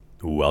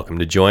Welcome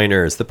to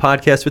Joiners, the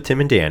podcast with Tim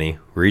and Danny,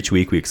 where each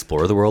week we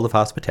explore the world of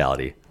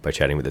hospitality by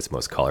chatting with its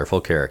most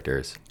colorful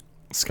characters.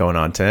 What's going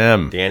on,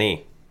 Tim?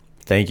 Danny.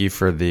 Thank you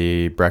for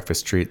the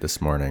breakfast treat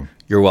this morning.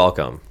 You're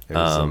welcome. It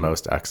was the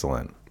most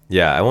excellent.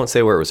 Yeah, I won't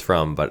say where it was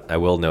from, but I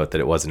will note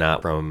that it was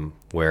not from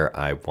where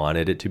I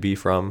wanted it to be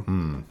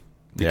from.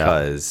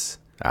 Because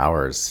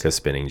Hours. Because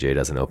Spinning Jay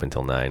doesn't open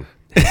till 9.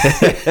 And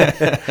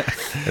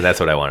that's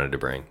what I wanted to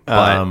bring.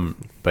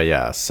 But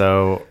yeah,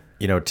 so,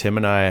 Tim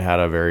and I had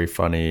a very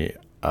funny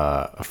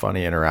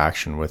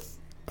interaction with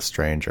a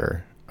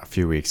stranger a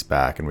few weeks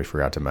back, and we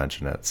forgot to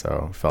mention it.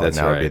 So I felt like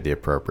now would be the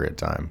appropriate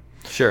time.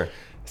 Sure.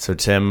 So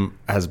Tim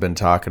has been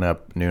talking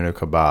up Nuna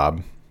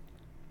Kebab,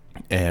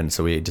 and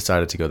so we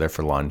decided to go there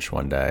for lunch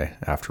one day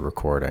after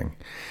recording.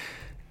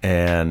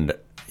 And,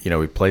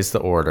 we placed the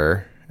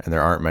order, and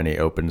there aren't many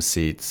open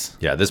seats.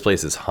 Yeah, this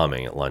place is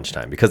humming at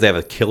lunchtime because they have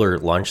a killer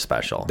lunch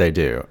special. They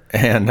do.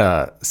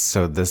 And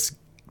so this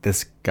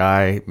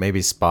guy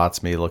maybe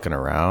spots me looking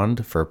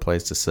around for a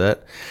place to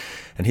sit,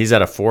 and he's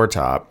at a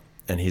four-top,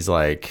 and he's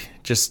like,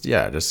 just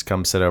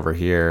come sit over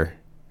here.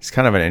 He's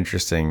kind of an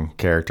interesting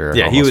character.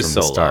 Yeah, he was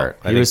from solo. The start.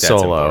 He was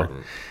solo.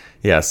 Important.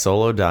 Yeah,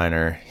 solo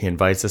diner. He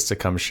invites us to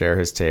come share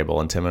his table,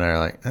 and Tim and I are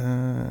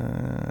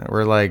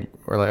like,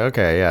 we're like,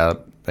 okay, yeah,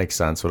 makes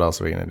sense. What else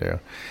are we gonna do?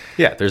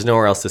 Yeah, there's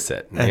nowhere else to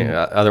sit.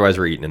 Otherwise,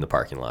 we're eating in the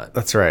parking lot.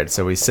 That's right.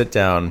 So we sit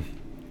down,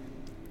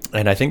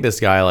 and I think this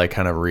guy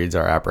kind of reads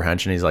our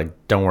apprehension. He's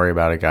like, "Don't worry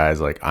about it,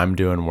 guys. I'm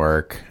doing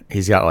work."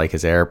 He's got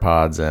his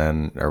AirPods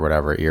in or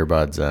whatever,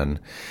 earbuds in.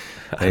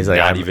 And he's I'm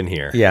not even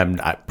here. Yeah,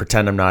 I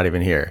pretend I'm not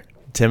even here.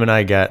 Tim and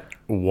I get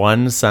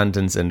one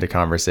sentence into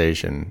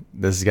conversation.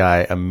 This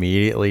guy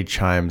immediately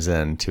chimes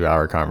in to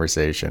our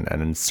conversation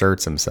and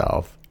inserts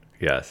himself.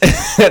 Yes.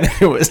 And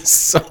it was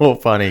so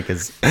funny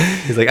because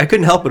he's like, I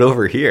couldn't help it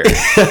over here.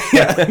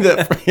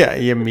 Yeah,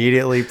 he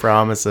immediately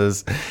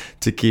promises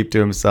to keep to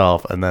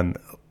himself, and then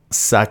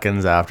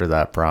seconds after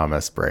that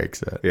promise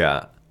breaks it.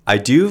 Yeah. I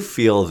do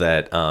feel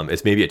that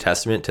it's maybe a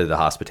testament to the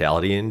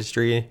hospitality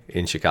industry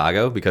in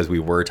Chicago, because we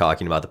were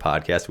talking about the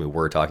podcast. We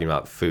were talking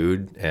about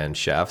food and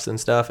chefs and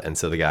stuff. And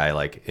so the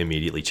guy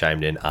immediately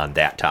chimed in on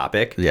that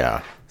topic.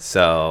 Yeah.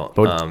 So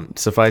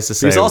suffice to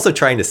say, he was also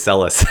trying to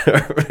sell us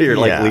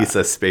lease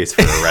us space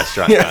for a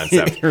restaurant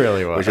concept. He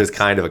really was. Which is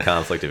kind of a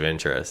conflict of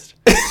interest.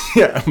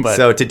 Yeah. But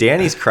so to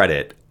Danny's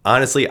credit,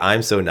 honestly,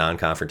 I'm so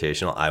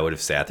non-confrontational. I would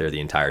have sat there the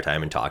entire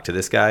time and talked to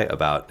this guy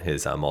about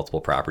his multiple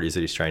properties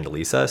that he's trying to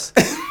lease us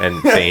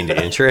and feigned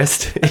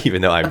interest,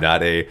 even though I'm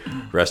not a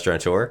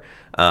restaurateur.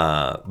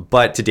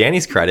 But to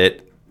Danny's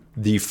credit,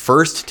 the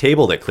first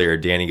table that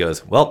cleared, Danny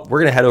goes, "Well,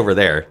 we're going to head over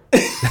there.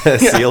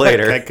 See you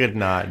later." I could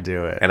not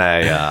do it. And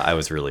I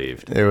was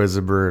relieved. It was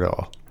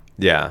brutal.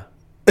 Yeah.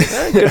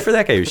 Good for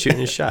that guy. He was shooting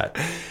his shot.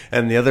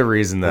 And the other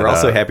reason that we're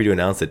also happy to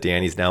announce that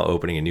Danny's now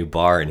opening a new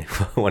bar in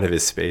one of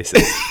his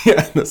spaces.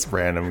 Yeah, this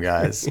random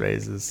guy's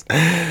spaces. But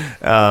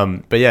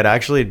yeah, it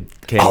actually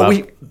came up.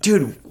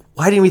 Dude,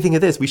 why didn't we think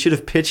of this? We should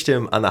have pitched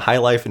him on the high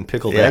life and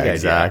pickled egg idea.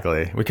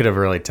 Exactly. We could have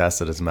really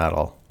tested his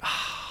mettle.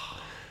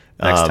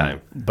 Next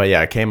time. But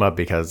yeah, it came up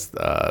because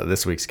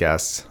this week's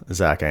guest,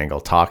 Zach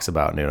Engel, talks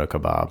about Nuna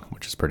Kebab,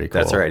 which is pretty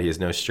cool. That's right. He is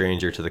no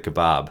stranger to the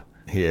kebab.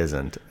 He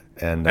isn't.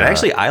 And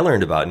actually, I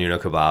learned about Nuna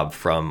Kebab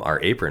from our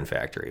apron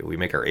factory. We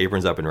make our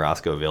aprons up in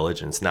Roscoe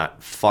Village, and it's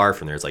not far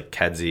from there. It's like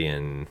Kedzie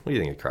and what do you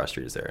think the cross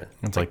street is there?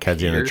 It's like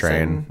Kedzie and the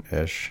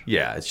train-ish.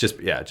 Yeah, it's just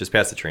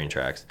past the train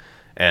tracks.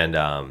 And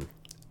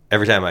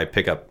every time I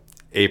pick up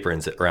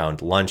aprons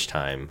around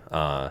lunchtime,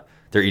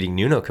 they're eating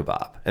Nuna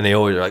Kebab. And they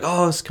always are like,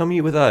 "Oh, come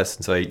eat with us."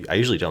 And so I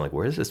usually tell them,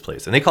 where is this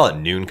place? And they call it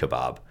Noon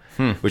Kebab.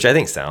 Which I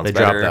think sounds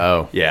better. They dropped the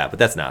O. Yeah, but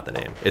that's not the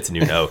name. It's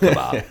Nuno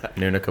Kebab. Yeah,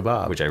 Nuna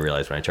Kebab. Which I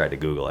realized when I tried to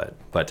Google it.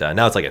 But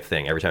now it's like a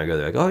thing. Every time I go,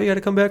 they're like, "Oh, you got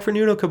to come back for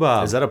Nuno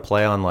Kebab." Is that a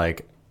play on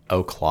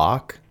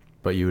o'clock?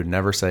 But you would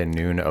never say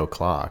noon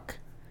o'clock.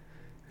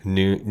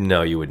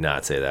 No, you would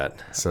not say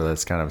that. So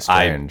that's kind of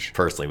strange. I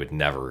personally would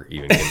never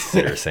even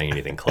consider saying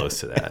anything close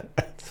to that.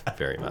 It's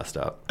very messed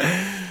up.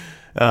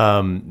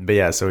 But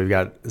yeah, so we've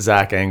got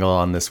Zach Engel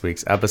on this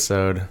week's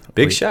episode.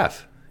 Big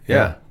chef.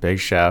 Yeah, big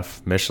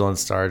chef, Michelin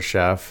Star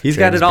chef. He's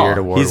got it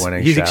all. He's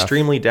chef.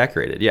 Extremely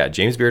decorated. Yeah,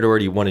 James Beard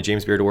Award. He won a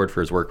James Beard Award for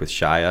his work with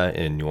Shia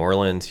in New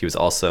Orleans. He was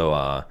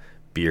also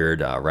Beard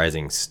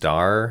Rising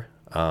Star,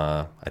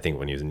 I think,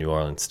 when he was in New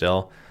Orleans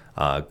still.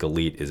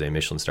 Galit is a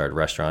Michelin starred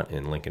restaurant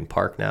in Lincoln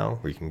Park now,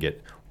 where you can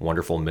get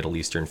wonderful Middle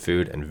Eastern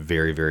food and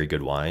very, very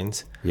good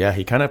wines. Yeah,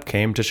 he kind of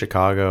came to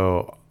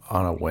Chicago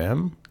on a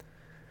whim.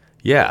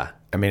 Yeah.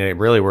 I mean, it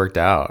really worked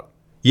out.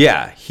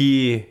 Yeah,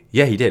 he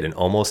did, and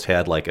almost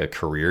had a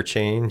career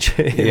change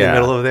in the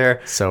middle of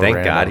there. So thank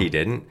random. God he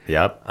didn't.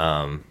 Yep.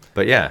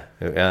 But yeah,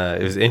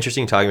 it was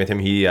interesting talking with him.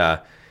 He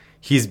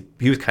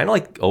was kind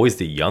of always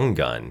the young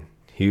gun.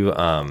 He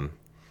had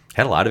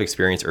a lot of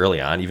experience early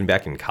on, even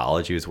back in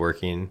college. He was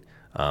working.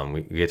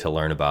 We get to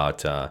learn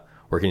about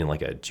working in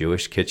a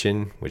Jewish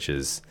kitchen, which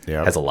has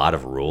a lot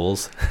of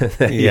rules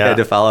that he had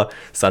to follow.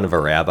 Son of a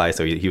rabbi,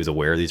 so he was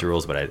aware of these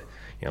rules, but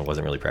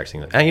wasn't really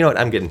practicing. And you know what?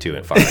 I'm getting too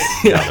far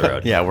down the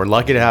road. Yeah, we're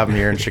lucky to have him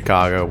here in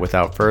Chicago.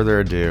 Without further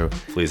ado,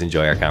 Please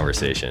enjoy our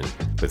conversation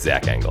with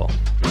Zach Engel.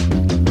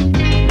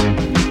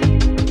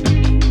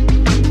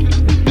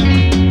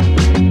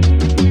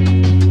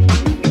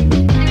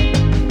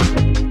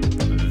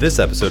 This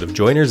episode of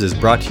Joiners is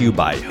brought to you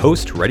by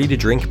Host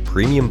Ready-to-Drink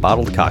Premium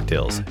Bottled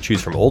Cocktails.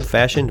 Choose from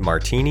old-fashioned,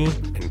 martini,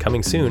 and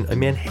coming soon, a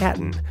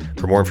Manhattan.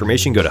 For more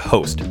information, go to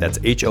Host, that's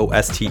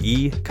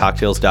H-O-S-T-E,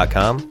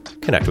 cocktails.com.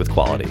 Connect with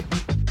quality.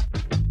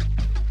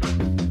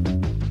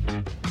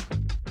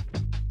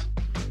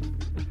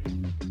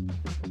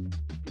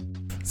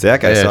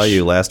 Zach, I saw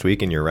you last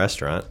week in your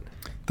restaurant.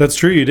 That's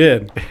true, you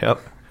did. Yep.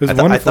 It was I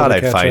wonderful thought to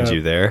I'd catch find up.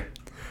 you there.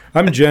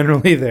 I'm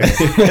generally there.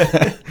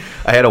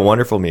 I had a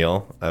wonderful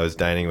meal. I was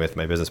dining with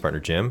my business partner,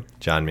 Jim,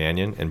 John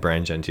Mannion, and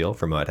Brian Gentile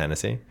from Moet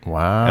Hennessy.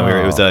 wow. And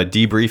it was a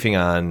debriefing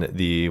on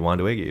the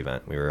Wandawegi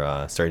event. We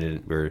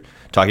were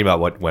talking about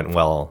what went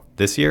well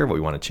this year, what we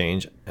want to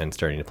change, and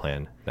starting to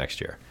plan next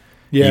year.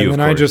 Yeah, You,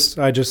 and of then course.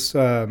 I just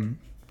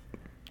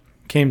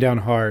came down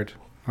hard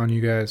on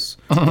you guys.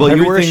 Well,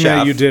 you were a Everything that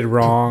chef. you did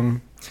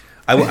wrong.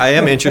 I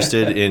am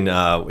interested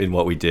in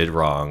what we did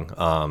wrong,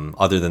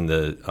 other than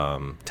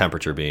the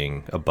temperature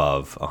being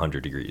above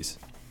 100 degrees.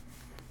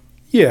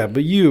 Yeah,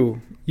 but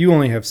you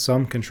only have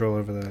some control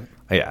over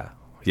that.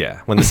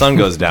 Yeah. When the sun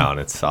goes down,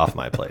 it's off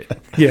my plate.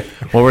 Yeah.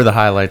 What were the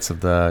highlights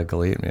of the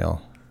Galit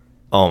meal?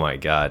 Oh my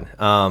God.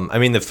 I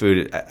mean, the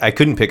food, I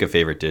couldn't pick a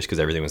favorite dish because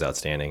everything was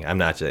outstanding. I'm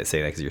not just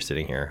saying that because you're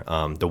sitting here.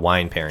 The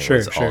wine pairing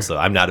was also,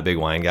 I'm not a big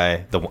wine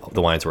guy.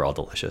 The wines were all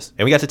delicious.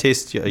 And we got to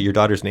taste your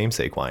daughter's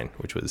namesake wine,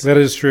 which was That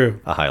is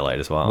true. a highlight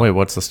as well. Wait,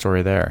 what's the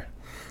story there?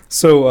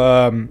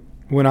 So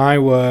when I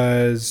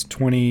was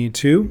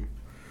 22,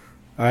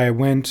 I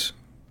went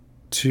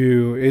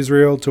to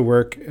Israel to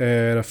work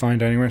at a fine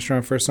dining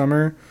restaurant for a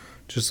summer.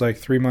 Just like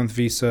 3-month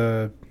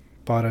visa,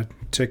 bought a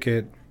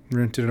ticket,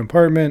 rented an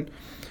apartment.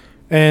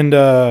 And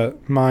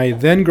my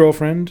then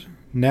girlfriend,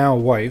 now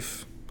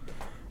wife,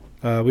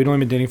 we'd only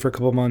been dating for a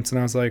couple of months, and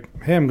I was like,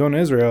 hey, I'm going to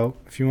Israel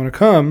if you want to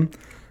come.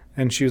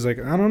 And she was like,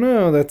 I don't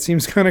know, that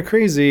seems kind of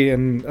crazy.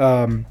 And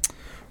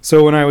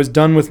so when I was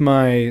done with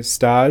my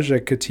stage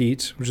at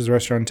Galit, which is a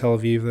restaurant in Tel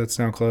Aviv that's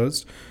now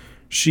closed,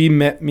 she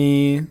met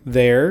me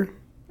there.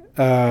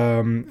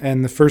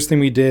 And the first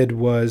thing we did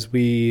was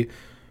we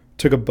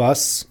took a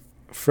bus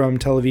from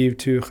Tel Aviv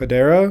to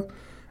Hadera,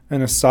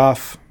 and a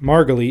soft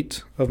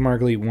Margalit of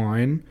Margalit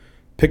wine,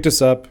 picked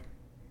us up,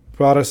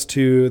 brought us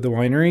to the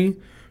winery,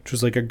 which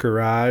was like a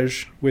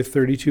garage with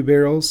 32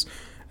 barrels.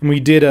 And we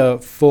did a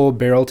full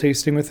barrel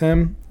tasting with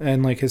him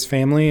and like his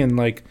family, and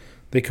like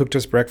they cooked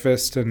us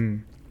breakfast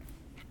and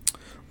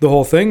the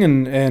whole thing.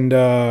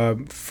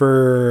 And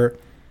for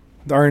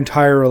our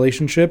entire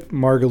relationship,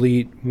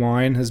 Margalit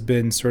wine has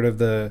been sort of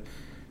the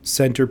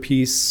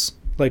centerpiece,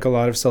 like a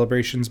lot of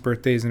celebrations,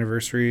 birthdays,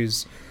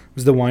 anniversaries. It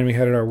was the wine we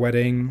had at our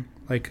wedding,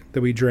 like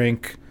that we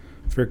drank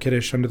for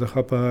Kiddush under the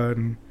chuppah,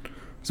 and it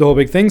was a whole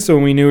big thing. So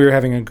when we knew we were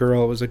having a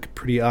girl, it was a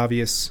pretty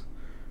obvious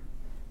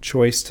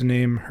choice to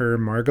name her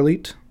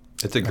Margalit.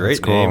 It's a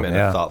great cool, name and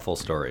yeah. a thoughtful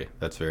story.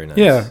 That's very nice.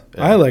 Yeah,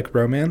 I like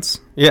romance.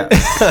 Yeah.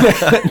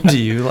 Do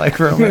you like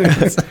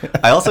romance?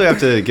 I also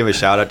have to give a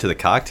shout out to the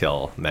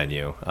cocktail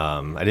menu.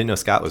 I didn't know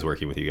Scott was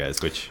working with you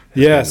guys, which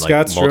has Yeah, been,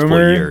 Scott like, multiple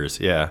Stromer. years.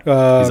 Yeah,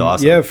 he's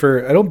awesome. Yeah,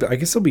 I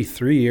guess it'll be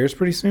 3 years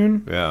pretty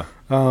soon. Yeah.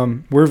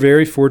 We're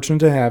very fortunate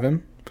to have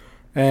him,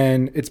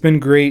 and it's been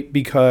great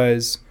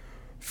because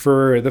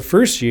for the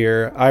first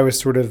year, I was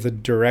sort of the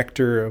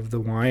director of the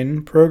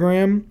wine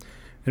program,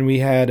 and we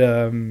had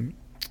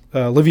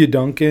Olivia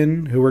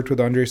Duncan, who worked with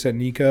Andres at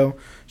Nico.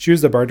 She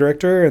was the bar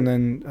director, and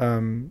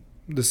then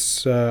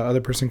this other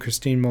person,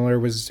 Christine Muller,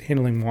 was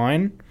handling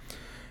wine.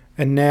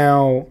 And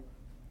now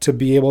to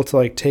be able to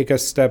like take a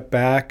step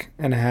back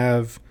and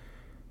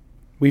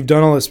we've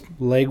done all this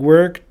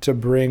legwork to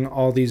bring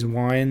all these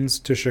wines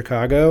to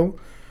Chicago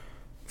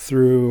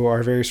through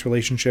our various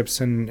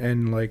relationships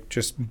and like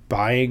just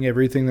buying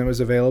everything that was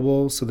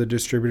available so the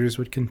distributors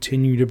would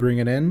continue to bring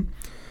it in.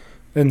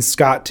 And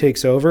Scott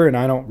takes over, and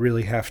I don't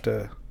have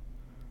to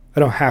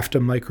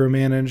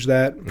micromanage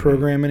that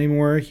program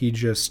anymore. He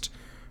just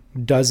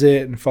does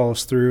it and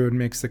follows through and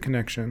makes the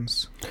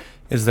connections.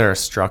 Is there a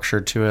structure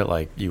to it?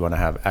 Like you want to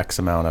have X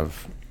amount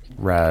of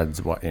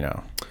reds, what, you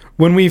know?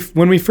 When we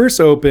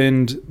first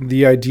opened,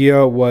 the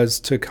idea was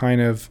to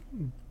kind of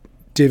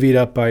divvy it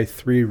up by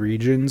 3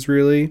 regions,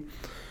 really.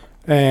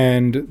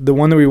 And the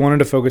one that we wanted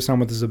to focus on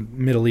was the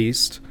Middle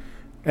East.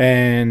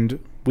 And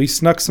we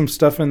snuck some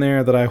stuff in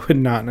there that I would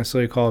not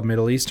necessarily call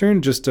Middle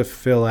Eastern, just to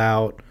fill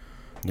out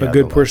a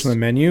good portion of the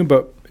menu.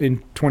 But in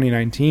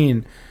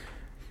 2019,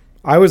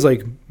 I was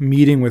like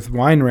meeting with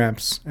wine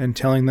reps and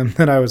telling them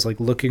that I was like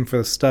looking for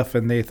the stuff,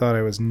 and they thought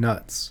I was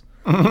nuts.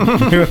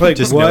 They were like,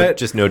 Just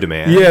what? no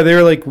demand. Yeah, they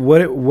were like,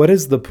 what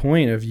is the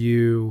point of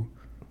you?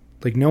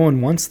 Like, no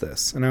one wants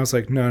this. And I was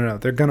like, no,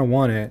 they're going to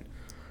want it.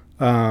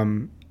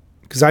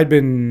 Because I'd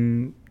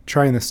been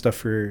trying this stuff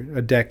for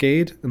a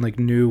decade and like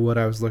knew what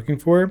I was looking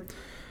for.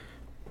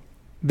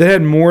 They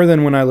had more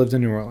than when I lived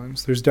in New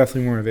Orleans. There's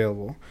definitely more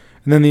available.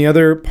 And then the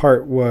other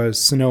part was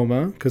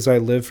Sonoma, because I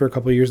lived for a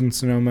couple of years in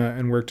Sonoma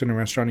and worked in a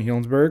restaurant in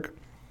Healdsburg.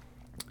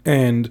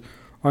 And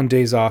on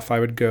days off, I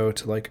would go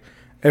to like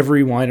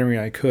every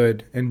winery I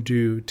could and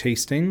do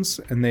tastings.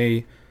 And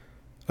they,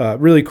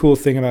 really cool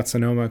thing about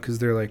Sonoma, because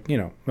they're like, you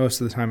know,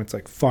 most of the time it's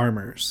like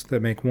farmers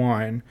that make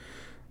wine.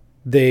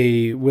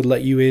 They would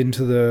let you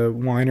into the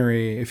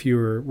winery if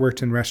you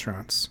worked in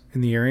restaurants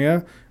in the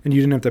area, and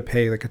you didn't have to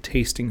pay like a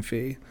tasting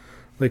fee,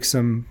 like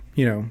some,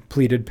 you know,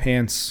 pleated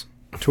pants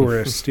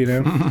tourist, you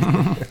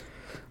know.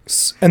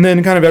 And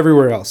then kind of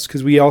everywhere else,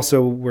 because we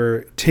also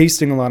were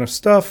tasting a lot of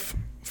stuff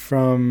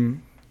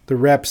from the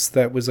reps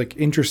that was like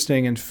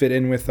interesting and fit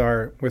in with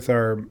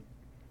our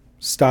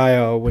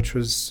style, which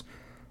was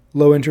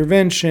low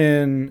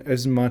intervention,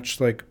 as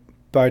much like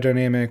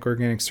biodynamic,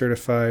 organic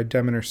certified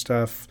Demeter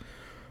stuff,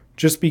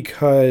 just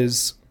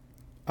because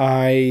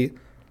I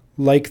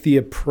like the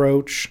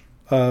approach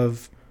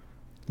of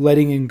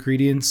letting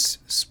ingredients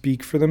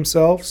speak for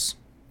themselves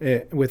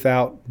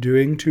without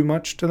doing too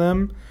much to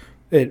them.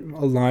 It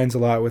aligns a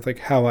lot with like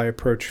how I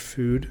approach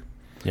food.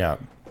 Yeah.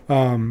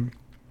 And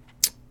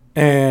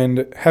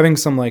having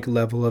some like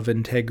level of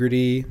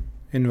integrity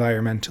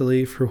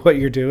environmentally for what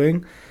you're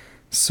doing.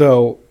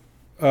 So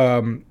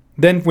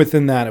then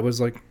within that, it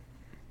was like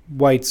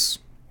whites,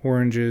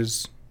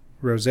 oranges,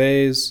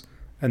 rosés,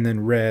 and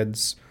then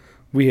reds.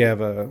 We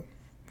have a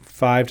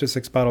 5 to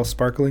 6 bottle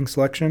sparkling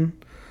selection.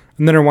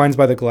 And then our wines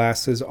by the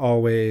glass is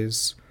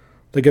always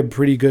like a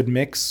pretty good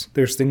mix.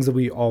 There's things that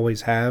we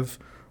always have,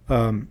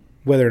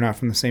 whether or not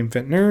from the same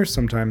vintner,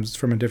 sometimes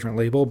from a different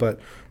label, but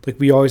like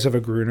we always have a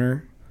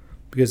Gruner,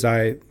 because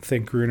I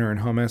think Gruner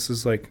and hummus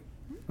is like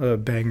a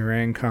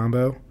bangerang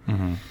combo.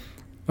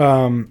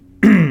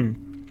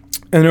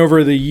 And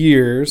over the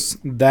years,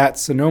 that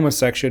Sonoma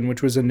section,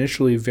 which was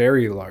initially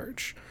very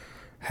large,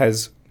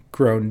 has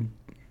grown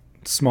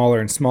smaller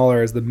and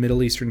smaller as the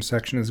Middle Eastern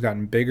section has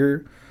gotten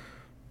bigger.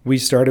 We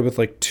started with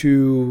like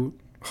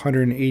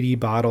 280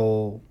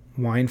 bottle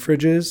wine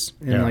fridges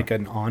in like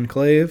an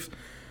enclave.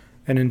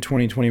 And in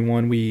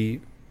 2021, we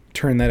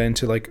turned that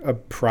into like a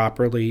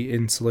properly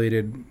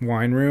insulated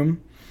wine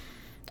room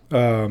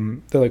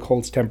that like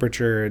holds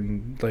temperature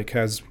and like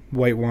has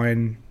white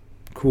wine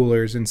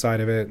coolers inside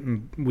of it,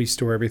 and we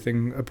store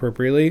everything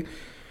appropriately.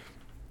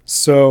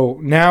 So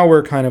now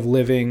we're kind of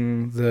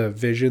living the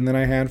vision that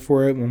I had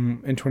for it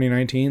in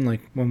 2019,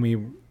 like when we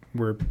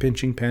were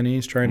pinching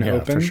pennies trying to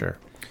open. For sure.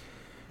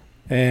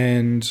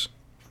 And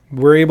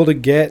we're able to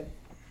get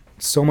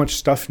so much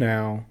stuff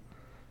now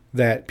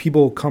that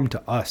people come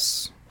to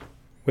us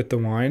with the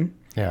wine.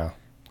 Yeah.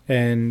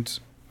 And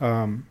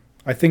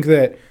I think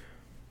that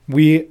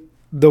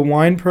the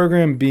wine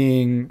program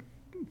being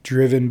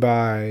driven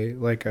by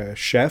like a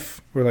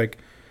chef, or like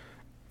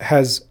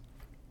has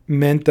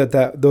meant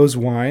that those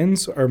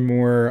wines are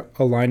more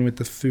aligned with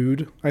the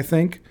food, I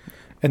think.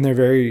 And they're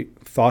very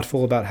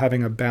thoughtful about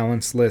having a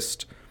balanced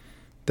list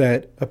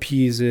that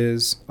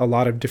appeases a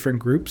lot of different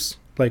groups.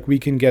 Like we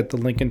can get the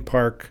Lincoln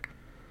Park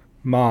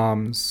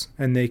moms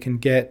and they can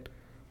get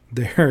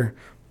their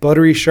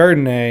buttery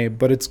Chardonnay,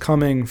 but it's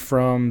coming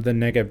from the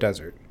Negev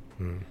desert.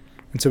 And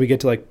so we get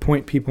to like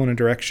point people in a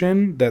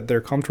direction that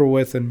they're comfortable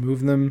with and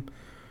move them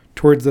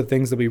towards the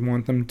things that we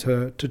want them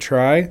to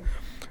try.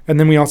 And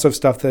then we also have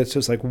stuff that's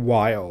just like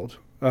wild,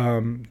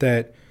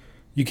 that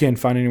you can't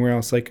find anywhere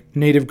else, like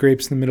native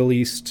grapes in the Middle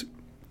East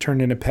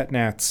turned into pet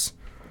nats,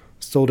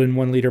 sold in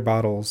 1 liter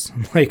bottles,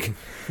 like,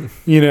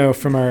 you know,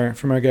 from our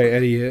guy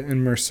Eddie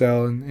in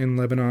Marseille in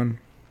Lebanon.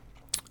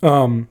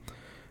 And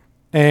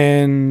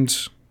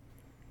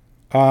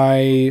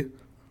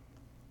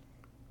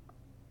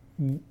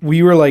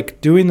we were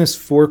like doing this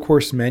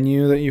 4-course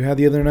menu that you had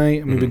the other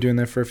night, and we've been doing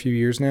that for a few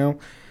years now.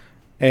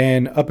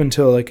 And up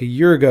until like a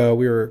year ago,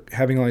 we were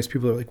having all these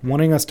people that were like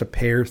wanting us to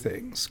pair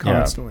things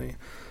constantly.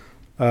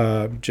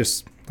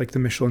 Just like the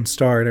Michelin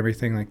Star and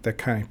everything, like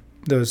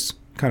those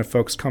kind of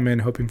folks come in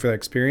hoping for that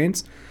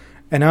experience.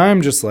 And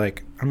I'm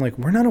like,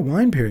 we're not a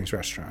wine pairings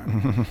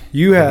restaurant.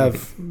 You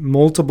have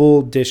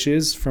multiple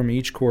dishes from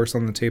each course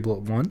on the table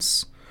at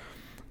once.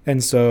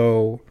 And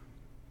so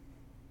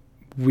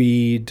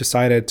we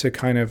decided to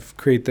kind of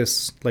create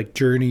this like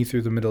journey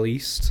through the Middle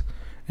East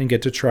and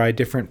get to try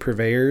different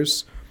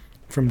purveyors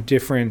from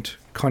different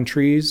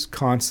countries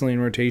constantly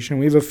in rotation.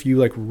 We have a few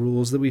like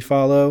rules that we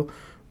follow.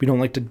 We don't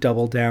like to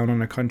double down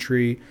on a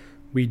country.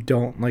 We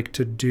don't like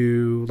to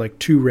do like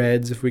 2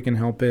 reds if we can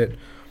help it.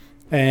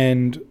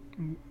 And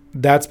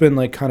that's been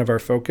like kind of our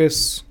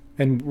focus,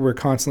 and we're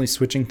constantly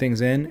switching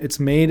things in. It's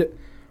made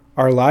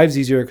our lives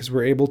easier because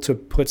we're able to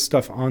put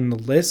stuff on the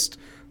list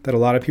that a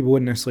lot of people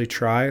wouldn't necessarily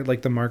try,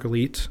 like the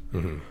Margalit.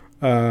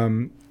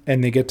 And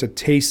they get to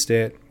taste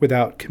it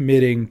without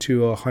committing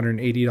to a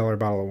 $180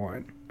 bottle of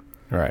wine.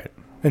 Right.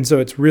 And so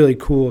it's really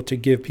cool to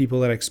give people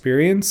that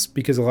experience,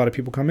 because a lot of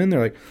people come in, they're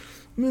like,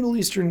 Middle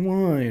Eastern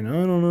wine, I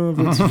don't know if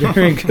it's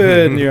very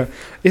good. And you're,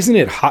 isn't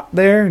it hot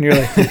there? And you're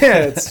like, yeah,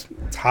 it's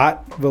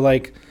hot, but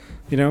like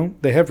you know,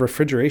 they have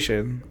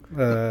refrigeration.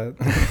 Like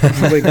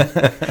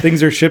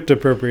things are shipped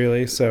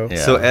appropriately. So Yeah.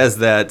 So as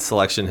that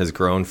selection has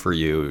grown for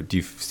you, do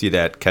you see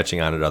that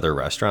catching on at other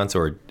restaurants,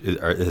 or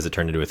has it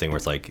turned into a thing where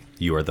it's like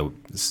you are the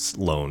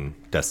lone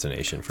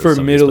destination for some of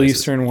these Middle places?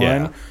 Eastern wine?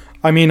 Yeah.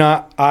 I mean,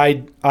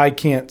 I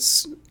can't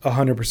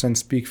 100%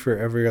 speak for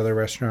every other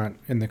restaurant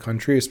in the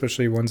country,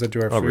 especially ones that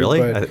do our Oh, food. really?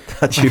 But I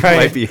thought you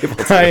might be able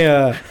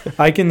to.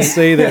 I can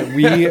say that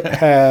we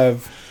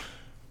have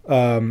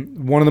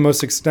one of the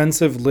most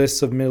extensive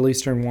lists of Middle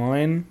Eastern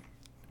wine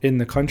in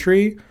the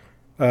country,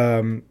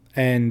 and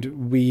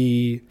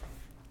we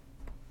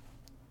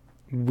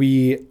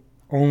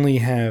only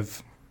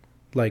have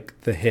like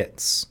the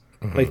hits.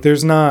 Mm-hmm. Like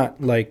there's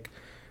not like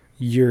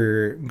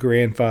your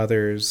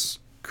grandfather's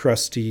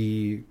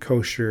crusty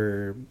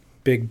kosher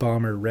Big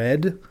Bomber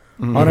Red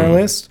on our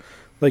list.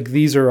 Like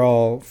these are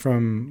all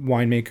from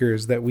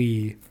winemakers that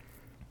we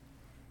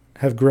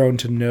have grown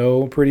to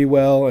know pretty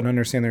well and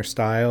understand their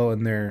style,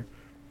 and they're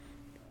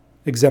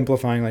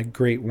exemplifying like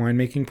great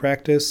winemaking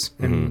practice.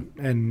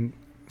 And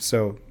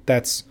so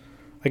that's,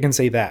 I can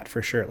say that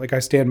for sure. Like I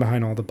stand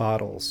behind all the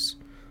bottles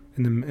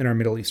in our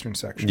Middle Eastern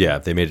section. Yeah,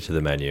 they made it to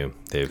the menu.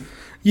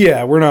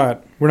 Yeah, we're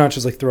not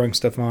just like throwing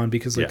stuff on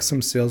because like Yeah.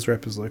 some sales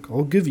rep is like,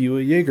 I'll give you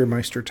a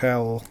Jägermeister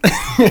towel.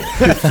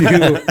 If you,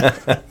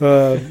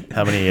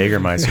 How many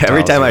Jägermeister?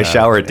 Every towels time do I you have?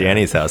 shower at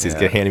Danny's house, he's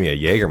handing me a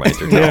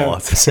Jägermeister Yeah.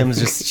 towel. Sim's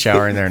just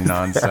showering there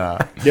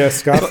nonstop, yeah,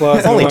 Scott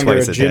Law's Only no longer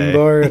twice a a gin day.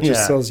 bar. It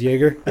just Yeah. sells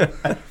Jaeger.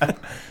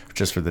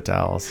 just for the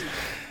towels.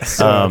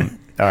 So,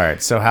 All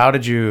right. So how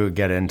did you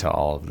get into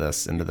all of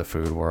this, into the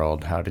food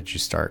world? How did you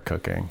start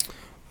cooking?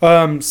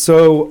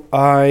 so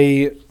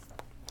I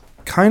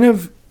kind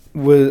of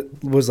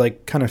was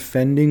like kind of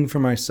fending for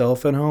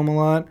myself at home a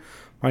lot.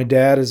 My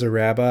dad is a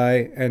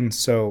rabbi, and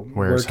so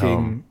Where's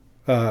working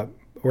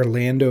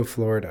Orlando,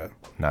 Florida.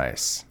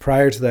 Nice.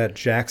 Prior to that,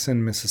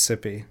 Jackson,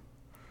 Mississippi.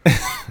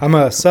 I'm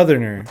a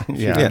Southerner. If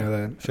you Yeah. didn't know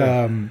that.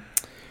 Sure.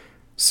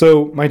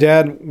 So my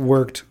dad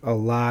worked a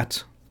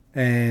lot,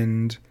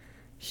 and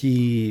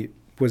he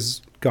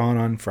was gone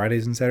on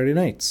Fridays and Saturday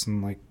nights,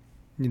 and like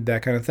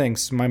that kind of thing.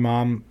 So my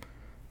mom,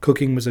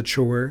 cooking was a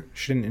chore.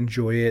 She didn't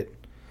enjoy it.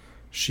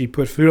 She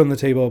put food on the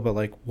table, but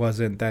like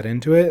wasn't that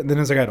into it. And then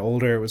as I got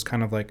older, it was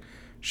kind of like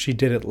she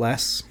did it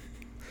less,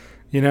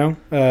 you know?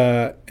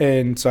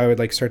 And so I would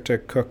like start to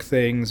cook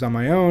things on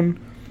my own.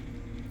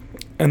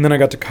 And then I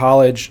got to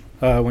college,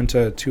 went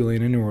to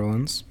Tulane in New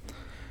Orleans,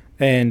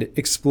 and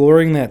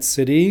exploring that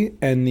city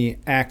and the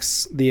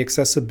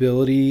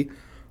accessibility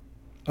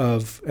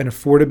of and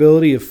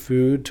affordability of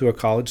food to a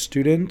college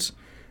student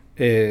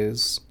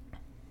is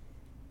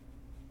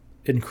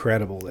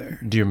incredible there.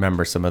 Do you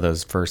remember some of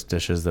those first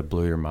dishes that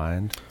blew your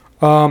mind?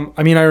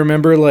 I mean, I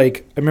remember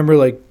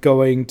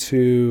going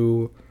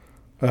to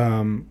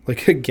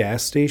like a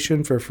gas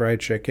station for fried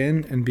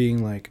chicken and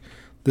being like,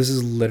 this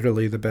is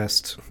literally the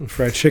best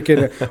fried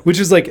chicken, which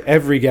is like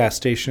every gas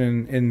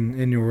station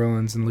in New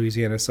Orleans and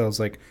Louisiana sells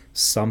like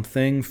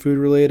something food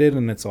related,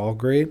 and it's all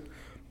great.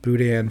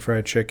 Boudin,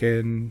 fried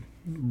chicken,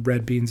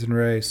 red beans and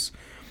rice.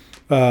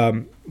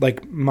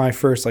 Like my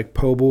first like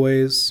po'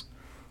 boys,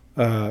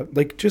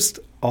 like just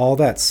all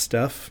that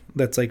stuff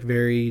that's like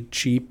very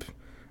cheap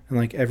and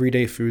like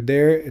everyday food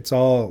there. It's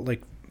all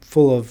like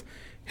full of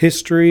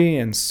history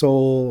and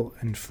soul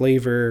and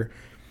flavor,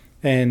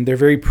 and they're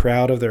very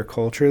proud of their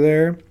culture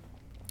there.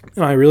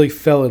 And I really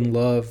fell in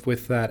love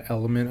with that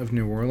element of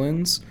New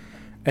Orleans,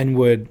 and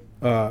would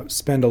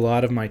spend a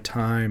lot of my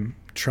time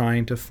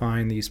trying to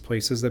find these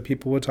places that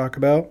people would talk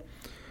about,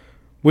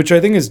 which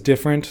I think is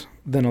different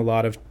than a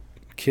lot of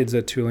kids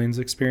at Tulane's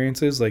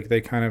experiences. Like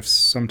they kind of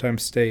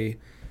sometimes stay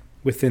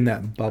within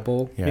that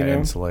bubble. Yeah, you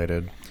know?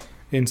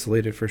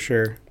 Insulated for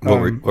sure.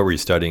 What were you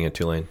studying at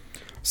Tulane?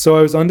 So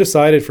I was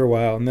undecided for a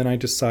while, and then I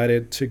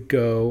decided to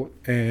go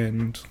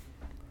and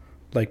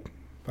like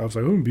I was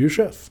like, oh, be a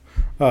chef.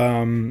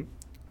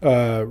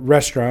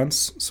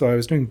 Restaurants. So I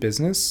was doing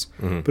business,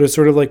 but it's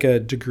sort of like a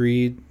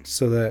degree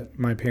so that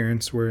my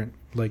parents weren't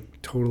like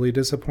totally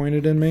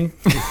disappointed in me.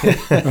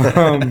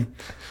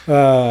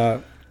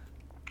 I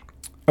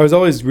was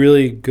always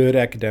really good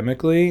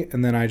academically,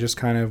 and then I just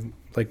kind of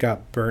like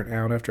got burnt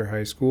out after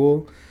high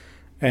school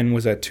and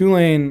was at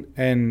Tulane,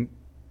 and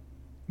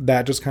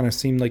that just kind of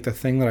seemed like the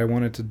thing that I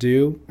wanted to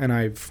do. And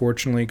I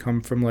fortunately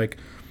come from like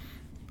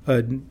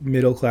a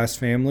middle class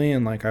family,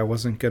 and like I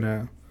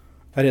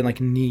didn't like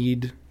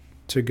need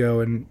to go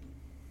and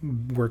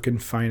work in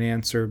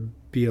finance or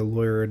be a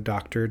lawyer or a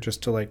doctor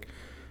just to like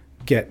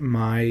get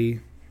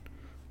myself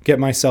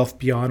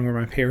beyond where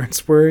my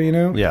parents were, you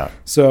know? Yeah.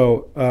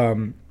 So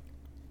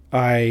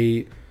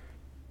I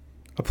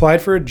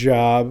applied for a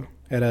job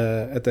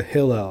at the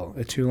Hillel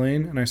at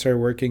Tulane, and I started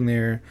working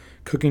there,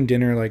 cooking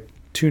dinner like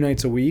 2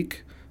 nights a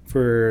week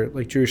for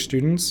like Jewish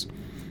students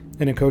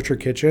in a kosher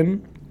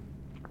kitchen.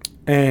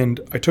 And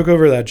I took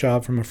over that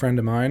job from a friend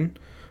of mine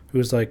who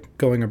was like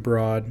going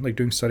abroad, like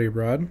doing study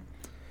abroad.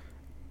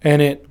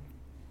 And it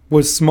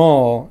was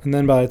small. And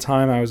then by the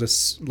time I was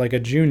a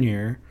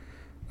junior,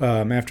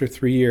 after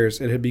 3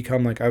 years, it had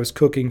become like I was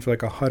cooking for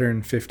like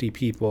 150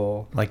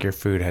 people. Like your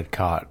food had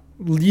caught.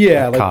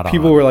 Yeah, like caught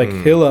people on. were like,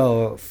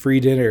 Hillel, free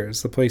dinner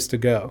is the place to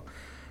go.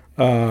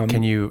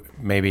 Can you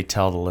maybe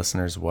tell the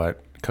listeners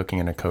what cooking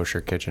in a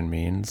kosher kitchen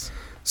means?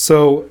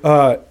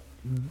 So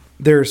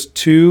there's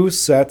 2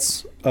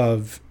 sets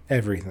of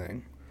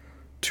everything.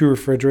 2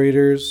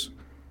 refrigerators,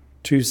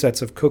 2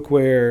 sets of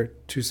cookware,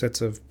 2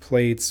 sets of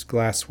plates,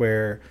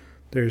 glassware.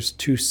 There's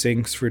 2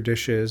 sinks for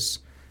dishes.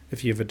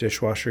 If you have a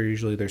dishwasher,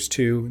 usually there's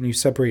 2. And you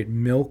separate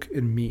milk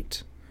and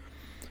meat.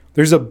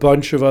 There's a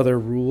bunch of other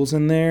rules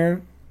in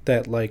there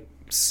that like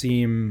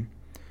seem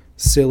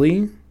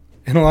silly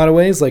in a lot of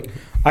ways. Like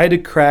I had to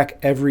crack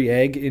every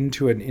egg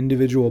into an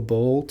individual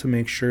bowl to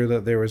make sure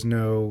that there was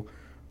no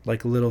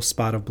like little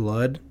spot of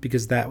blood,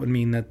 because that would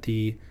mean that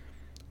the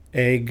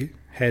egg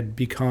had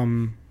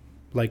become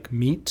like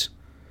meat.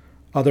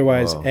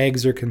 Otherwise,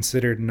 eggs are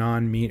considered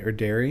non-meat or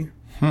dairy.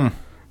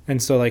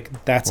 And so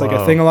like that's like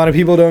a thing a lot of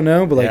people don't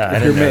know. But like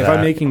if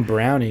I'm making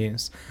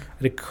brownies,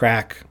 I had to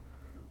crack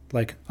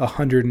like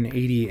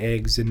 180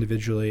 eggs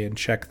individually and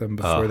check them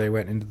before they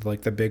went into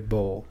like the big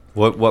bowl.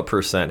 What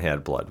percent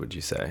had blood, would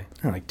you say?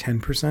 Like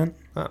 10%.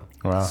 Oh.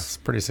 Wow, it's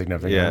pretty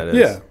significant. Yeah, it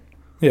is.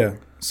 Yeah.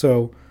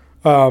 So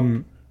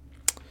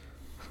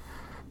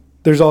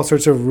there's all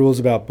sorts of rules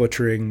about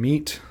butchering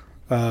meat,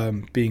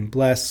 being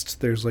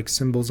blessed. There's like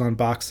symbols on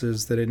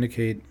boxes that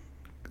indicate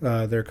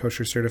they're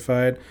kosher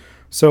certified.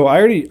 So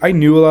I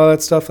knew a lot of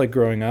that stuff like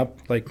growing up.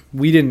 Like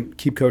we didn't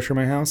keep kosher in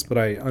my house, but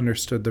I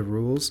understood the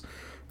rules.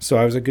 So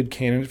I was a good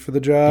candidate for the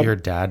job. Your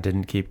dad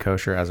didn't keep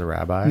kosher as a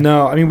rabbi?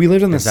 No, I mean we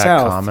lived in the Is that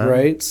South, common?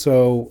 right?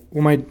 So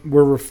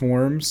we're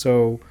Reformed,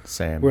 so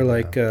Same. we're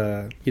like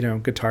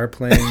guitar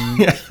playing,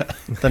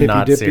 the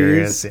not hippy-dippies.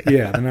 serious.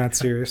 Yeah, the not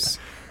serious.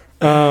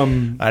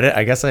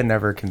 I guess I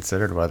never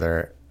considered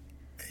whether.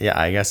 Yeah,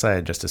 I guess I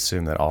had just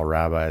assumed that all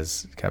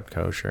rabbis kept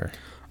kosher.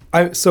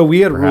 So we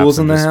had Perhaps rules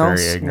in I'm the just very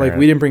house. ignorant. Like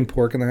we didn't bring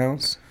pork in the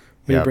house.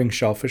 We Yep. didn't bring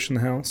shellfish in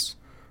the house.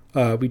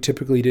 We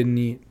typically didn't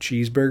eat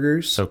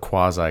cheeseburgers. So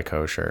quasi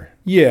kosher.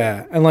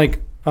 Yeah, and like,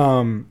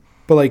 but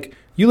like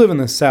you live in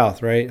the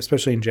South, right?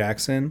 Especially in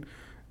Jackson,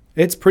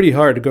 it's pretty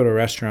hard to go to a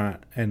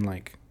restaurant and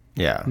like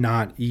Yeah.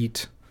 not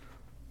eat.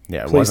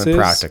 Yeah, it places. wasn't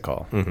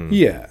practical.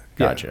 Yeah,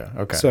 Gotcha.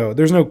 yeah. Okay. So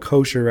there's no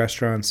kosher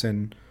restaurants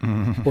in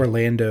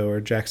Orlando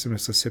or Jackson,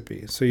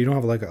 Mississippi. So you don't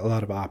have like a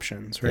lot of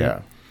options, right?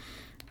 Yeah.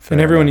 And Fair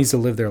everyone enough. needs to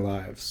live their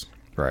lives.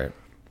 Right.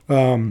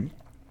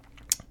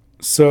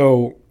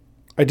 So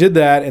I did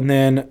that, and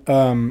then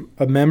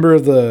a member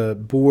of the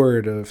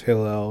board of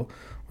Hillel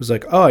was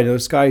like, "Oh, I know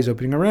this guy. He's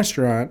opening a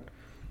restaurant,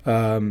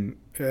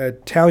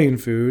 Italian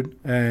food,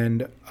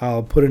 and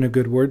I'll put in a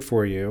good word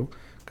for you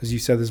because you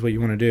said this is what you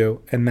want to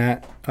do." And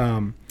that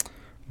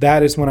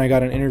is when I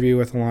got an interview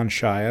with Alon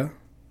Shaya,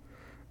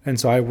 and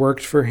so I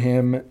worked for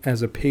him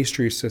as a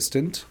pastry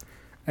assistant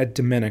at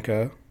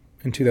Domenica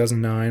in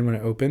 2009 when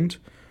it opened,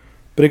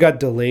 but it got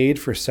delayed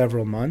for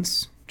several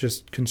months,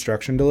 just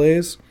construction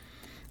delays.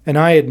 And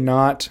I had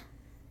not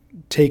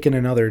taken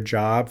another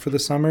job for the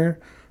summer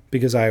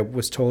because I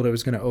was told it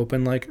was going to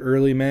open like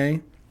early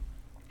May.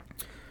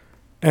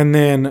 And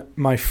then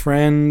my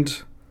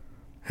friend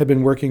had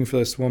been working for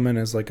this woman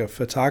as like a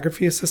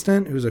photography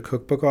assistant who's a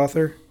cookbook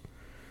author.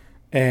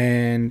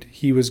 And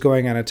he was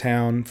going out of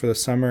town for the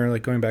summer,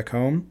 like going back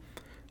home.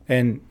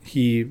 And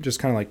he just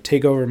kind of like,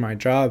 take over my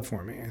job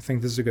for me. I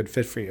think this is a good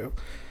fit for you.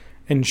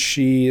 And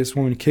this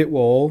woman, Kit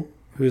Wohl,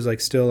 who's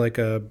like still like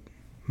a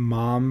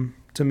mom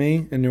to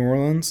me in New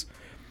Orleans,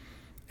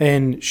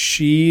 and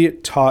she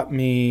taught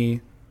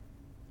me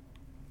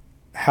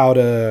how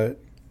to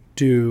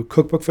do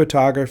cookbook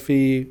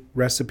photography,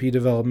 recipe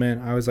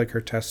development. I was like her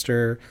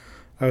tester.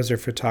 I was her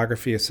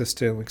photography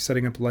assistant, like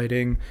setting up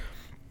lighting.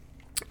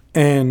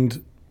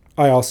 And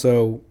I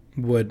also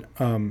would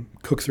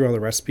cook through all the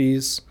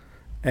recipes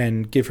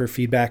and give her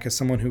feedback as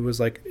someone who was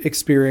like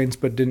experienced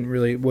but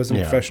wasn't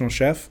a professional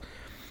chef.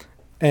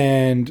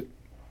 And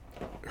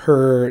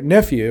her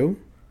nephew,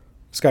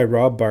 this guy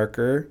Rob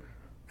Barker,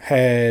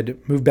 had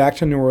moved back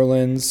to New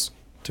Orleans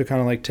to kind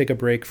of like take a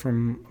break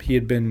from, he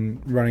had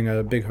been running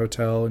a big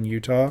hotel in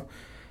Utah.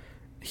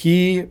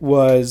 He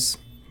was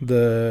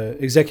the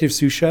executive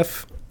sous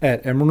chef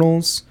at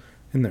Emerald's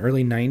in the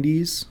early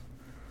 90s.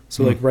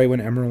 So like right when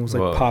Emerald was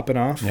like popping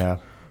off. Yeah.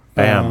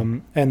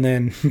 Bam. And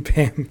then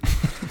bam.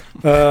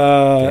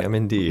 Bam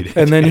indeed.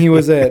 And then he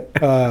was at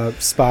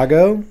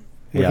Spago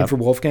working for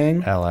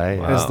Wolfgang. LA.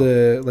 Wow. As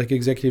the like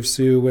executive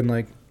sous when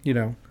like,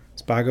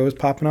 Spago was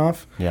popping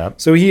off. Yeah.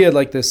 So he had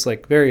like this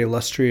like very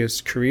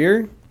illustrious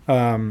career.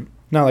 Not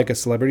like a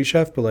celebrity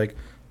chef, but like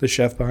the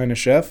chef behind a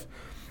chef.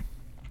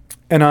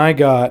 And I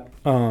got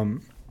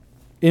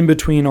in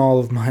between all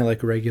of my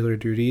like regular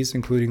duties,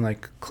 including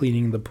like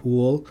cleaning the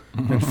pool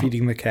and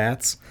feeding the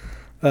cats,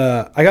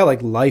 I got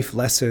like life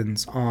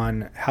lessons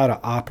on how to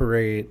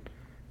operate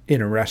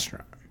in a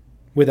restaurant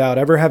without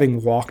ever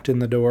having walked in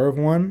the door of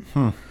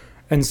one.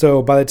 And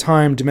so by the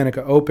time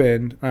Domenica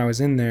opened and I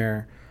was in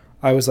there,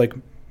 I was like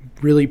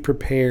really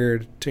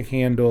prepared to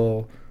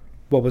handle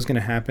what was going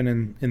to happen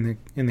in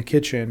the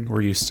kitchen.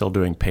 Were you still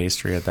doing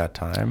pastry at that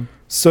time?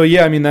 So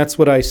yeah, I mean that's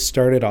what I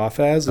started off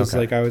as. Is Okay.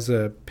 like I was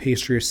a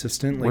pastry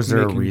assistant. Like Was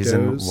there a making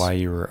reason doughs. why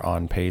you were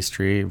on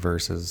pastry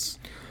versus?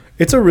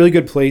 It's a really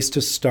good place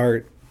to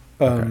start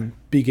Okay.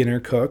 beginner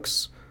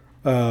cooks.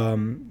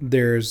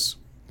 There's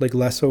like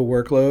less of a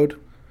workload.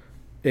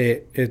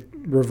 It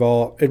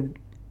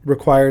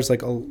requires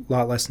like a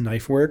lot less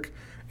knife work.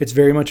 It's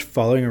very much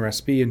following a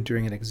recipe and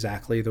doing it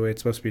exactly the way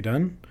it's supposed to be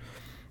done.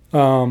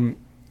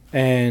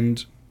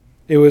 And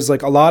it was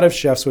like a lot of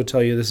chefs would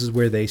tell you this is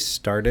where they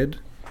started,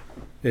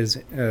 is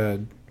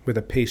with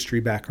a pastry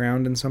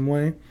background in some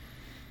way.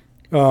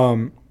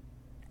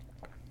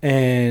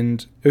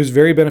 And it was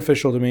very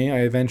beneficial to me.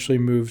 I eventually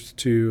moved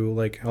to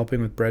like helping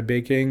with bread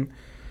baking,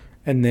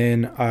 and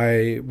then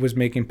I was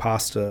making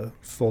pasta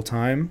full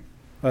time.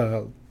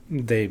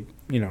 They,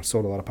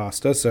 sold a lot of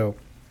pasta, so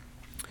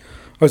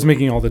I was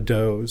making all the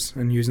doughs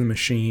and using the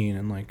machine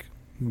and like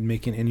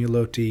making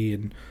agnolotti,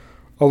 and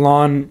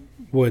Alon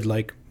would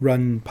like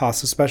run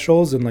pasta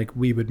specials and like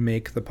we would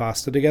make the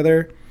pasta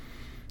together.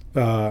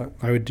 I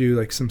would do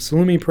like some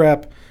salumi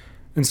prep.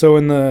 And so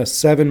in the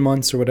 7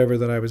 months or whatever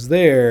that I was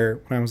there,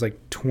 when I was like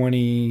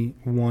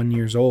 21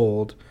 years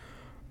old,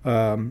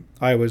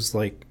 I was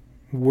like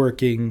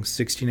working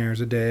 16 hours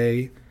a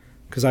day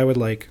because I would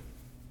like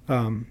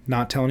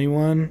not tell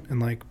anyone and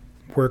like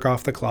work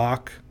off the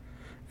clock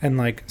and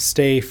like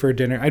stay for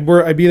dinner.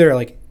 I'd be there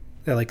at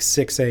like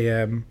 6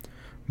 a.m.,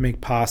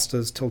 make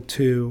pastas till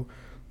 2.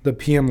 The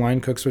PM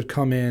line cooks would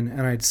come in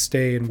and I'd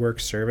stay and work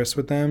service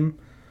with them,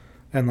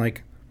 and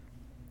like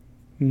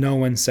no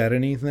one said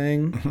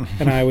anything,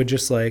 and I would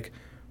just like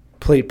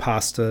plate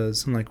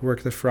pastas and like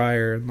work the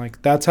fryer, and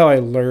like that's how I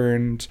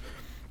learned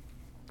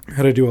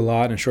how to do a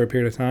lot in a short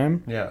period of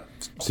time. Yeah.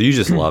 So you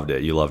just loved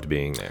it. You loved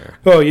being there.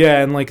 Oh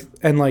yeah, and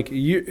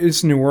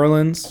it's New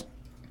Orleans,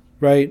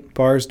 right?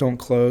 Bars don't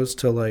close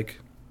till like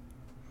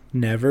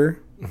never.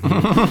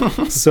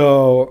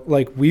 So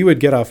like we would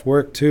get off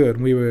work too,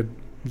 and we would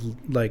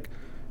like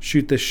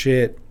shoot the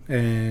shit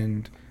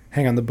and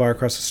hang on the bar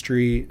across the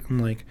street,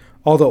 and like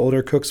all the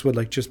older cooks would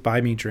like just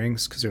buy me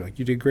drinks because they're like,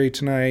 you did great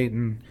tonight,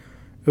 and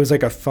it was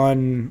like a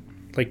fun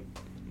like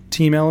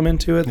team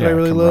element to it that I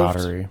really loved.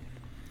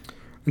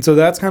 And so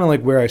that's kind of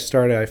like where I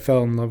started. I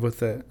fell in love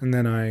with it, and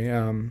then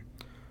I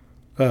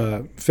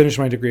finished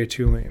my degree at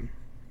Tulane,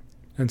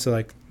 and so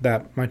like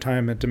that my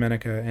time at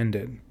Domenica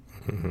ended.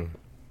 Mm-hmm.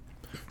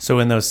 So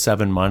in those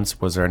 7 months,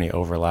 was there any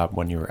overlap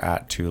when you were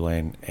at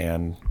Tulane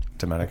and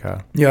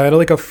Domenica? Yeah, I had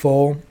like a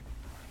full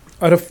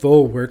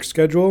work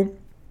schedule,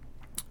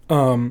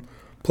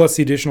 plus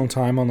the additional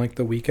time on like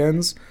the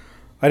weekends.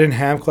 I didn't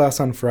have class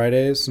on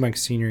Fridays my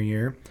senior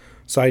year,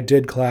 so I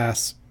did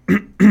class.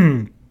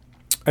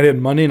 I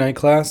did Monday night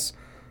class,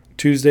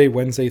 Tuesday,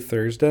 Wednesday,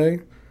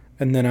 Thursday,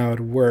 and then I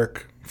would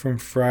work from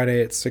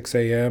Friday at 6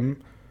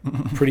 a.m.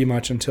 pretty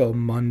much until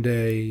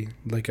Monday,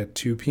 like at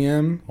 2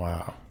 p.m.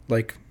 Wow.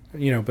 Like,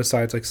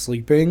 besides like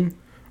sleeping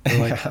or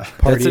like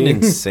partying. That's an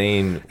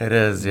insane It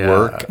is, yeah.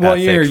 work Well,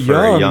 ethic you're for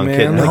a young, young man.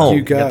 kid. Like, No.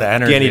 you got the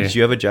energy. Danny, did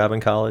you have a job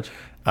in college?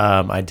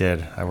 I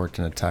did. I worked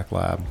in a tech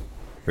lab.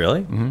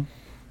 Really? Mm-hmm.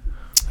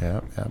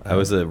 Yeah. I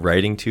was a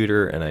writing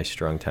tutor, and I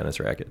strung tennis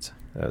rackets.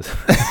 That was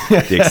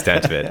the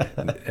extent of it,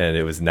 and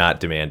it was not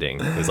demanding.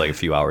 It was like a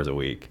few hours a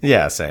week.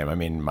 Yeah, same. I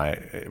mean,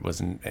 it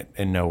wasn't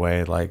in no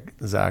way like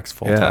Zach's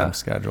full-time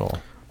schedule,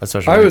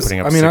 especially when you're putting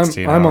up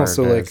 16 I'm hour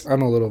also days. like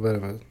I'm a little bit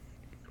of a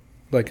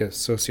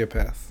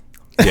sociopath.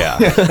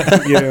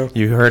 Yeah.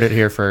 You heard it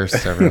here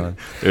first, everyone.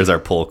 There's our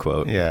pull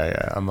quote.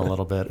 Yeah. I'm a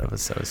little bit of a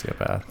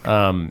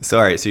sociopath. So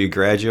all right, so you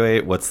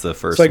graduate. What's the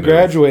first? So I move?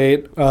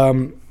 graduate.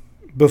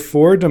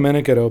 Before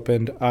Domenica had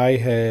opened, I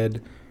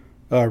had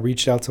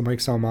reached out to Mike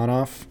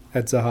Salmanoff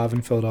at Zahav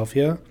in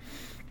Philadelphia,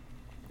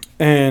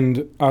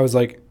 and I was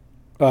like,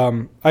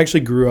 I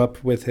actually grew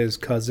up with his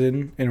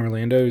cousin in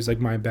Orlando. He's like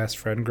my best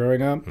friend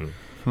growing up.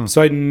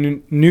 So I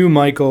knew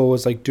Michael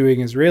was like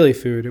doing Israeli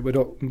food. It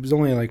was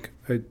only like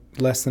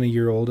less than a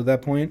year old at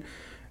that point,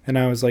 and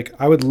I was like,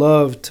 I would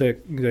love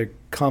to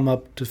come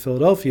up to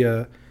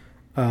Philadelphia.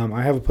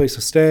 I have a place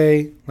to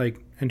stay, like,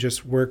 and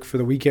just work for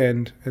the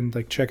weekend and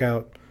like check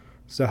out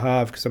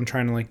Zahav because I'm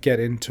trying to like get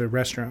into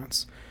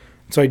restaurants.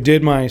 So I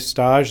did my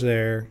stage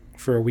there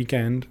for a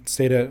weekend.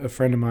 Stayed at a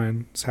friend of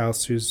mine's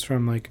house who's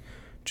from like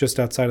just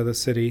outside of the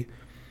city.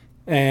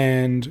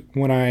 And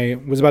when I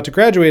was about to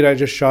graduate, I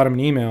just shot him an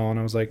email and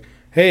I was like,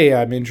 hey,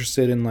 I'm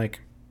interested in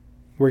like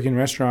working in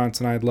restaurants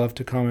and I'd love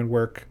to come and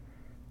work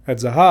at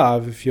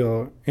Zahav if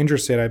you're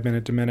interested. I've been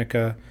at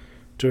Domenica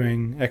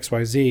doing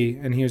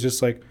XYZ. And he was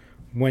just like,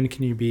 when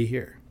can you be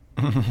here?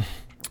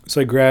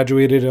 So I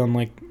graduated on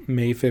like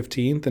May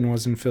 15th and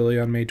was in Philly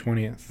on May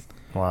 20th.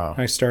 Wow.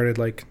 I started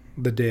like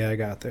the day I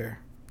got there.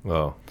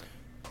 Whoa.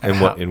 In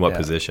what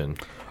position?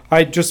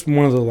 I just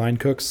one of the line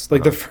cooks.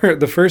 Like the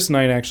first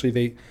night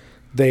actually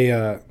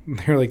they're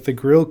like the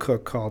grill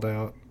cook called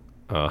out.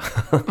 Oh.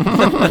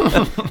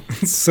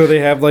 So they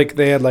had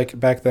like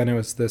back then it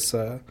was this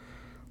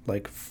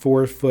like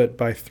 4 foot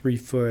by 3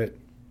 foot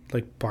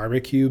like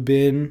barbecue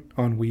bin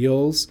on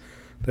wheels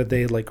that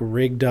they like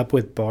rigged up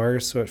with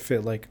bars so it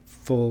fit like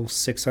full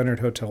 600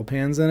 hotel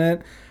pans in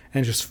it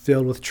and just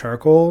filled with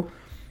charcoal.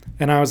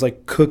 And I was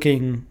like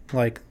cooking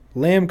like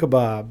lamb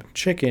kebab,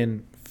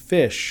 chicken,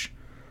 fish,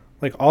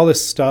 like all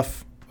this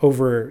stuff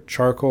over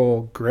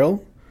charcoal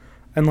grill.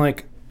 And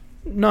like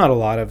not a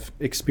lot of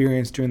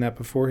experience doing that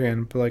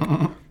beforehand, but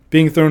like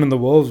being thrown in the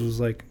wolves was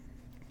like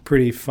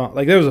pretty fun.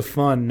 Like that was a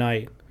fun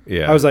night.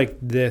 Yeah. I was like,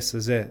 this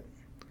is it.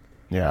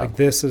 Yeah. Like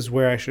this is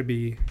where I should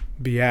be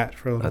at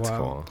for a little That's while.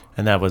 cool.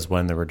 And that was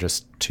when there were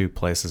just 2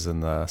 places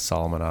in the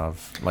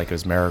Solomonov, like it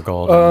was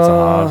Marigold and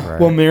Zahav,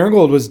 right? Well,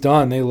 Marigold was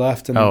done. They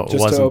left and Oh, it just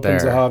to wasn't open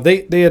there.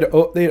 Zahav. They had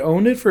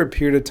owned it for a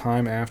period of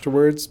time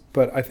afterwards,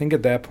 but I think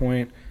at that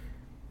point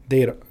they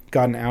had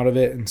gotten out of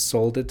it and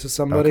sold it to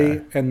somebody.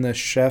 Okay. And the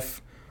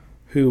chef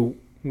who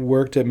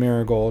worked at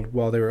Marigold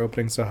while they were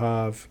opening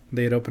Zahav,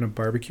 they had opened a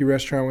barbecue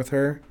restaurant with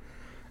her,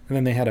 and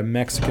then they had a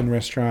Mexican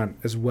restaurant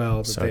as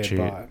well that they Sochi.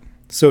 had bought.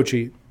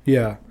 Sochi,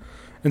 yeah.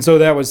 And so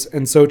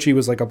Sochi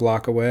was like a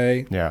block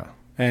away. Yeah.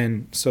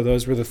 And so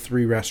those were the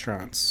 3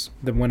 restaurants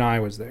that when I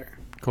was there.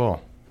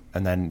 Cool.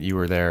 And then you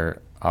were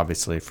there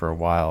obviously for a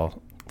while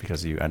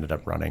because you ended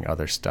up running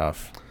other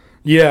stuff.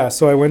 Yeah,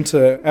 so I went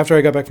to, after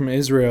I got back from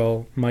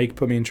Israel, Mike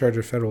put me in charge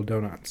of Federal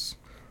Donuts.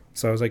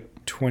 So I was like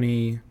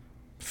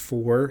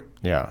 24,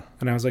 Yeah.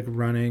 and I was like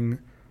running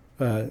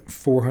a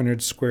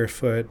 400 square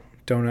foot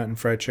donut and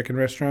fried chicken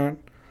restaurant.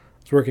 I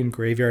was working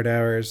graveyard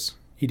hours,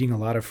 eating a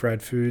lot of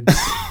fried foods.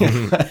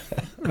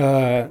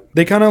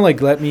 They kind of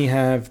like let me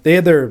have, they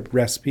had their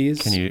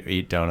recipes. Can you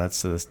eat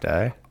donuts to this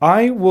day?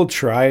 I will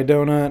try a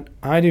donut.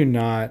 I do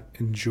not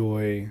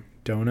enjoy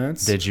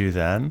donuts. Did you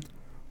then?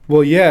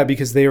 Well, yeah,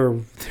 because they're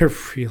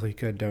really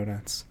good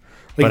donuts.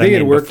 Like But they I mean,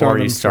 had worked before on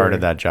them you started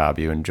for, that job,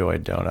 you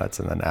enjoyed donuts,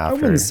 and then I after.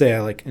 wouldn't say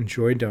I like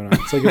enjoyed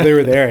donuts. Like if they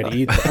were there, I'd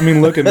eat them. I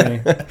mean, look at me.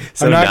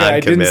 So I'm not.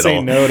 I didn't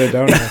say non-committal.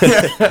 no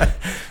to donuts.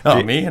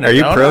 Oh, me? And a Are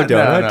you pro donut?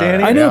 donut,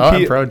 Danny? I know I'm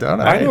pe- pro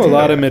donut. I know a do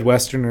lot of that.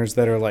 Midwesterners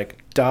that are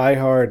like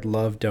diehard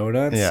love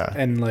donuts. Yeah.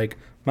 And like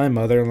my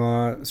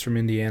mother-in-law is from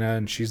Indiana,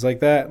 and she's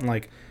like that. And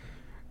like,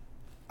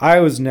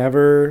 I was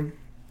never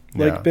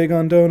like Yeah. big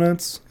on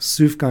donuts.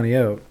 Souf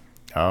Ganiot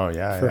Oh,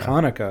 yeah. for yeah.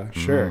 Hanukkah,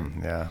 sure.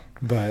 Yeah.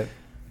 But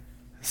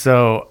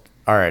So,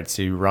 all right.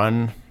 So you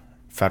run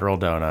Federal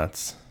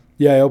Donuts.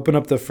 yeah, I opened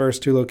up the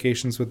first 2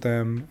 locations with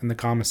them in the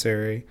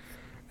commissary,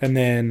 and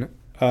then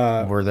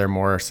Were there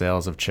more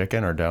sales of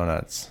chicken or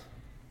donuts?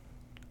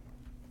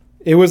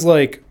 it was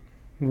like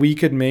we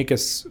could make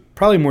us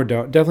probably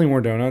definitely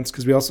more donuts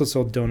because we also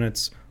sold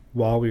donuts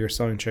while we were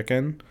selling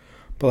chicken.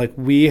 But like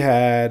we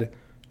had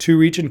 2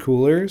 reach and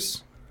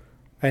coolers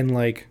and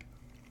like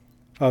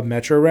a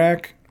metro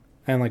rack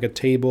and like a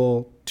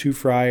table, 2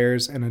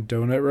 fryers and a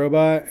donut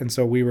robot. And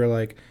so we were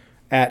like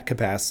at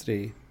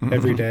capacity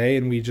every day,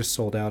 and we just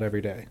sold out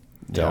every day.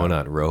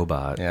 Donut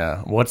robot.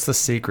 Yeah. What's the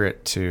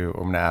secret to,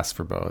 I'm going to ask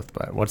for both,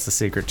 but what's the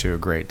secret to a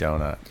great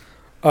donut?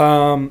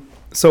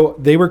 So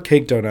they were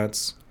cake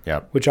donuts,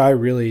 Yep. which I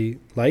really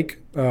like.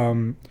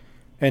 And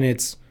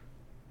it's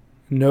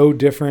no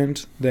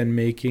different than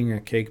making a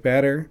cake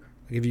batter.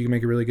 Like if you can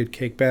make a really good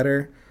cake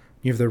batter,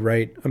 you have the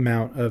right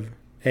amount of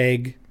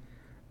egg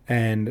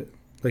and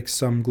like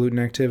some gluten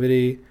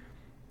activity,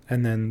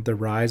 and then the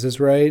rise is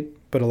right,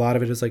 but a lot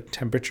of it is like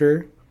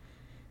temperature.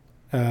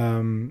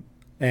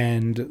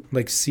 And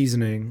like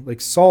seasoning, like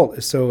salt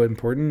is so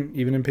important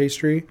even in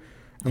pastry.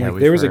 And Yeah, like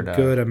we've there was a heard,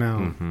 good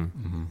amount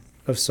Mm-hmm.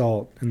 of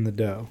salt in the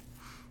dough.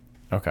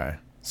 Okay.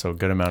 So a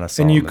good amount of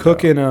salt. And you in the cook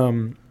dough.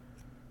 in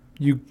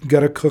you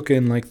gotta cook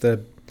in like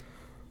the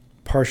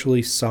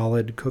partially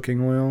solid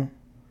cooking oil.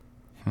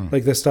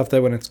 Like the stuff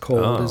that when it's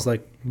cold is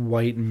like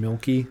white and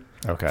milky.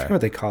 I Okay. forget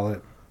what they call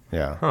it.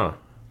 Yeah. Huh.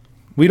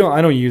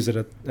 I don't use it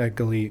at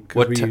Galit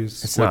because we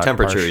use It's What not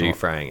temperature are partial. you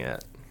frying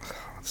at?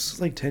 this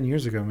is like 10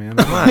 years ago, man.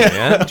 Come on,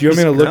 man. Do you want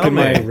me to look Tell at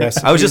my me.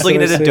 recipes? I was just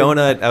looking that at I a saved?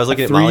 donut. I was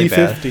looking at Molly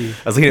Baz.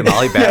 350. I was looking at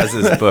Molly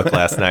Baz's book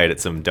last night at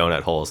some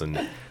donut holes and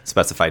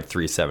specified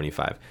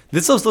 375.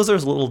 Those are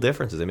little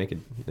differences. They make it.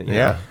 You know.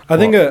 Yeah. I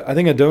think a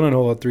donut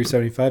hole at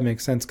 375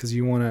 makes sense because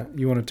you want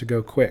it to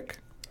go quick,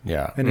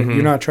 Yeah. and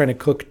you're not trying to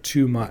cook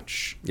too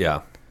much.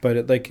 Yeah.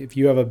 But like if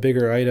you have a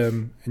bigger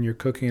item and you're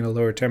cooking at a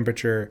lower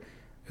temperature,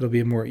 it'll be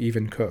a more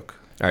even cook.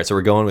 All right, so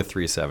we're going with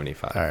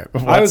 375. All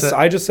right.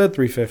 I just said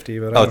 350,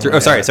 but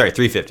Sorry,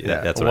 350.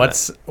 Yeah. That's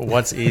what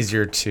What's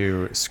easier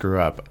to screw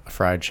up,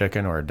 fried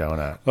chicken or a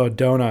donut? Oh,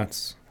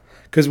 donuts.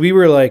 Because we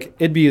were like,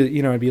 it'd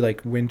be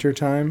like winter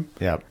time,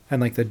 Yep. and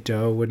like the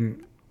dough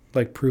wouldn't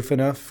like proof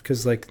enough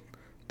because like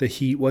the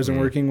heat wasn't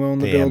working well in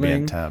the ambient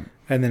building, temp.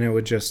 and then it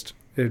would just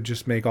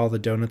make all the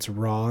donuts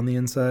raw on the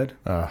inside.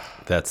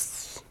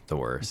 That's the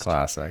worst.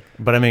 Classic.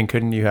 But I mean,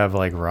 couldn't you have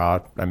like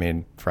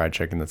fried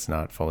chicken that's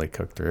not fully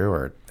cooked through,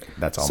 or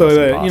that's almost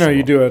So impossible?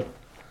 you do a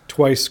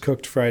twice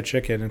cooked fried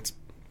chicken. It's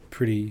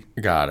pretty,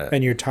 Got it.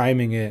 and you're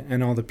timing it,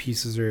 and all the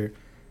pieces are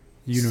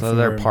uniform. So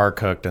they're par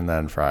cooked and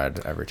then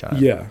fried every time.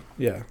 Yeah.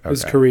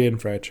 It's Okay. Korean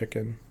fried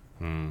chicken.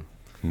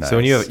 Nice. So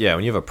when you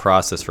have a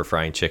process for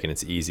frying chicken,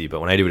 it's easy. But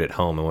when I do it at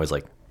home, I'm always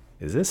like,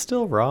 is this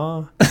still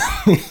raw?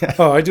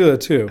 Oh, I do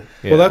that too.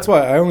 Yeah. Well, that's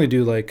why I only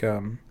do like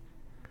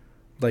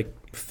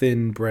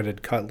thin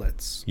breaded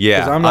cutlets. Yeah,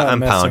 'Cause I'm not I'm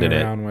messing pounding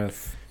it. around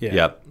with. Yeah.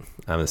 Yep,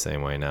 I'm the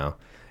same way now.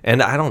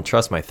 And I don't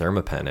trust my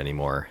Thermapen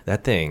anymore.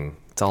 That thing,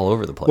 it's all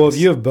over the place. Well, if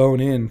you have bone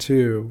in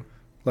too,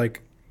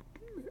 like,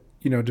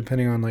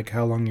 depending on like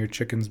how long your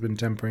chicken's been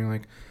tempering,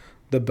 like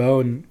the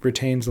bone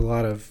retains a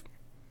lot of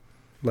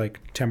like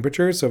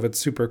temperature. So if it's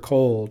super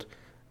cold,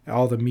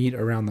 all the meat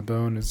around the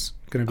bone is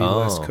going to be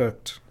less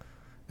cooked.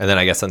 And then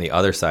I guess on the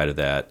other side of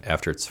that,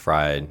 after it's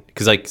fried,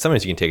 because like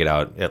sometimes you can take it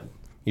out.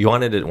 You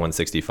want it at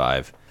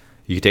 165.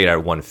 You can take it out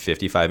at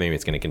 155. Maybe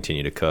it's going to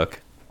continue to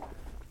cook.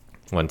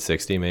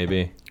 160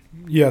 maybe.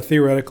 Yeah,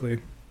 theoretically.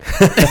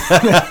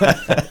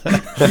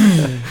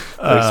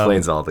 That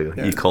explains all the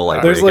E.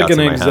 coli. There's like breakouts an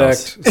in my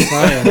house. exact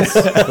science,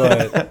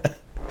 but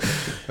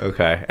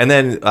Okay. And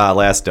then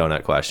last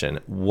donut question.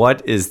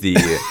 What is the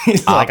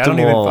He's optimal... like, I don't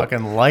even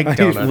fucking like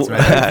donuts, man.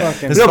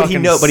 fucking- This No,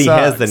 fucking but he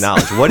has the sucks.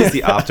 knowledge. What is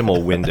the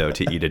optimal window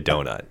to eat a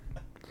donut?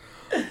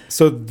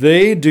 so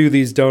they do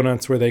these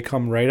donuts where they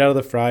come right out of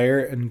the fryer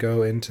and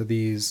go into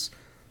these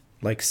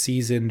like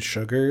seasoned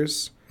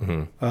sugars.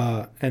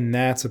 Mm-hmm. And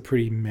that's a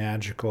pretty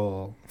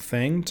magical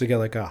thing to get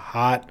like a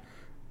hot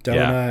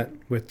donut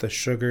with the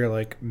sugar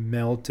like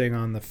melting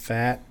on the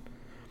fat.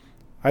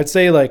 I'd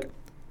say like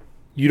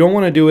you don't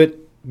want to do it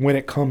when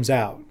it comes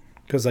out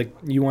because like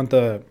you want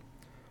the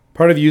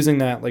part of using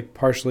that like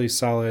partially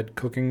solid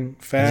cooking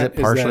fat. Is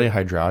it partially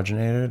that,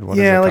 hydrogenated? What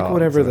is yeah, it like called?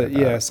 whatever Something that.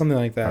 like Yeah, something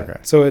like that. Okay.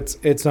 So it's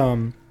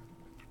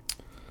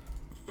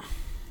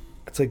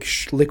like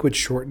liquid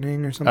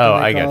shortening or something. Oh,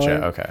 they I call getcha.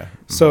 it. Okay.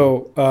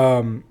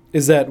 So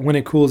is that when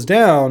it cools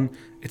down,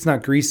 it's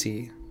not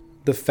greasy.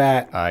 The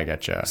fat I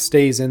getcha.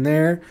 stays in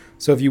there.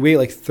 So if you wait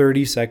like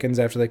 30 seconds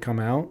after they come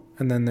out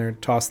and then they're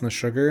tossing the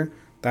sugar,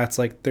 that's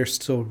like they're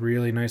still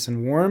really nice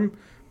and warm,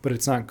 but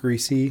it's not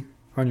greasy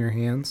on your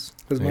hands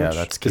as much. Yeah,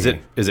 that's key.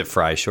 Is it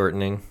fry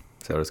shortening?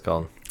 Is that what it's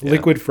called? Yeah.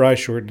 Liquid fry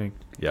shortening.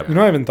 Yep.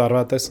 I haven't thought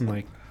about this in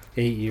like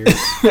 8 years.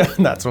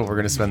 That's what we're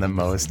gonna spend the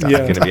most time. Yeah.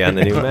 Going to be on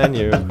the new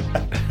menu.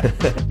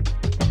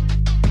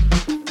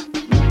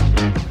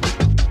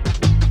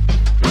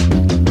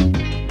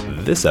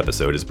 This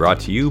episode is brought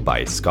to you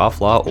by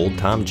Scofflaw Old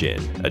Tom Gin,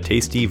 a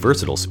tasty,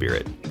 versatile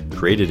spirit.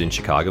 Created in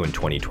Chicago in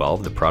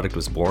 2012, the product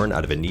was born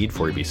out of a need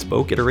for a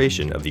bespoke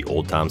iteration of the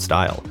Old Tom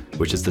style,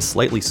 which is the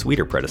slightly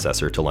sweeter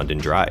predecessor to London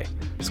Dry.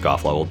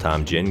 Scofflaw Old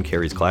Tom Gin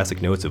carries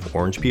classic notes of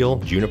orange peel,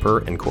 juniper,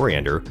 and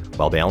coriander,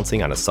 while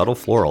balancing on a subtle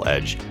floral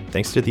edge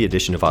thanks to the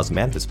addition of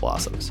osmanthus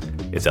blossoms.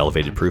 Its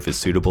elevated proof is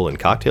suitable in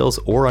cocktails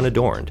or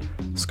unadorned.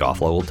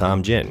 Scofflaw Old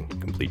Tom Gin,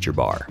 complete your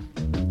bar.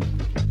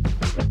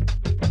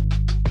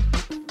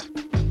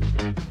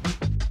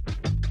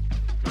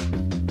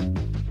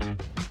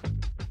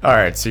 All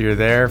right, so you're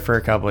there for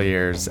a couple of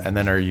years, and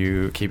then are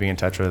you keeping in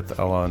touch with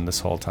Alon this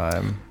whole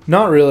time?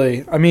 Not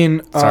really. I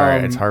mean,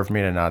 Sorry, it's hard for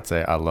me to not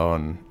say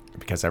Alon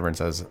because everyone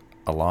says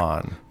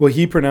Alon. Well,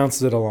 he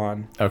pronounces it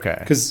Alon.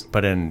 Okay. 'Cause,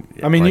 but in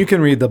I mean, like- you can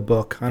read the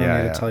book. I don't Yeah,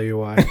 need yeah. to tell you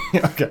why.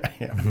 okay.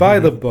 Yeah. Buy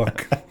the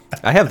book.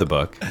 I have the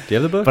book. Do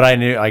you have the book? But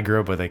I grew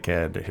up with a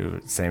kid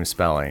who same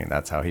spelling.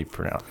 That's how he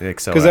pronounced it.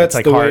 So 'Cause it's that's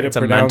like the way hard. to It's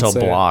a mental pronounce it.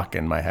 block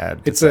in my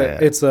head. to It's say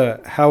it. it's a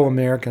how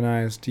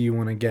Americanized do you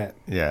want to get?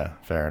 Yeah,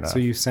 fair enough. So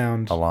you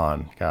sound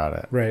Alon, got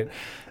it. right.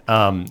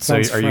 So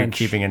Sounds are you French.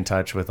 keeping in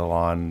touch with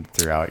Alon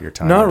throughout your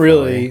time? Not in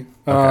really.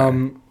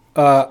 Philly?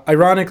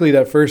 Ironically,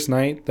 that first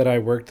night that I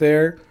worked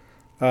there,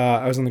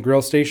 I was on the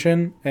grill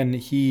station, and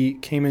he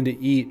came in to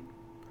eat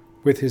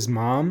with his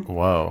mom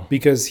Whoa.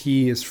 because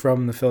he is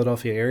from the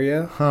Philadelphia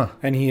area, Huh.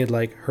 and he had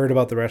like heard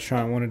about the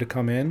restaurant and wanted to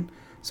come in.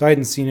 So I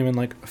hadn't seen him in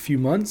like a few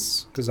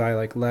months because I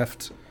like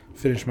left,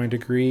 finished my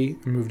degree,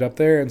 and moved up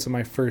there. And so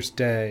my first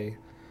day,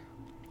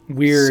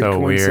 weird So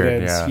weird,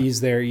 coincidence, yeah.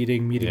 he's there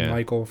meeting Yeah.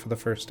 Michael for the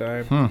first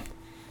time, Hmm.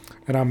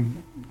 and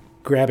I'm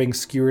grabbing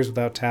skewers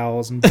without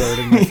towels and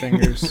burning my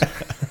fingers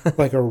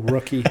like a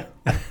rookie.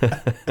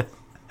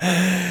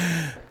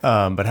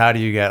 But how do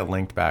you get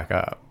linked back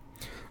up?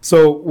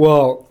 So,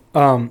 well,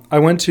 I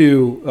went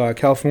to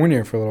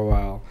California for a little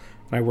while.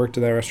 And I worked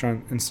at that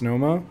restaurant in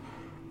Sonoma.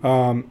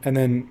 And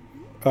then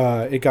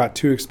it got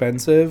too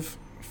expensive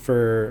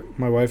for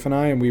my wife and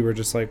I. And we were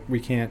just like, we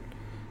can't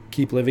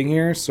keep living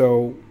here.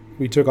 So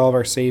we took all of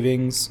our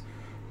savings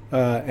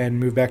and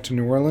moved back to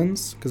New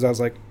Orleans. Because I was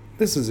like,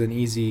 this is an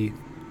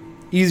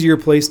easier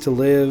place to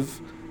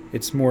live.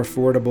 It's more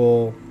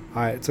affordable.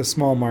 It's a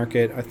small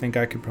market. I think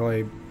I could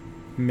probably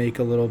make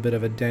a little bit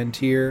of a dent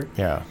here.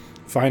 Yeah.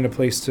 Find a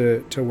place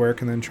to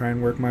work and then try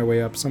and work my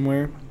way up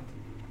somewhere.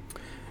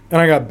 And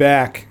I got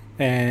back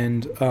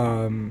and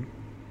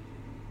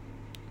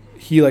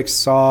he like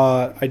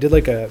saw I did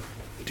like do you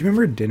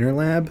remember Dinner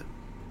Lab?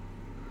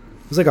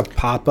 It was like a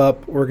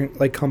pop-up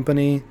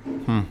company.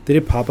 They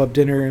did pop-up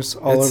dinners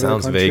all over the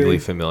sounds country. vaguely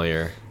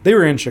familiar. They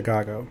were in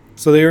Chicago.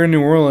 So they were in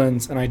New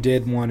Orleans, and I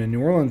did one in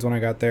New Orleans when I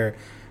got there. And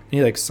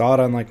he like saw it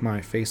on like my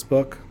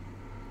Facebook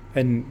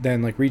and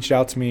then like reached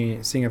out to me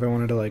seeing if I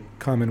wanted to like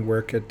come and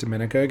work at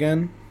Dominica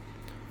again.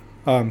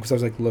 Because I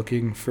was like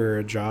looking for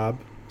a job.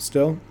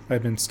 still.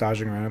 I'd been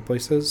staging around at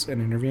places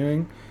and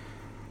interviewing.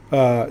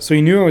 So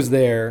he knew I was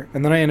there.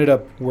 And then I ended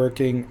up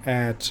working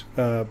at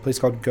a place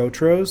called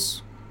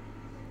Gotros,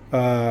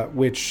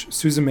 which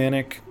Susan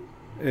Manick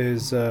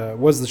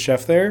was the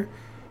chef there.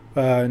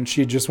 And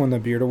she had just won the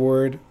Beard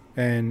Award.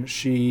 And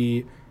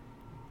she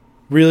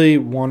really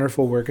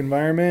wonderful work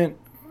environment,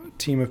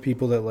 team of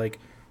people that like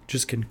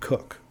just can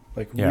cook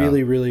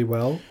really, really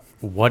well.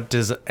 What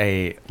does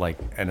an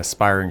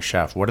aspiring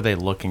chef, what are they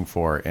looking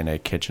for in a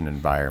kitchen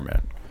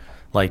environment?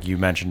 Like you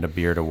mentioned a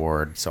Beard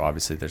Award, so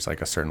obviously there's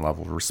like a certain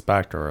level of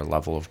respect or a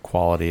level of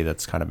quality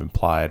that's kind of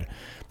implied.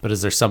 But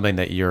is there something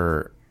that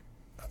you're,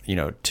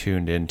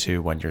 tuned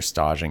into when you're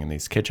staging in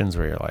these kitchens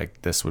where you're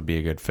like, this would be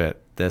a good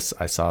fit?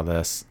 I saw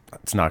this,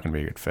 it's not going to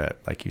be a good fit.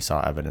 Like you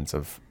saw evidence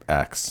of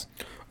X.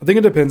 I think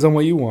it depends on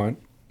what you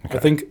want. Okay. I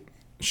think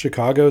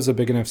Chicago is a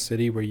big enough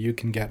city where you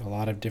can get a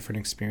lot of different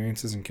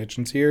experiences in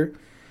kitchens here.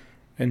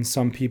 And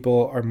some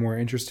people are more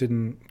interested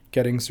in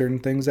getting certain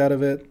things out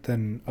of it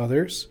than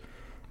others.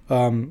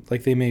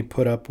 Like they may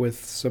put up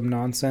with some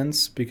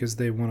nonsense because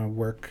they want to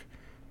work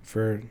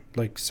for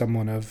like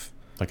someone of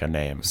like a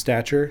name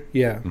stature.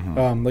 Yeah.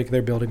 Mm-hmm. Like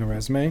they're building a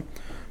resume.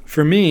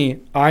 For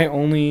me, I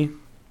only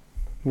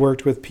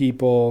worked with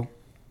people,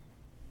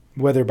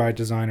 whether by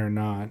design or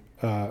not,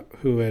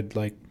 who had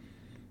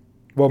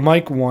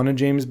Mike won a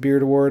James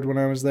Beard Award when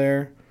I was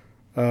there.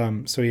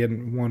 So he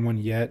hadn't won one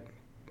yet.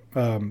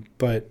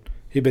 But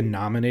he'd been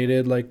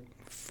nominated like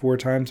 4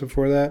 times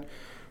before that.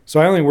 So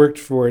I only worked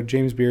for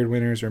James Beard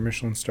winners or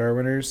Michelin Star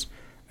winners.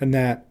 And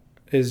that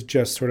is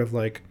just sort of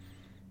like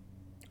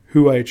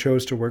who I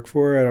chose to work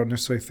for. I don't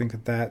necessarily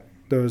think that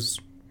those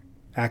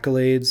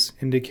accolades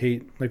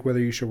indicate like whether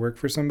you should work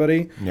for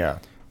somebody. Yeah.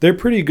 They're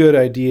pretty good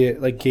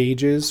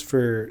gauges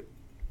for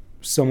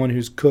someone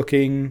who's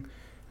cooking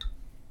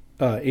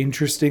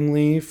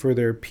interestingly for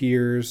their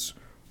peers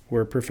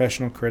or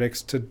professional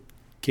critics to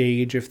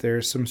gauge if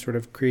there's some sort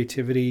of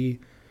creativity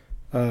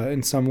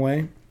in some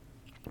way,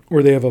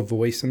 or they have a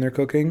voice in their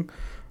cooking.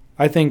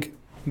 I think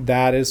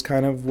that is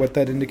kind of what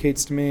that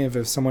indicates to me.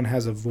 If someone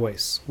has a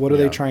voice, what are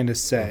they trying to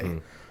say? Mm-hmm.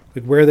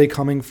 Like, where are they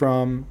coming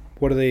from?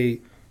 What are they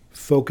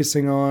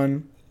focusing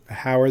on?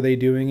 How are they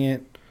doing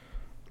it?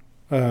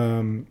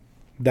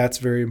 That's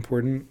very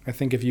important. I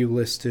think if you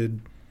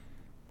listed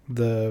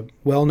the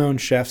well-known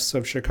chefs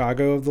of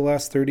Chicago of the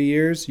last 30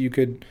 years, you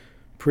could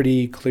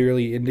pretty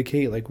clearly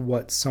indicate like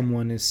what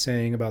someone is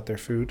saying about their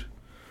food.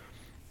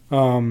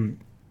 I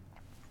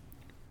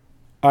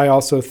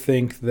also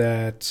think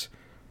that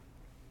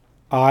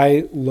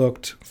I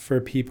looked for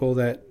people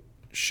that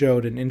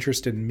showed an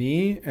interest in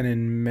me and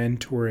in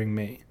mentoring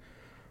me.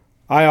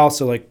 I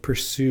also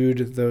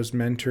pursued those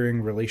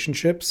mentoring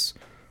relationships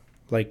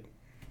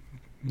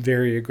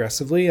very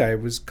aggressively. I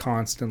was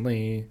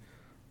constantly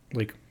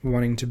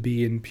wanting to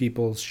be in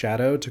people's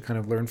shadow to kind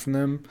of learn from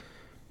them,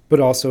 but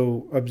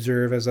also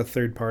observe as a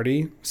third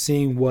party,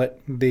 seeing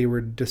what they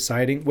were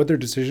deciding, what their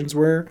decisions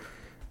were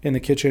in the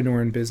kitchen or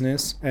in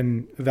business,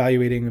 and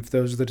evaluating if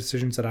those are the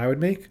decisions that I would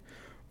make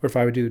or if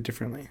I would do it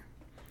differently.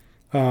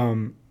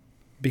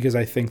 Because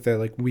I think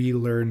that we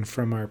learn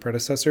from our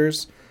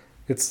predecessors.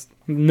 It's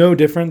no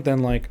different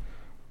than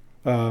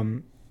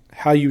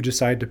how you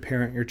decide to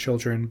parent your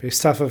children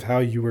based off of how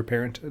you were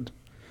parented.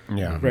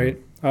 Yeah. Right.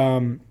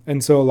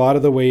 And so a lot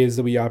of the ways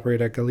that we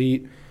operate at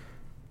Galit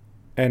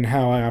and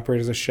how I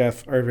operate as a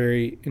chef are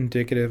very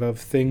indicative of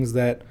things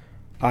that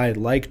I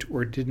liked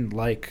or didn't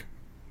like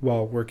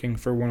while working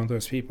for one of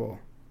those people.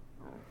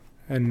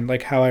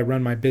 And how I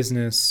run my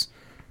business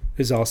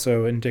is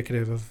also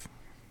indicative of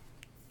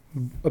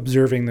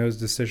observing those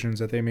decisions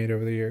that they made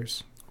over the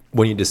years.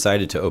 When you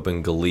decided to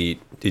open Galit,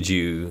 did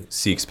you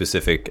seek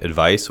specific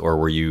advice, or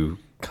were you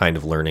kind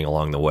of learning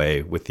along the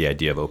way with the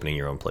idea of opening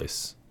your own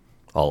place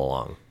all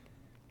along?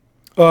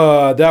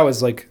 That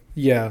was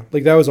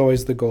that was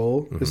always the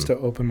goal, is to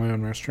open my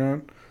own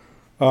restaurant.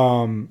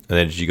 And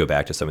then did you go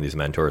back to some of these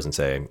mentors and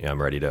say,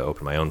 I'm ready to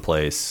open my own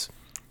place?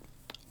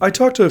 I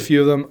talked to a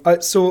few of them.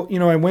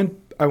 When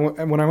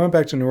I went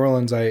back to New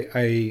Orleans,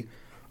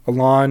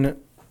 Alon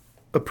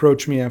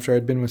approached me after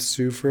I'd been with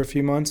Sue for a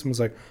few months and was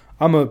like,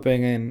 I'm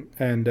opening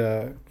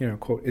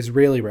quote,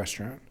 Israeli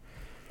restaurant.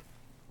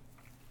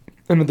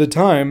 And at the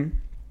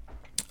time,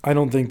 I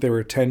don't think there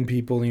were 10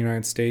 people in the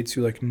United States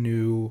who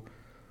knew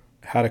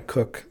how to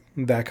cook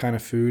that kind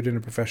of food in a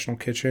professional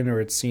kitchen, or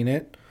had seen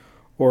it,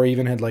 or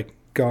even had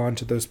gone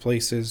to those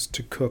places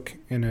to cook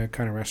in a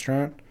kind of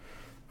restaurant.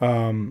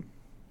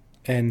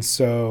 And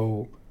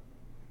so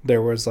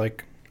there was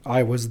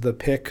I was the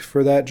pick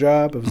for that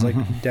job. I was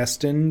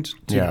destined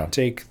to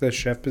take the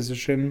chef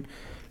position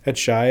at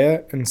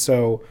Shaya. And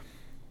so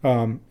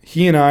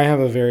he and I have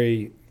a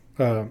very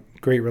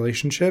great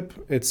relationship.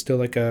 It's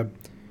still a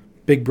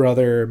big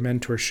brother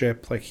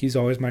mentorship. He's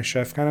always my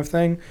chef kind of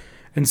thing.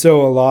 And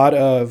so a lot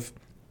of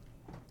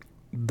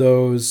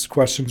those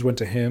questions went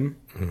to him,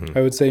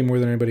 I would say, more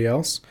than anybody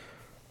else,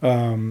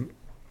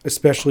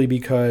 especially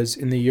because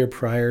in the year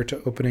prior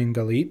to opening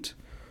Galit,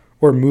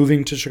 or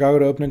moving to Chicago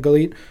to open a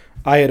Galit,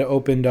 I had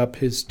opened up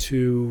his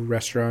 2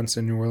 restaurants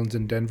in New Orleans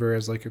and Denver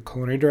as like a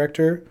culinary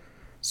director.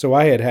 So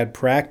I had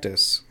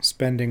practice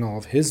spending all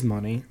of his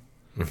money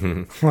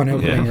on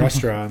opening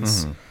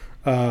restaurants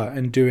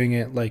and doing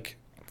it like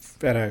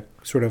at a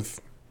sort of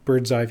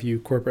bird's eye view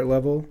corporate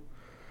level.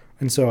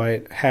 And so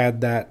I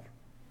had that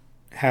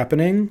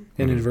happening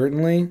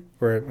inadvertently,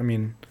 or I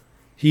mean,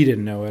 he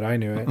didn't know it, I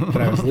knew it,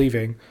 but I was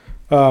leaving.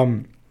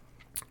 And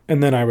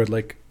then I would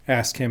like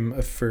ask him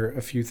for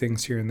a few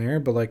things here and there,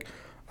 but like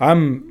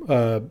I'm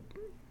the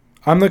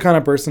kind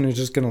of person who's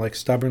just gonna like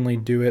stubbornly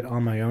do it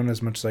on my own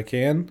as much as I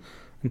can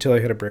until I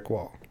hit a brick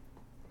wall.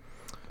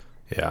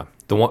 Yeah.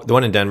 The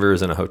one in Denver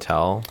is in a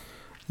hotel.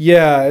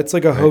 Yeah, it's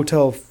like a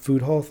hotel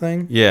food hall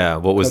thing. Yeah.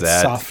 What was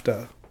that?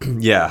 Safta.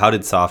 Yeah. How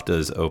did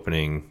Safta's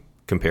opening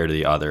compare to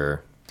the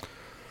other?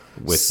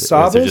 Was there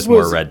Saba's just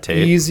more red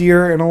tape?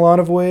 Easier in a lot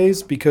of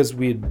ways because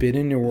we had been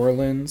in New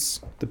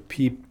Orleans. The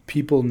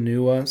people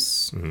knew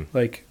us,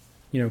 like,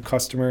 you know,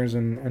 customers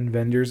and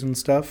vendors and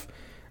stuff,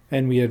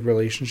 and we had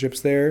relationships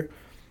there.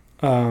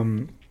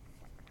 And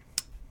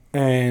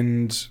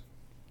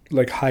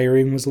like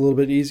hiring was a little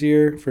bit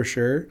easier for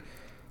sure.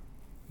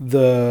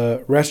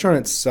 The restaurant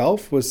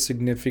itself was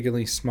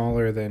significantly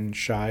smaller than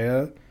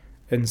Shia,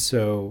 and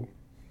so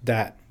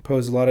that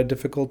posed a lot of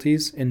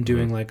difficulties in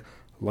doing like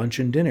lunch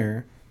and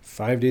dinner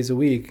 5 days a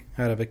week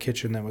out of a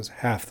kitchen that was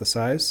half the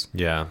size.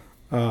 Yeah.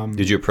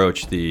 Did you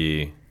approach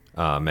the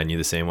menu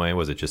the same way?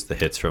 Was it just the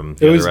hits from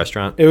the other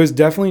restaurant? It was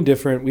definitely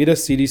different. We had a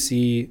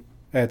CDC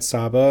at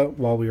Saba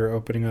while we were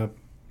opening up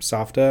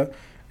Safta,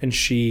 and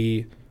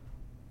she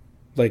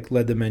like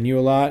led the menu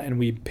a lot, and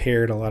we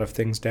pared a lot of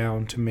things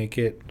down to make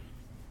it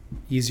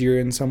easier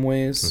in some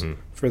ways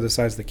for the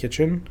size of the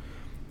kitchen.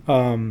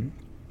 And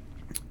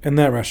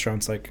that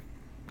restaurant's like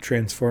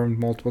transformed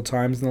multiple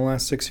times in the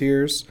last 6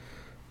 years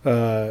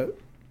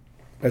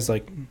as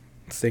like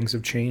things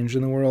have changed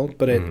in the world,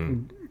 but it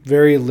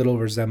very little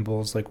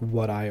resembles like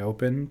what I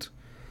opened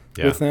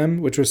with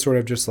them, which was sort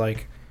of just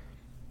like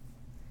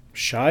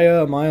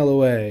Shia a mile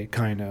away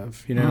kind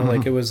of, you know,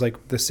 like it was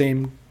like the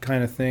same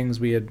kind of things.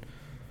 We had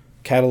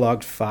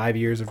cataloged 5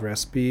 years of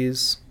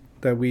recipes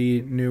that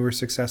we knew were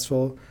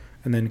successful,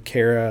 and then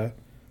Kara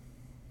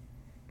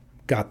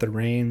got the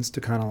reins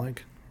to kind of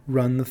like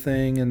run the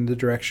thing in the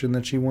direction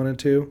that she wanted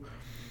to.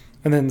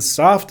 And then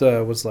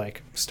Safta was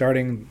like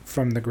starting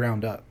from the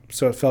ground up,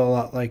 so it felt a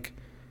lot like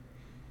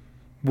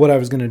what I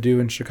was going to do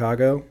in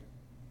Chicago,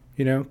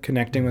 you know,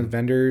 connecting with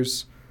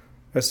vendors,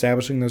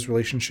 establishing those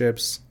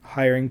relationships,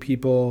 hiring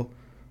people,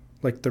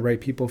 like the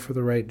right people for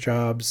the right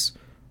jobs,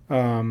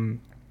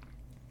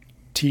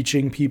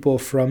 teaching people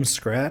from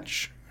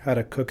scratch how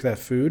to cook that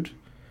food,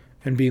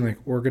 and being like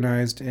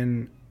organized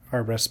in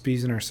our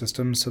recipes and our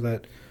systems so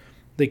that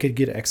they could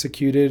get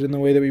executed in the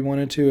way that we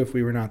wanted to if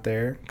we were not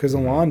there. Because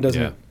Alon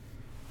doesn't,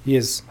 he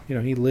is, you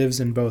know, he lives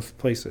in both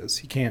places.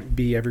 He can't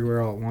be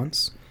everywhere all at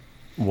once.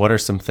 What are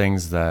some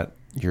things that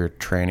you're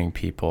training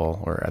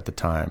people, or at the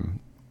time,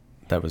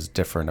 that was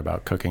different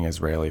about cooking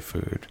Israeli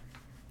food?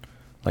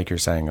 Like you're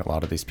saying, a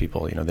lot of these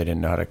people, you know, they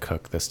didn't know how to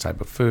cook this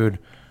type of food.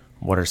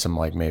 What are some,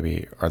 like,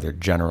 maybe, are there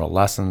general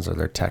lessons? Are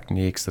there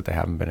techniques that they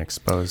haven't been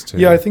exposed to?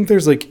 Yeah, I think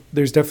there's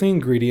definitely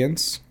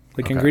ingredients.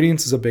 Like,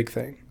 ingredients is a big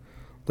thing.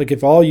 Like,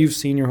 if all you've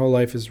seen your whole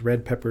life is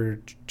red pepper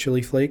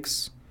chili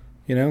flakes,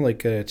 you know,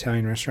 like an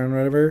Italian restaurant or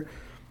whatever,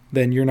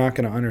 then you're not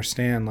going to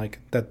understand, like,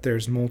 that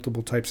there's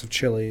multiple types of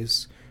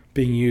chilies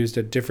being used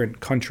at different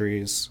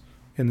countries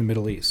in the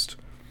Middle East.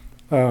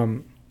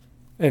 And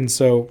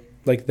so,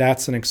 like,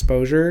 that's an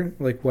exposure,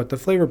 like what the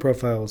flavor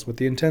profile is, what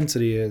the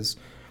intensity is.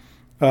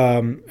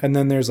 And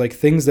then there's like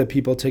things that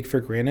people take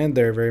for granted.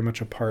 They're very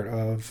much a part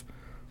of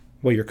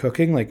what you're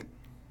cooking, like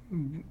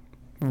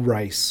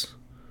rice.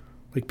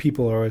 Like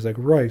people are always like,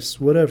 rice,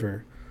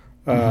 whatever.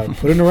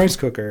 Put in a rice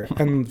cooker.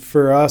 And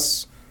for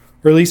us,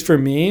 or at least for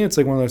me, it's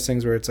like one of those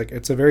things where it's like,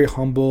 it's a very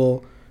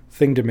humble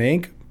thing to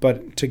make,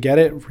 but to get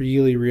it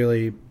really,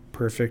 really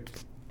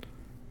perfect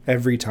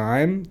every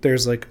time,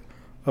 there's like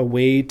a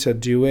way to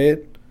do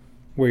it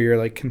where you're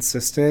like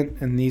consistent,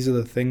 and these are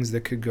the things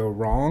that could go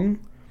wrong.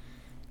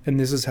 And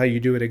this is how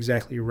you do it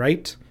exactly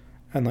right.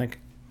 And like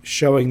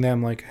showing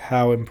them like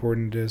how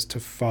important it is to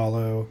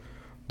follow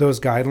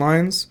those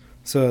guidelines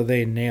so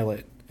they nail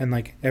it. And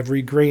like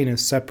every grain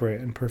is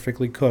separate and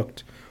perfectly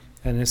cooked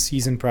and is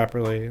seasoned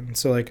properly. And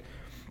so like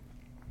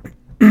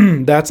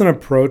that's an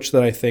approach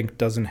that I think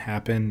doesn't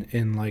happen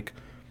in like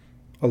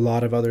a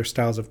lot of other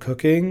styles of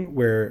cooking,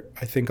 where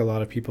I think a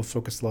lot of people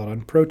focus a lot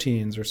on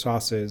proteins or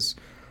sauces,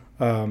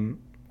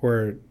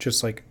 or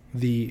just like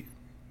the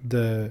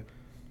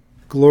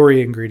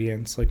glory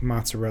ingredients like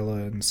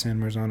mozzarella and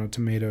San Marzano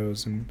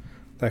tomatoes and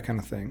that kind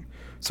of thing.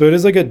 So it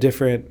is like a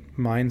different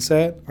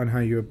mindset on how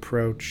you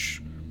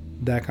approach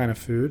that kind of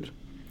food.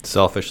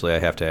 Selfishly, I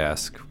have to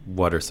ask,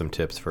 what are some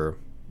tips for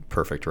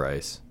perfect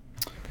rice?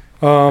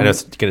 I know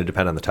it's going to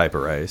depend on the type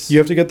of rice. You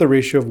have to get the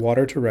ratio of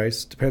water to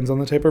rice. Depends on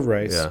the type of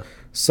rice. Yeah.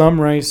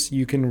 Some rice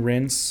you can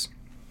rinse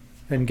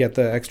and get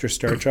the extra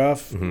starch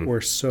off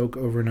or soak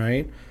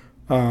overnight.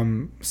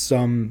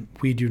 Some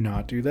we do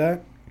not do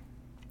that.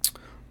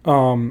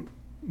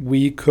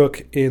 We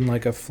cook in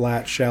like a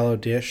flat, shallow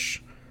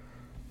dish,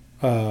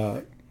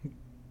 and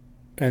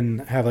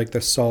have like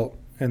the salt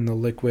and the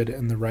liquid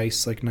and the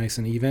rice like nice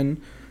and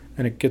even,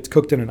 and it gets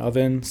cooked in an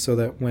oven so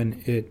that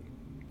when it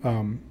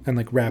and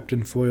like wrapped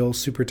in foil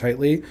super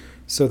tightly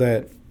so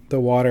that the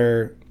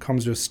water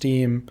comes to a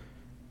steam,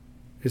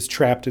 is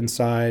trapped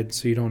inside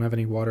so you don't have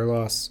any water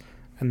loss,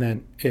 and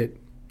then it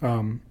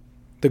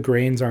the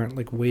grains aren't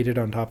like weighted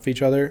on top of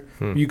each other.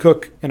 You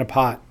cook in a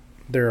pot,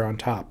 they're on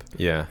top,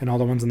 and all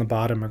the ones on the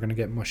bottom are going to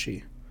get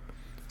mushy,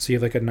 so you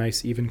have like a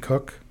nice even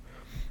cook.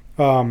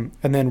 And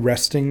then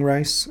resting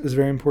rice is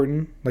very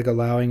important, like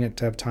allowing it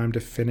to have time to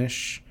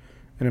finish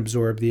and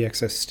absorb the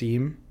excess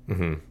steam,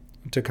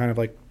 to kind of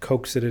like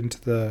coax it into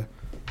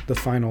the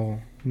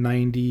final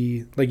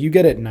 90, like you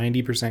get it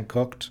 90%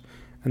 cooked,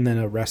 and then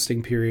a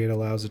resting period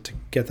allows it to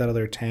get that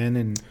other 10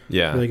 and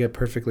really get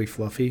perfectly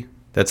fluffy.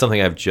 That's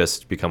something I've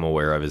just become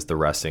aware of, is the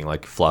resting,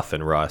 like fluff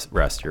and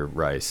rest your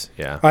rice.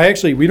 Yeah.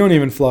 We don't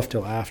even fluff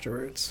till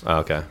afterwards. Oh,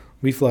 okay.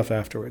 We fluff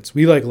afterwards.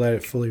 We like let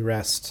it fully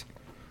rest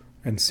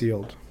and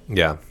sealed.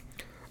 Yeah.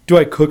 Do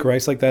I cook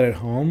rice like that at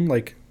home?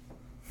 Like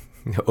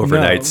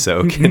overnight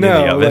soak in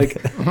the oven?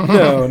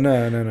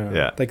 No.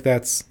 Yeah. Like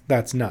that's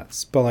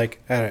nuts. But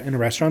like in a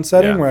restaurant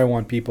setting where I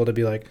want people to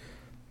be like,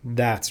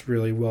 that's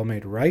really well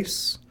made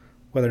rice,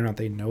 whether or not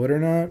they know it or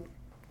not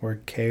or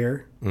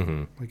care.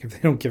 Like if they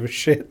don't give a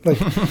shit, like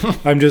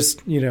I'm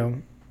just,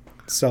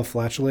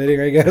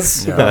 self-flatulating, I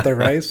guess, about the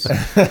rice.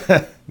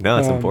 No,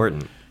 it's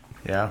important.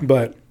 Yeah.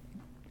 But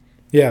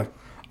yeah,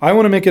 I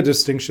want to make a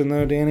distinction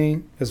though,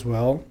 Danny, as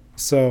well.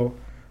 So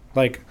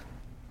like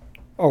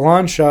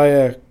Alon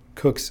Shaya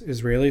cooks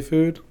Israeli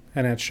food,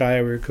 and at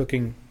Shaya we were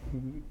cooking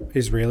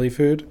Israeli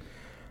food.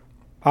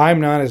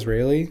 I'm not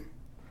Israeli.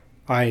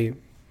 I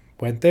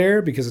went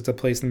there because it's a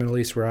place in the Middle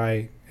East where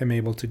I am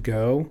able to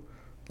go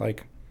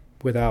like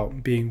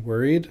without being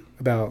worried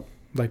about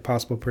like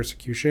possible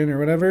persecution or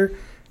whatever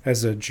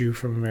as a Jew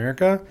from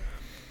America.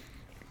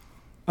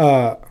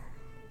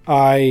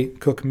 I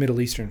cook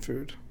Middle Eastern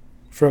food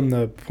from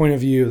the point of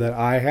view that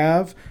I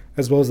have,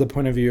 as well as the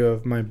point of view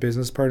of my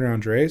business partner,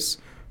 Andres,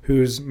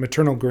 whose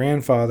maternal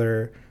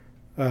grandfather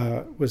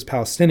was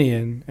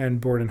Palestinian and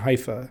born in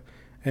Haifa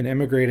and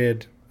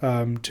immigrated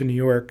to New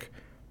York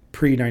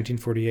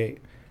pre-1948.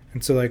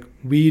 And so, like,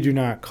 we do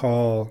not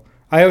call...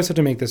 I always have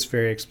to make this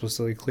very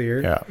explicitly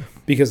clear,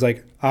 because,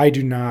 like, I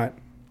do not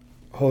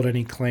hold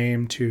any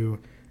claim to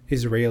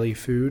Israeli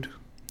food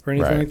or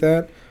anything like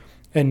that.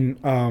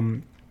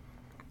 And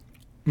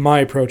my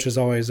approach is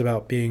always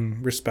about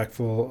being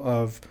respectful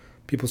of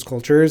people's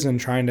cultures and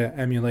trying to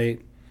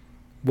emulate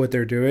what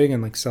they're doing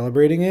and, like,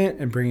 celebrating it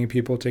and bringing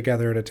people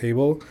together at a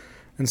table.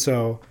 And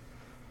so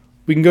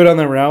we can go down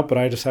that route, but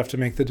I just have to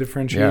make the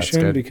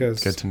differentiation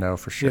because... Good to know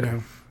for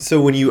sure. So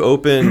when you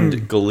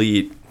opened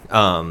Galit,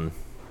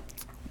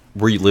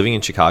 were you living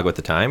in Chicago at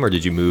the time, or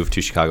did you move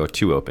to Chicago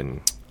to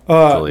open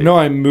Galit? No,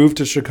 I moved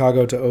to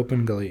Chicago to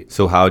open Galit.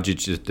 So how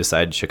did you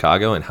decide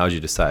Chicago, and how did you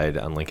decide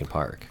on Lincoln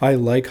Park? I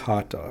like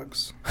hot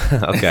dogs.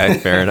 Okay,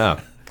 fair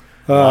enough.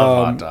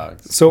 Love hot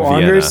dogs. So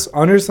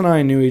Anders and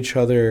I knew each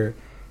other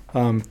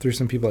through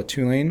some people at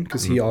Tulane,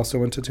 because he also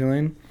went to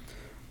Tulane.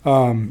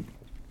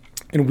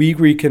 And we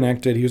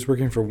reconnected. He was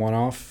working for One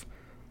Off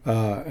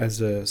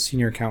as a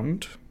senior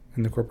accountant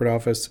in the corporate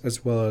office,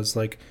 as well as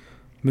like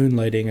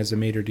moonlighting as a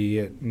maitre d'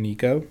 at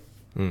Nico.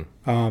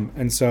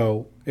 And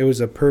so it was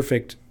a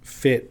perfect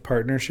fit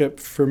partnership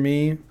for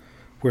me,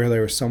 where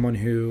there was someone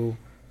who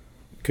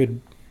could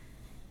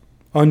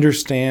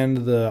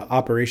understand the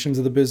operations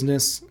of the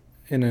business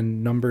in a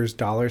numbers,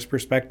 dollars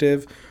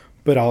perspective,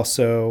 but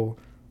also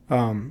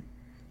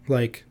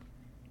like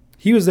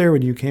he was there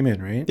when you came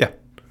in, right? Yeah.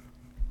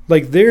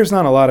 Like, there's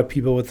not a lot of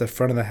people with the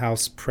front of the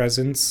house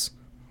presence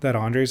that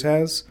Andres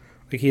has.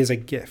 Like, he has a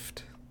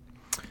gift.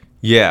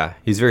 Yeah,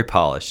 he's very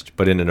polished,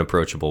 but in an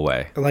approachable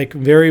way. Like,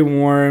 very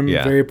warm,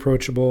 very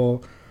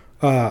approachable.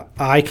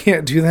 I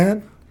can't do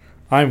that.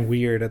 I'm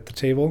weird at the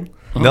table.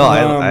 No,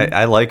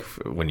 I like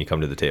when you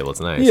come to the table. It's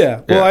nice.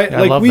 Yeah. Well, I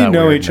like, we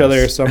know each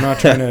other, so I'm not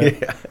trying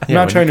to. I'm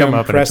not trying to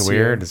impress you.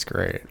 Weird. It's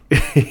great.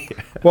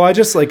 Well, I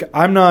just like,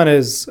 I'm not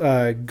as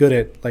good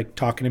at like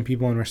talking to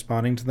people and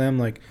responding to them.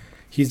 Like,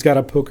 he's got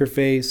a poker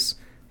face.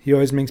 He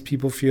always makes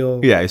people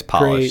feel he's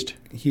polished.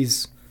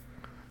 Great.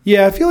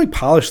 I feel like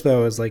polished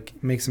though is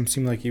like makes him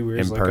seem like he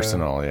wears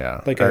impersonal,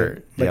 like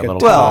a little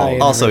tie.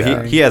 Well,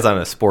 also he has on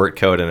a sport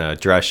coat and a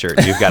dress shirt.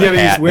 You've got a hat.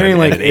 But he's wearing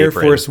like and an Air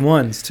apron. Force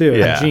Ones too,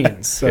 and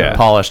jeans. So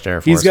polished Air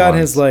Force. He's got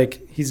Ones.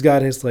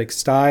 his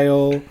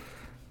style.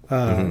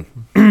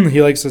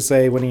 He likes to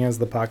say when he has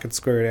the pocket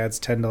square, it adds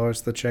 $10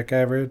 to the check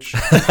average,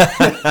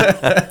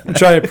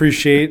 which I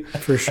appreciate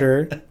for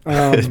sure.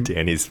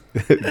 Danny's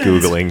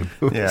Googling.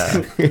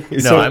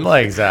 I'm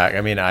like Zach.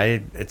 I mean,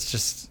 it's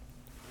just,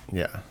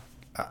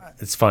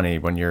 it's funny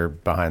when you're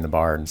behind the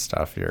bar and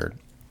stuff,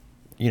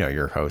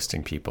 you're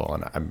hosting people,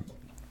 and I'm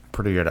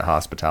pretty good at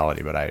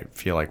hospitality, but I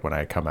feel like when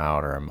I come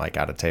out or I'm like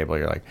at a table,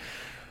 you're like,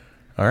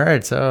 All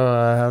right, so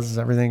how's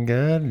everything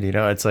good? You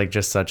know, it's like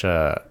just such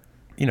a,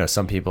 you know,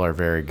 some people are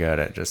very good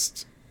at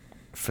just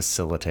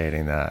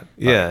facilitating that.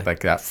 Yeah.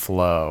 Like that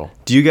flow.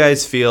 Do you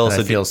guys feel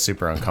And I feel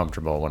super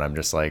uncomfortable when I'm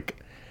just like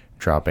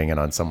dropping in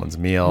on someone's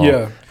meal.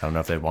 Yeah. I don't know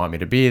if they want me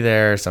to be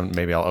there.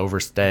 Maybe I'll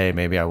overstay.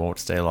 Maybe I won't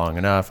stay long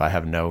enough. I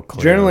have no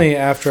clue. Generally,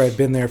 after I've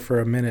been there for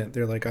a minute,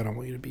 they're like, I don't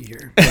want you to be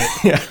here.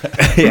 But,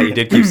 yeah, you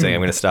did keep saying,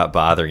 I'm going to stop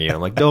bothering you. I'm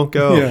like, don't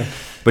go. Yeah.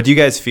 But do you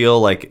guys feel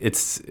like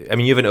I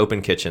mean, you have an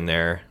open kitchen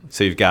there.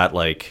 So you've got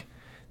like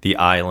the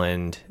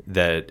island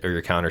or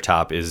your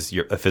countertop is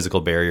a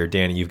physical barrier.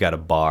 Danny, you've got a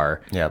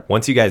bar. Yeah.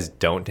 Once you guys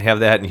don't have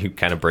that and you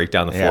kind of break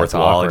down the fourth it's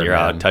wall awkward, and you're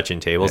man. out touching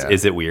tables, Yeah.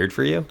 is it weird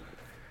for you?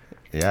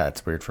 Yeah,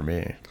 it's weird for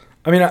me.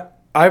 I mean,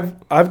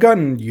 I've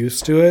gotten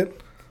used to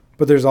it,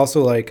 but there's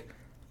also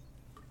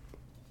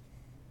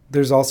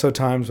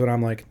times when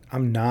I'm like,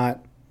 I'm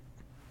not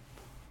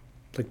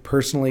like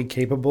personally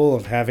capable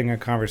of having a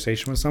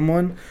conversation with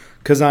someone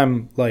because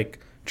I'm like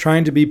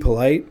trying to be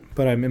polite,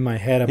 but I'm in my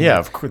head. I'm Yeah,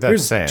 like, of course,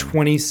 there's that's same.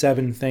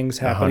 27 things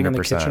happening in the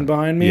 100%. kitchen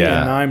behind me,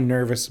 Yeah. and I'm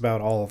nervous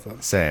about all of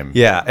them. Same.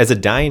 Yeah, as a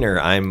diner,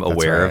 I'm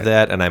aware of right.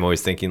 that, and I'm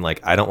always thinking like,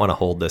 I don't want to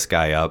hold this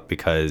guy up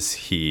because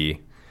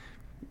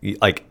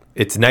like,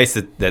 it's nice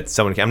that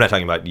someone I'm not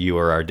talking about you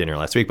or our dinner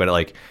last week, but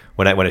like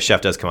when a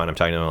chef does come on, I'm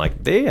talking to them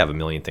like they have a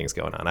million things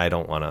going on. I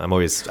don't want to. I'm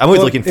always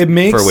looking for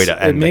a way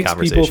to end the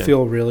conversation. It makes people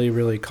feel really,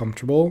 really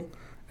comfortable,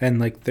 and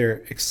like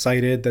they're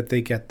excited that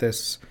they get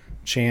this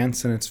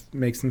chance, and it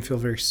makes them feel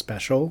very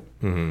special.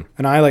 Mm-hmm.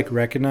 And I like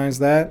recognize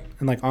that,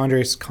 and like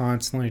Andres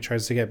constantly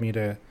tries to get me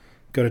to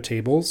go to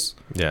tables.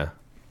 Yeah.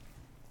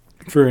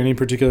 For any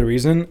particular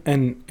reason,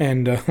 and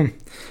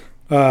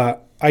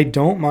I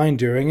don't mind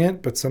doing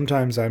it, but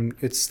sometimes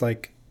it's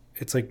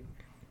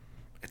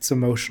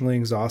emotionally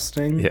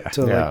exhausting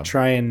to like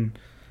try and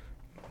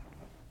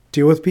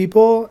deal with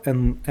people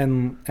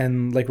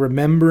and like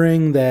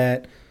remembering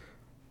that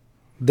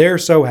they're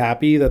so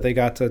happy that they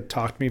got to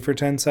talk to me for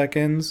 10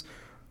 seconds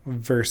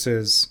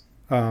versus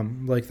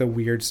like the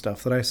weird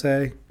stuff that I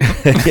say.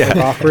 Yeah,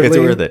 awkwardly. it's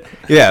worth it.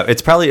 Yeah,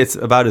 it's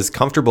about as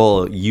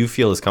comfortable you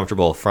feel as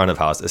comfortable front of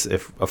house as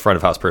if a front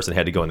of house person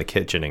had to go in the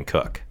kitchen and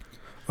cook.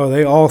 Oh,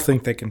 they all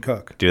think they can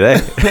cook. Do they?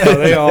 Yeah,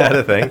 they all. Is that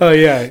a thing? Oh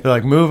yeah. They're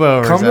like, move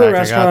over. Come to Zach, the I got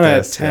restaurant at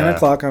this. 10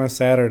 o'clock on a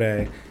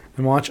Saturday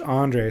and watch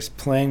Andres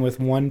playing with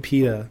one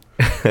pita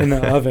in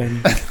the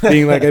oven,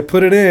 being like, I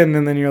put it in,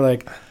 and then you're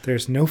like,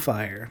 there's no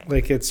fire.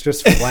 Like, it's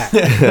just flat.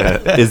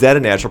 Is that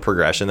a natural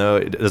progression, though?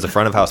 Does a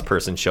front of house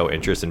person show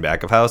interest in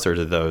back of house, or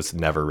do those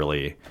never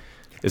really...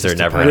 Is there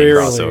never any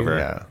rarely, crossover?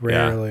 Yeah.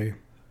 Rarely.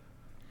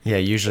 Yeah,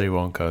 usually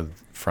won't go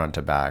front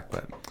to back,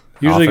 but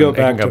Usually often go it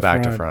can back go to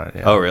back front. to front.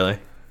 Yeah. Oh, really?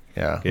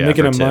 Yeah. Yeah,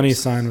 Making for a money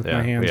tips. sign with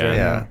my hands right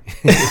Yeah.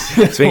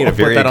 It's making it Put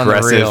very that on the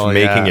aggressive, reel,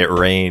 making yeah. it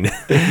rain. now.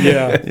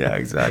 Yeah. Yeah,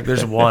 exactly.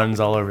 There's ones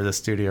all over the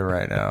studio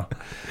right now.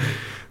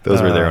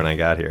 Those were there when I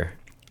got here.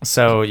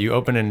 So you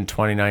opened in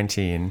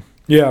 2019.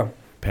 Yeah.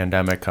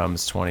 Pandemic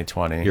comes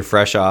 2020. You're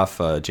fresh off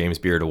James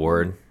Beard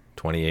Award,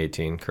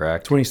 2018,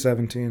 correct?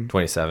 2017.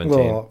 2017.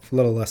 A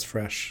little less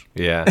fresh.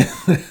 Yeah.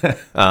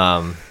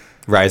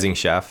 Rising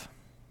Chef.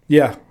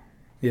 Yeah.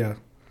 Yeah.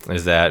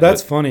 Is that...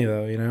 That's funny,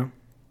 though, you know?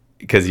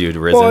 because you'd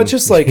risen? Well, it's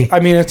just like, I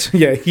mean,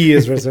 he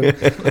is risen.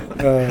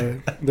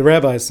 The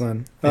rabbi's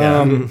son.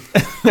 Well,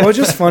 it's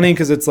just funny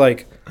because it's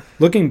like,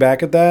 looking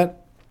back at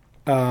that,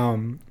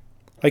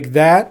 like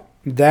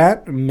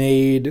that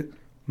made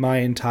my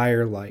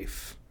entire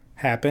life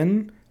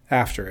happen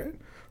after it.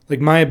 Like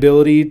my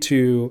ability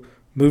to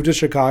move to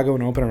Chicago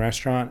and open a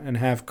restaurant and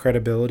have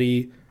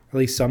credibility, at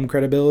least some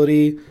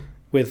credibility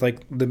with like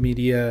the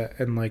media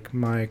and like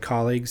my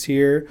colleagues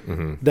here,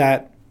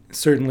 that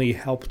certainly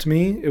helped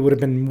me. It would have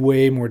been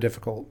way more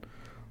difficult.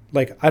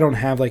 Like I don't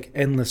have like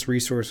endless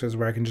resources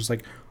where I can just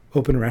like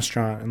open a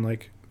restaurant and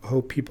like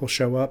hope people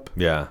show up.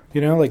 Yeah.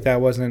 You know, like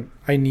that wasn't,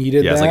 I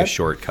needed that. Yeah, it's like a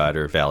shortcut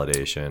or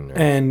validation. Or...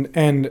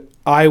 And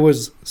I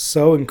was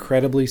so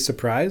incredibly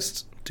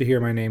surprised to hear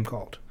my name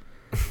called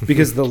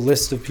because the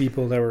list of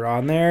people that were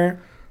on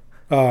there,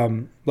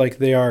 like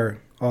they are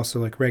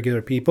also like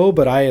regular people,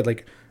 but I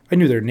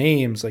knew their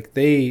names. Like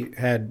they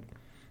had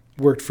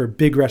worked for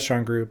big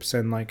restaurant groups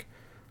and like,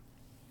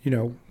 you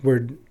know,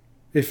 were,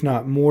 if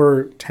not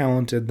more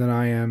talented than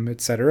I am, et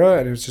cetera.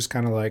 And it was just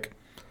kind of like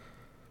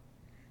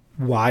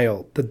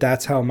wild that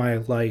that's how my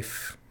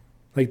life,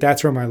 like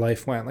that's where my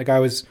life went. Like I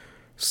was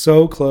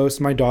so close.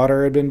 My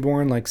daughter had been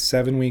born like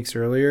 7 weeks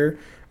earlier,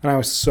 and I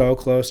was so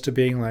close to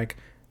being like,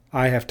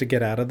 I have to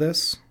get out of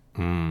this.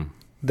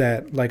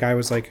 That like I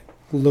was like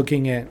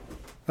looking at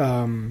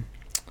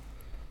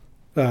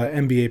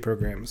MBA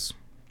programs.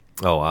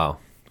 Oh, wow.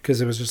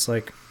 Because it was just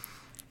like,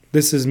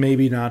 this is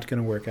maybe not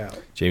going to work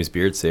out. James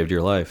Beard saved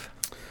your life.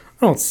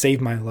 I don't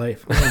save my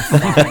life.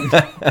 I'm fine.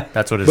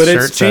 That's what his But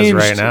shirt it's changed,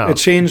 says right now. It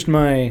changed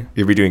my...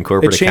 You'd be doing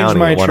corporate It changed accounting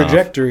my at one-off.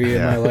 trajectory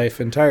in my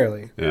life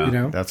entirely. Yeah. You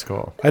know? That's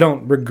cool. I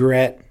don't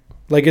regret...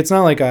 Like, it's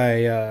not like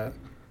I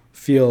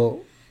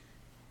feel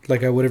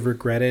like I would have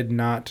regretted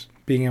not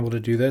being able to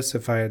do this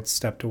if I had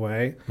stepped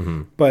away.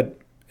 But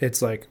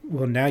it's like,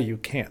 well, now you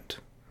can't.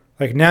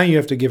 Like, now you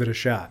have to give it a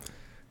shot.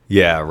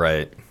 Yeah,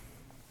 right.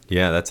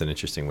 Yeah, that's an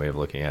interesting way of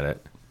looking at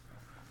it.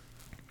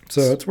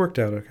 So it's worked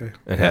out okay.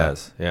 It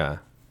has, yeah.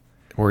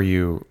 Were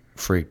you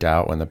freaked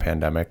out when the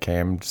pandemic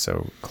came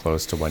so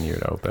close to when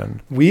you'd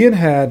opened? We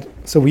had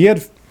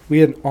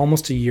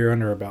almost a year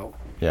under our belt.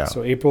 Yeah.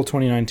 So April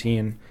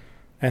 2019,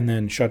 and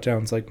then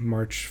shutdowns like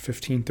March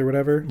 15th or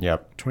whatever.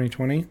 Yep.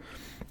 2020.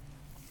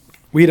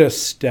 We had a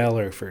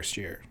stellar first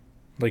year.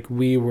 Like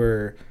we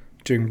were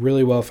doing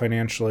really well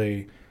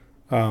financially.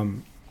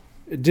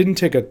 It didn't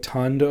take a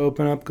ton to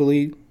open up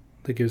Galit.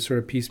 Like it was sort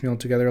of piecemealed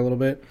together a little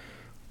bit.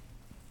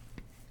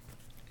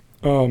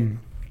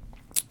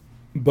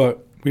 But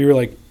we were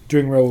like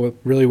doing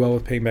really well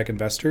with paying back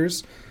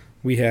investors.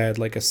 We had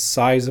like a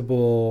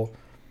sizable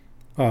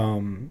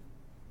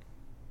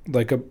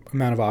like a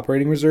amount of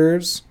operating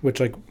reserves, which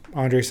like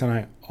Andres and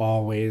I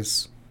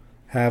always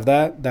have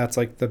that. That's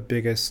like the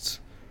biggest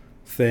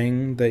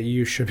thing that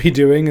you should be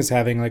doing is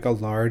having like a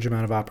large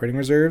amount of operating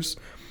reserves.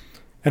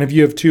 And if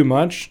you have too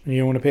much and you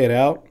don't want to pay it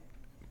out,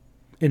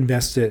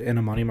 invest it in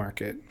a money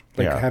market.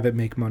 Like have it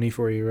make money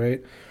for you,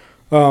 right?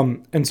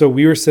 And so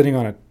we were sitting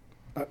on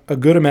a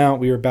good amount.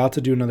 We were about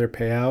to do another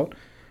payout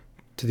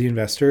to the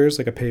investors,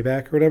 like a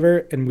payback or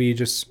whatever. And we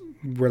just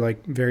were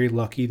like very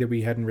lucky that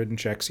we hadn't written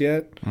checks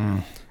yet.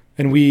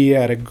 And we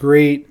had a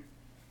great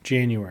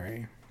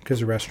January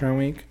because of restaurant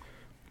week.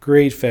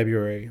 Great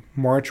February.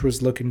 March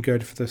was looking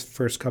good for the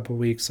first couple of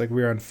weeks. Like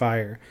we were on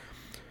fire.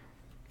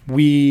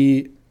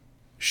 We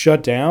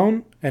shut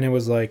down and it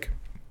was like,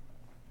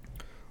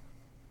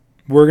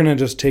 we're going to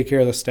just take care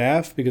of the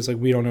staff because like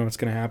we don't know what's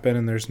going to happen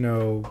and there's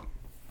no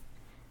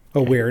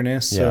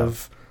awareness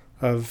of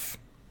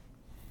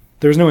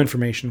there's no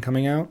information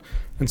coming out.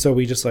 And so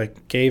we just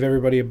like gave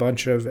everybody a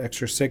bunch of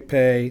extra sick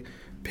pay,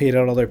 paid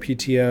out all their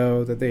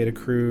PTO that they had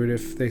accrued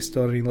if they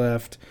still had any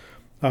left.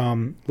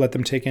 Let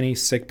them take any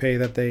sick pay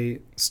that they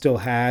still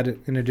had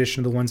in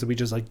addition to the ones that we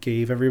just like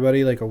gave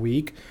everybody like a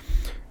week.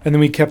 And then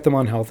we kept them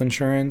on health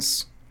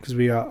insurance because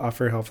we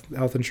offer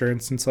health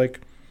insurance since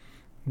like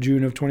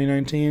June of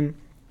 2019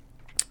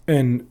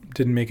 and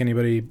didn't make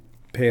anybody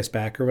pay us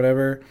back or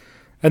whatever.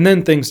 And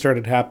then things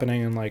started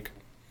happening and like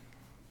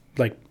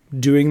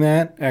doing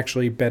that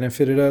actually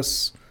benefited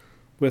us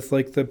with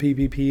like the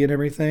PPP and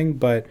everything.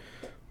 But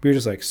we were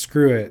just like,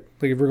 screw it.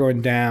 Like if we're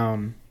going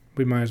down,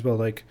 we might as well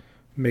like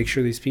make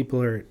sure these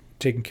people are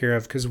taken care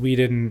of because we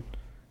didn't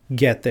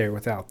get there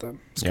without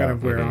them. It's kind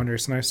of where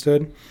Andres and I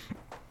stood.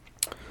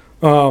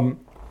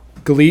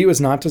 Galit was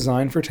not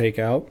designed for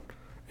takeout.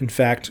 In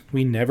fact,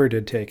 we never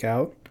did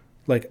takeout.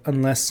 Like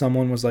unless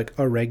someone was like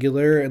a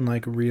regular and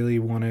like really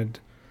wanted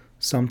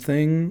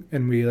something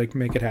and we like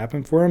make it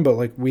happen for them. But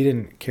like we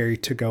didn't carry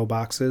to-go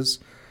boxes.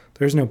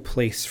 There's no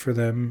place for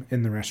them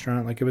in the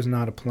restaurant. Like it was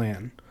not a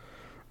plan.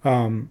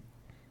 And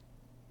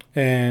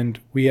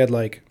we had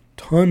like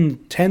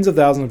tens of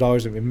thousands of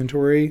dollars of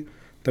inventory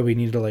that we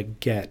needed to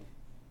like get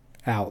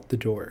out the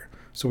door.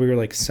 So we were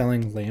like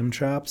selling lamb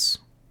chops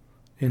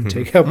in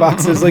takeout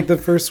boxes like the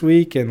first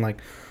week and like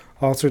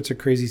all sorts of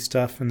crazy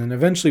stuff. And then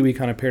eventually we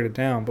kind of pared it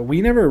down, but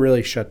we never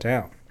really shut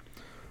down.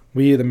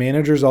 The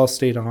managers all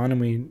stayed on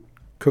and we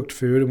cooked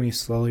food and we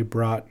slowly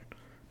brought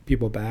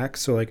people back.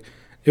 So like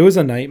it was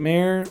a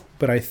nightmare,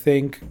 but I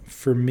think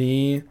for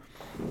me,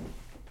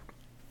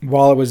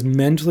 while it was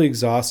mentally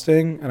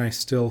exhausting and I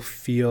still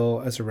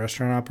feel as a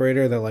restaurant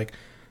operator that like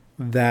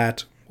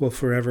that will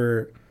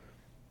forever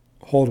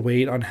hold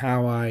weight on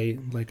how I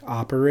like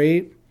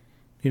operate,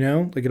 you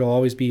know, like it'll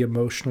always be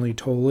emotionally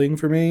tolling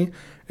for me.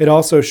 It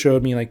also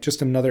showed me like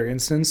just another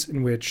instance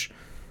in which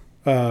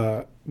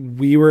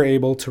we were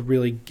able to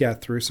really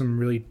get through some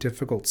really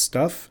difficult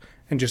stuff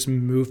and just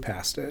move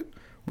past it,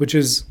 which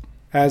is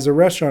as a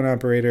restaurant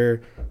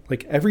operator,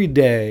 like every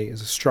day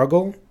is a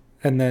struggle.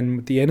 And then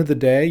at the end of the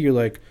day, you're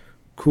like,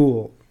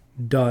 cool,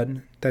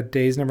 done. That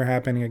day's never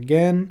happening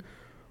again.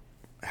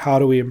 How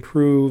do we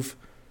improve?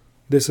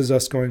 This is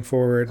us going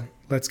forward.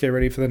 Let's get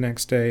ready for the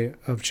next day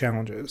of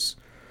challenges.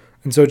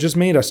 And so it just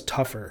made us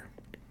tougher,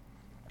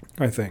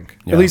 I think.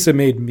 Yeah. At least it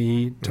made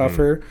me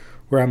tougher,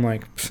 where I'm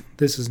like,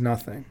 this is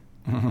nothing.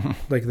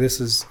 Like this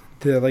is,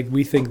 like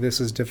we think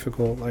this is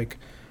difficult. Like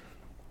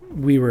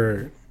we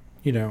were,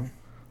 you know,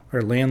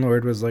 our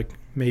landlord was like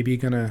maybe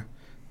going to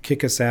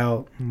kick us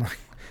out. And like,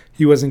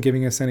 he wasn't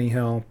giving us any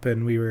help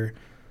and we were,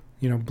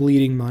 you know,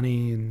 bleeding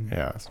money. And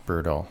yeah, it's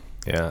brutal.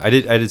 Yeah, I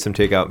did some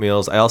takeout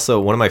meals. I also,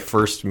 one of my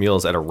first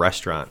meals at a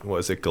restaurant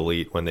was at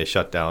Galit when they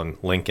shut down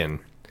Lincoln.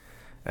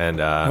 And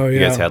you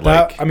guys had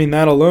like... I mean,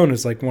 that alone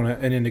is like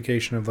an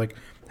indication of like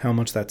how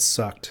much that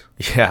sucked.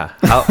 Yeah.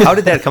 How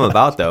did that come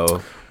about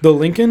though? The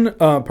Lincoln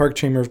Park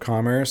Chamber of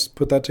Commerce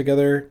put that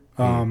together,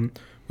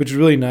 which is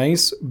really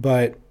nice.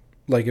 But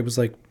like it was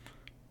like,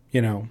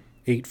 you know,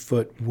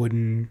 8-foot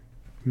wooden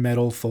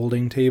metal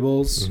folding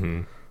tables.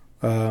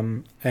 And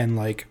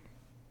like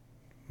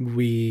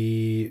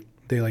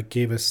they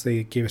gave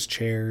us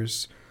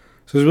chairs.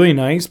 So it was really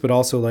nice, but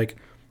also like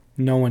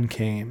no one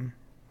came.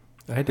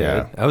 I did.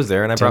 Yeah. I was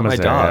there and I brought my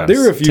dog.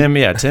 There were a few. Tim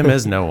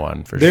is no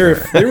one for sure.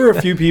 There were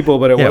a few people,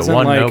 but it wasn't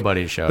like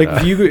nobody showed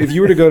up. If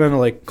you were to go down to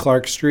like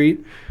Clark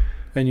Street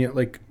and yet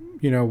like,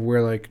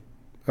 we're like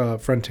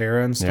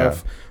Frontera and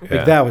stuff. Yeah.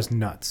 Like that was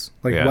nuts.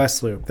 Like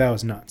West Loop, that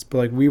was nuts. But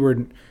like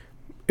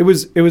it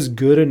was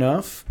good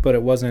enough, but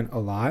it wasn't a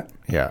lot.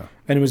 Yeah.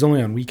 And it was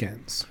only on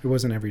weekends. It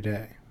wasn't every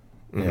day.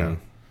 Mm-hmm. Yeah.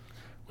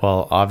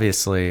 Well,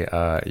 obviously,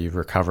 you've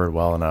recovered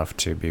well enough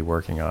to be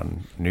working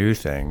on new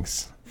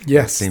things.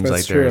 Yes, it seems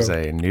that's like there's true.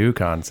 a new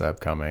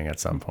concept coming at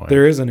some point.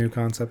 There is a new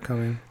concept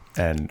coming.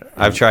 And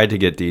I've tried to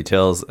get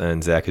details,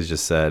 and Zach has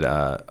just said,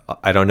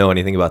 I don't know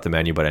anything about the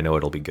menu, but I know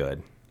it'll be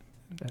good.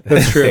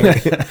 That's true.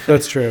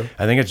 That's true.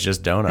 I think it's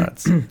just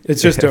donuts.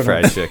 It's just donuts.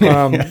 Fried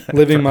chicken.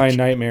 Living my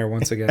nightmare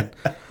once again.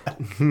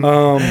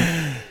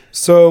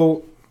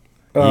 So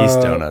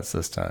Yeast donuts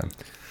this time.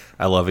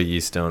 I love a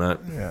yeast donut.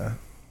 Yeah.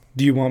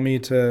 do you want me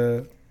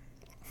to?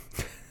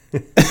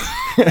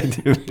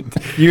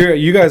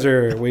 You guys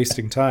are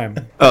wasting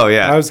time. Oh,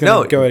 yeah. I was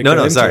going to go ahead and get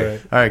into sorry.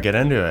 it. All right, get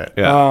into it.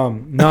 Yeah.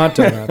 Not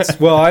donuts.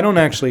 Well, I don't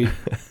actually.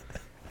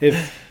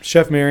 If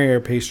Chef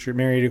Mary,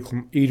 Mary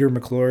Eater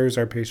McClure is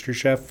our pastry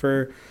chef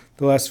for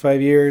the last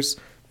 5 years.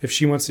 If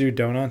she wants to do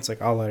donuts,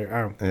 like I'll let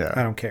her.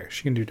 I don't care.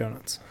 She can do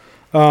donuts.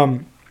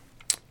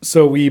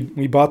 So we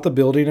bought the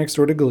building next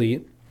door to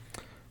Galit,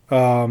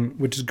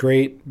 which is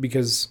great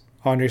because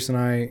Andres and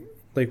I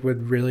like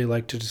would really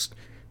like to just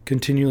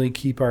continually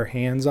keep our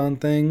hands on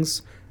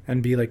things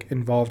and be like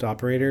involved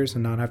operators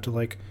and not have to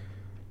like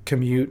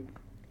commute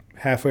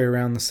halfway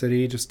around the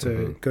city just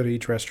to go to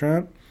each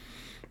restaurant.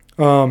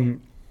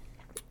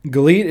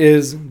 Galit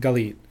is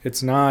Galit.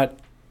 It's not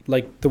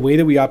like the way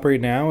that we operate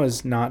now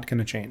is not going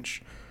to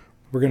change.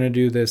 We're going to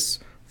do this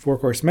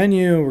 4-course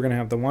menu. We're going to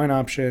have the wine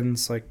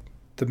options. Like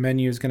the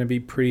menu is going to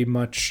be pretty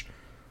much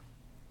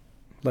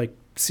like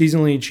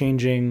seasonally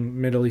changing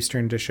Middle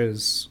Eastern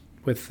dishes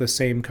with the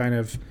same kind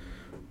of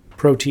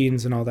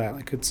proteins and all that.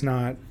 Like it's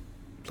not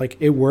like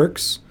it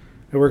works.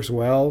 It works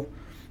well.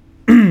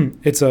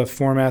 It's a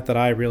format that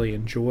I really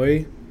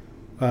enjoy.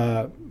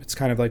 It's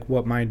kind of like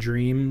what my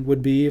dream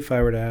would be if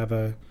I were to have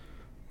a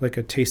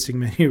tasting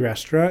menu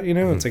restaurant,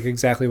 It's like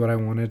exactly what I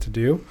wanted to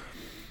do.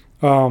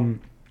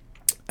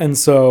 And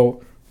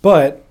so,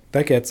 but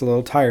that gets a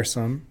little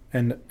tiresome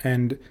and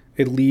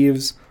it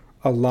leaves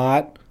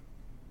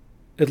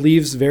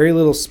very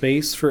little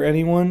space for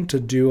anyone to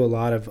do a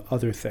lot of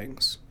other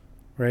things,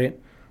 right?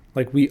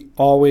 Like we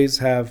always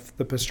have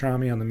the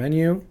pastrami on the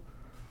menu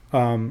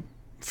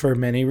for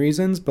many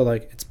reasons, but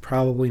like it's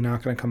probably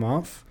not going to come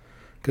off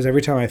because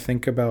every time I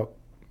think about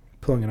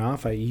pulling it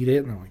off, I eat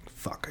it and I'm like,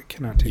 fuck, I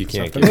cannot take this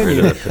off the menu. Rid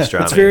of the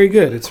pastrami. It's very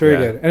good. It's very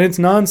good. And it's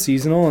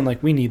non-seasonal and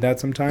like we need that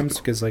sometimes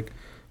because like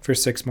for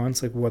 6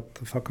 months, like what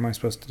the fuck am I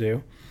supposed to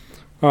do?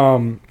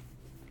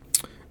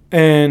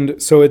 And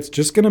so it's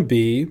just going to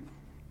be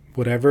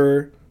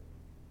whatever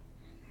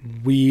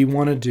we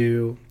want to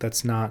do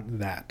that's not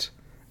that.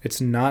 It's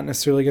not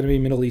necessarily going to be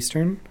Middle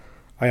Eastern.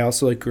 I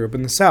also like grew up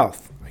in the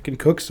South. I can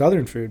cook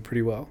Southern food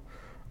pretty well.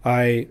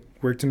 I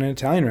worked in an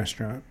Italian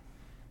restaurant.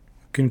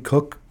 Can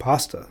cook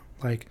pasta.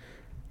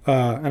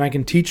 And I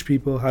can teach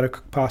people how to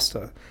cook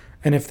pasta.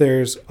 And if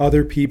there's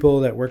other people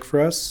that work for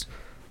us,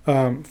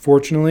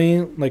 fortunately,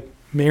 like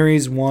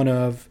Mary's one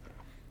of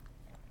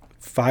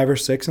 5 or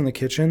 6 in the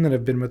kitchen that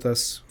have been with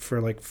us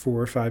for like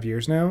 4 or 5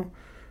 years now.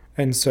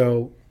 And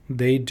so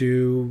they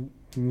do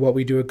what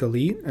we do at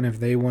Galit. And if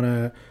they want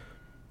to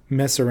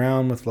mess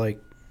around with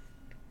like,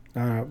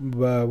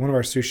 one of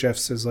our sous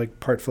chefs is like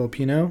part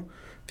Filipino.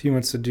 If he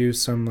wants to do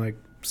some like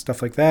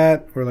stuff like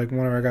that, or like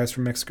one of our guys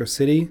from Mexico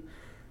City,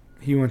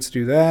 he wants to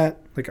do that.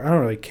 Like, I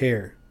don't really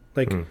care.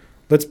 Like,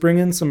 let's bring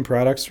in some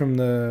products from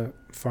the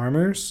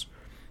farmers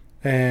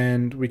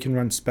and we can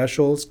run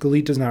specials.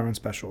 Galit does not run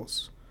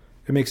specials.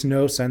 It makes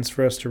no sense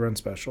for us to run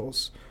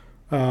specials.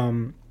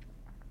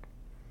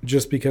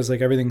 Just because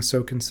like everything's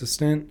so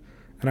consistent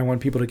and I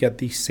want people to get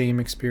the same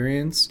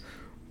experience.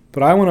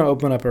 But I want to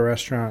open up a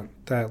restaurant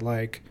that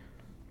like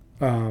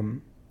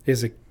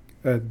is a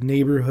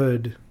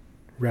neighborhood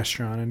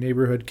restaurant, a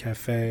neighborhood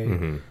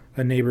cafe,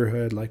 a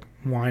neighborhood like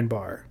wine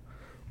bar.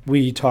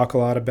 We talk a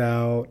lot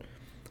about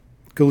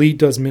Galit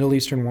does Middle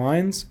Eastern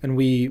wines, and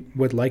we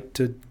would like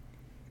to.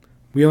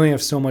 We only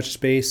have so much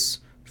space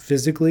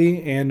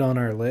physically and on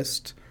our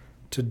list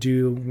to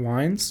do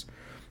wines,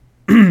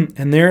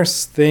 and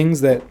there's things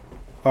that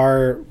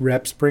our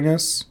reps bring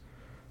us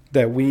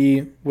that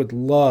we would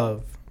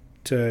love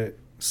to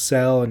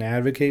sell and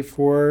advocate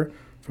for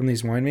from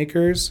these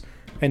winemakers,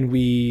 and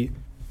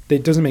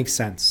it doesn't make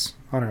sense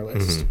on our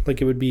list.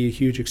 Like it would be a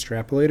huge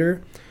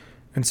extrapolator.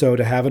 And so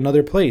to have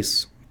another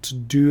place to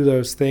do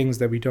those things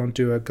that we don't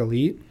do at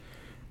Galit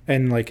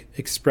and like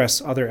express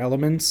other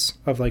elements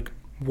of like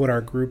what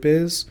our group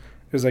is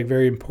like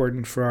very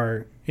important for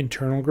our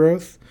internal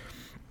growth.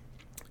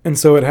 And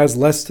so it has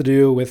less to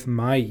do with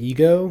my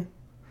ego,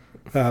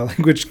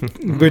 which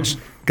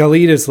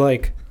Galit is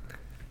like,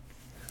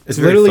 it's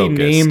literally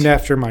named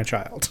after my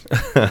child.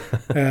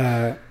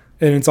 And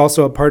it's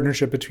also a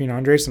partnership between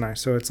Andres and I.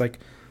 So it's like,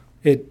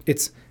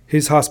 it's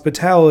his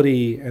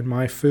hospitality and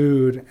my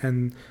food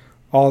and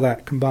all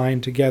that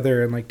combined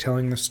together and like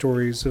telling the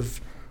stories of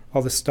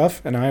all this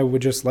stuff. And I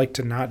would just like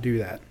to not do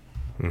that.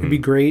 It'd be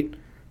great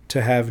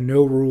to have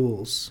no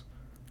rules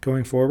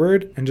going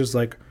forward and just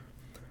like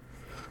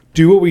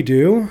do what we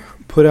do,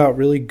 put out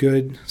really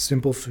good,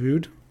 simple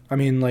food. I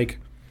mean, like,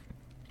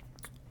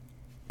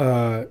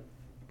 that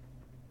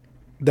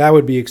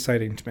would be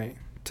exciting to me,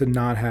 to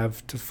not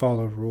have to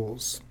follow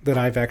rules. That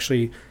I've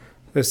actually,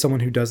 as someone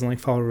who doesn't like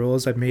follow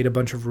rules, I've made a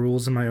bunch of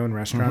rules in my own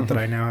restaurant that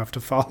I now have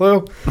to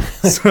follow.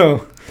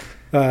 So,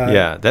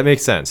 yeah, that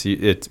makes sense.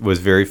 It was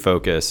very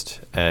focused,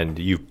 and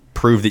you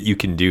proved that you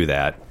can do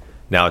that.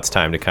 Now it's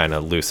time to kind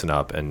of loosen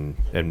up and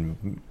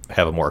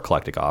have a more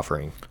eclectic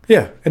offering.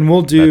 Yeah, and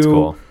we'll do. That's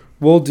cool.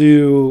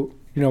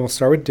 We'll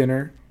start with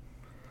dinner,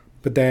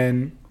 but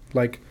then,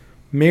 like,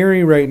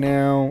 Mary right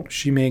now,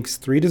 she makes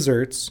 3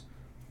 desserts,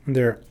 and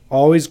they're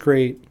always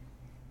great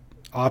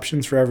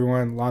options for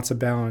everyone, lots of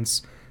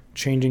balance,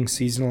 changing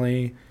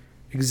seasonally.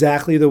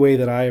 Exactly the way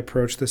that I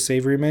approach the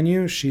savory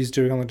menu, she's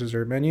doing on the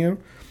dessert menu.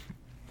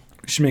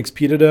 She makes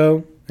pita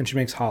dough, and she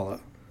makes challah.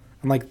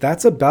 And, like,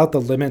 that's about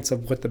the limits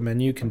of what the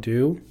menu can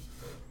do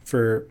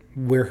for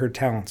where her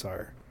talents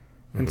are.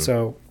 And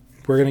so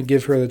we're going to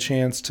give her the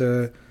chance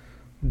to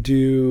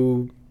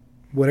do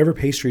whatever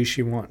pastry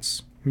she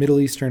wants, Middle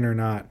Eastern or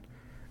not,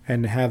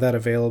 and have that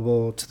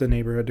available to the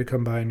neighborhood to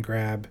come by and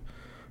grab.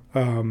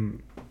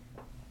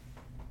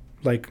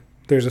 Like,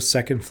 there's a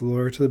second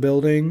floor to the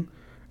building,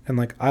 and,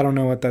 like, I don't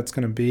know what that's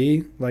going to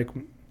be. Like,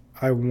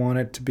 I want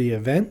it to be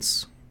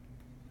events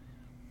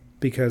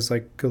because,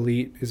 like,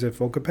 Galit is at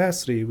full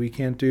capacity. We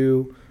can't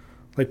do,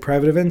 like,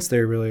 private events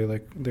there, really.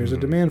 Like, there's a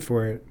demand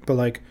for it. But,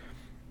 like,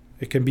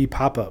 it can be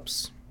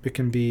pop-ups. It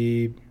can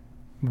be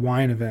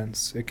wine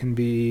events. It can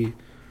be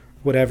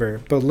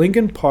whatever. But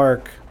Lincoln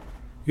Park,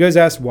 you guys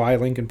asked why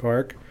Lincoln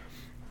Park.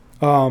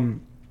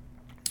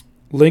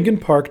 Lincoln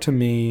Park to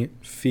me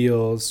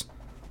feels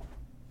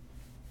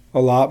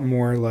a lot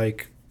more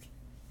like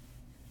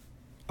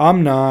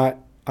I'm not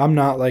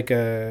like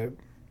a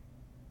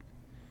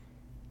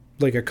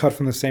cut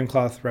from the same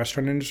cloth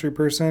restaurant industry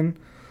person.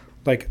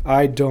 Like,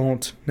 I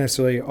don't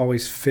necessarily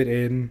always fit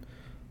in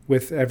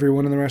with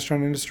everyone in the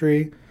restaurant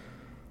industry.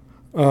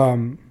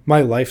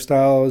 My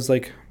lifestyle has,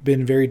 like,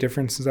 been very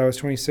different since I was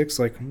 26.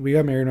 Like, we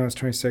got married when I was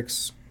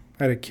 26.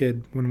 I had a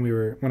kid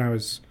when I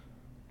was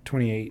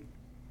 28.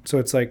 So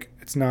it's like,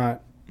 it's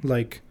not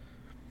like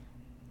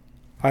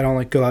I don't,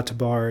 like, go out to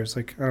bars.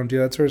 Like, I don't do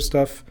that sort of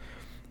stuff.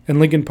 And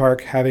Lincoln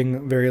Park,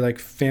 having very, like,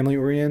 family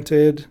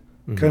oriented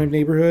kind of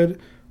neighborhood,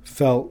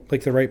 felt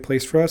like the right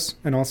place for us.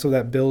 And also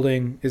that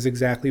building is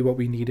exactly what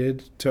we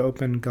needed to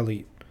open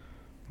Galit.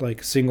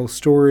 Like, single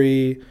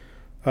story,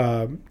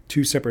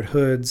 2 separate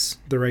hoods,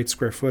 the right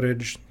square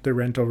footage, the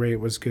rental rate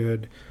was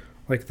good.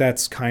 Like,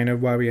 that's kind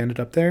of why we ended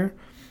up there.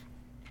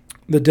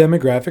 The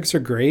demographics are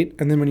great,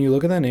 and then when you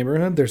look at that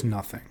neighborhood, there's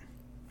nothing.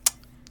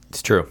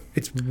 It's true.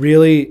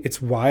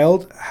 It's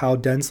wild how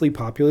densely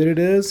populated it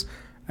is,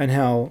 and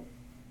how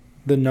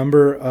the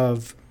number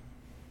of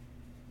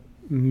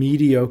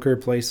mediocre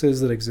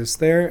places that exist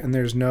there, and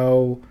there's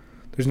not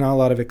a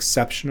lot of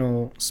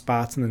exceptional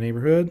spots in the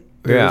neighborhood.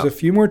 There's a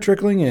few more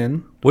trickling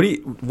in. What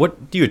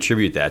do you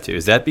attribute that to?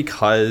 Is that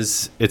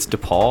because it's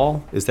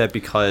DePaul? Is that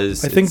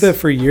because I think that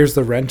for years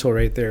the rental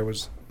rate there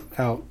was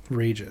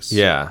outrageous.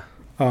 Yeah.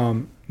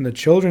 The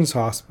Children's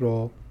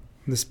Hospital,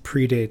 this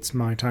predates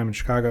my time in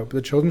Chicago, but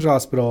the Children's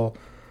Hospital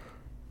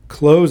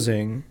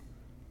closing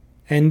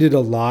ended a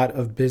lot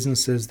of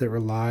businesses that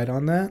relied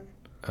on that.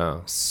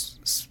 Oh.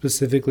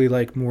 Specifically,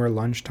 like, more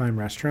lunchtime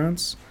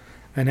restaurants.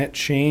 And it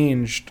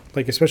changed,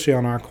 like, especially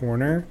on our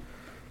corner,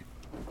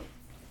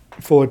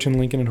 Fullerton,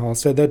 Lincoln, and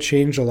Halstead, that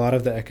changed a lot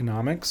of the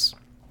economics.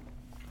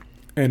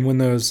 And when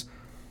those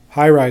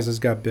high-rises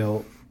got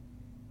built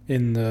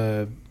in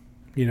the,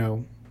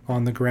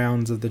 on the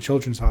grounds of the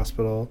Children's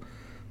Hospital,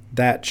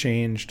 that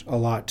changed a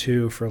lot,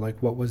 too, for,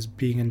 like, what was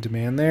being in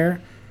demand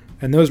there.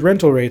 And those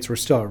rental rates were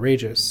still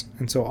outrageous.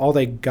 And so all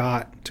they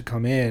got to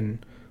come in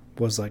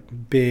was, like,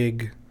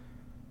 big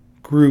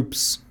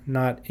groups,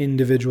 not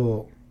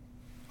individual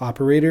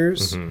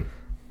operators,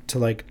 to,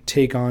 like,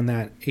 take on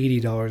that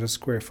 $80 a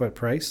square foot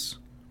price,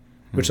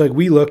 which, like,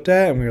 we looked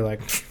at and we were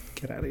like,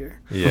 get out of here.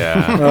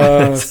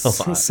 Yeah.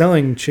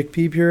 Selling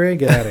chickpea puree,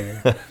 get out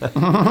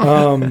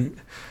of here.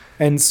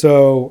 And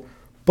so,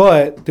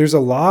 but there's a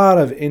lot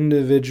of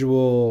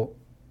individual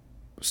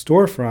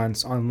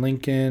storefronts on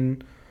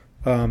Lincoln,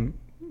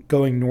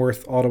 going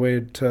north all the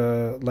way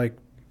to, like,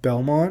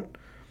 Belmont,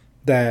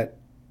 that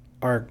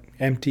are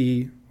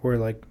empty or,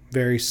 like,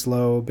 very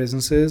slow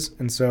businesses.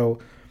 And so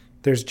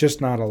there's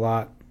just not a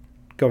lot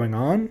going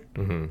on.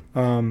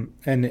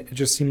 And it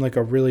just seemed like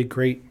a really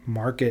great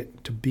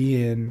market to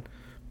be in,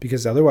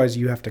 because otherwise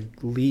you have to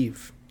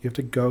leave. You have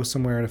to go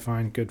somewhere to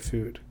find good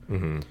food.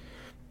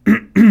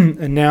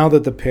 And now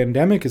that the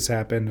pandemic has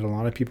happened and a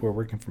lot of people are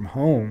working from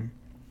home,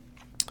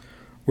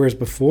 whereas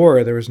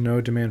before there was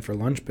no demand for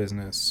lunch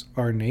business,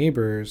 our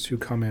neighbors who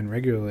come in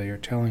regularly are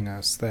telling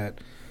us that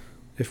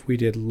if we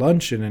did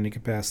lunch in any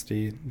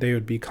capacity, they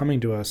would be coming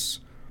to us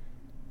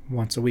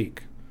once a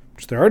week.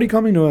 Which they're already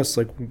coming to us,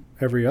 like,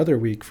 every other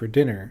week for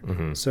dinner.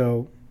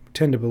 So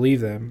tend to believe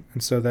them.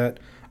 And so that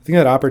I think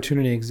that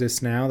opportunity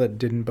exists now that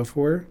didn't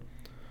before.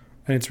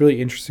 And it's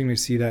really interesting to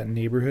see that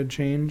neighborhood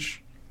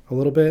change a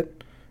little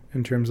bit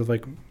in terms of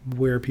like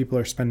where people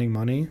are spending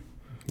money.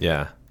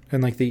 Yeah.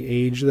 And like the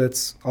age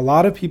that's a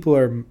lot of people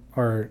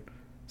are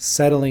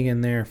settling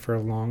in there for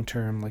a long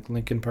term, like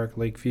Lincoln Park,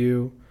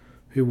 Lakeview,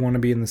 who want to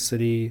be in the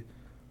city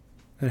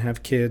and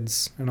have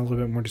kids and a little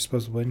bit more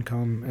disposable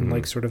income and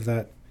like sort of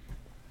that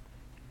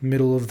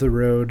middle of the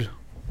road,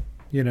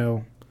 you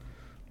know,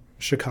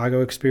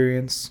 Chicago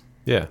experience.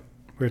 Yeah.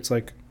 Where it's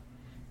like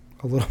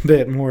a little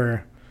bit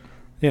more,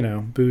 you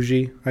know,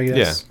 bougie, I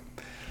guess.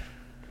 Yeah.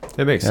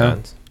 That makes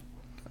sense.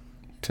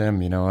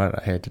 Tim, you know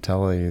what? I hate to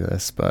tell you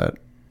this, but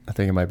I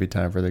think it might be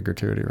time for the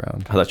gratuity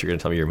round. I thought you were going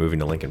to tell me you're moving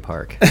to Lincoln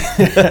Park.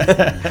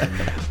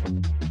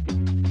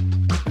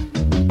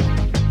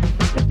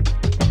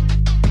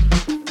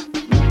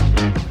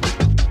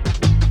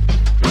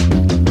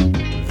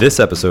 This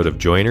episode of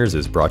Joiners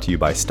is brought to you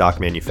by Stock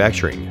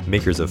Manufacturing,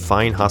 makers of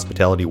fine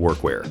hospitality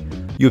workwear.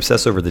 You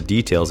obsess over the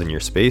details in your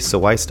space, so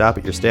why stop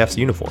at your staff's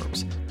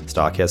uniforms?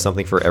 Stock has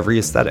something for every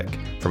aesthetic.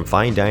 From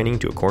fine dining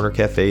to a corner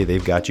cafe,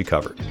 they've got you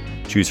covered.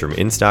 Choose from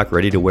in-stock,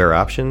 ready-to-wear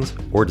options,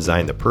 or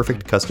design the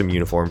perfect custom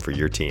uniform for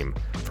your team.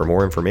 For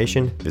more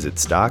information, visit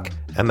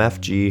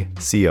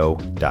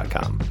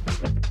stockmfgco.com.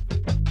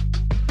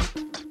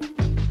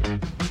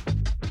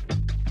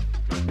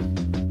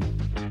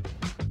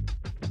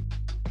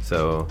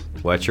 So,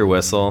 wet your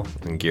whistle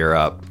and gear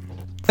up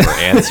for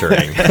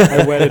answering.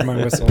 I wetted my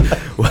whistle.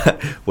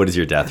 What is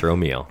your death row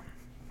meal?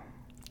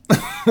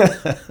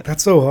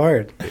 That's so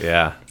hard.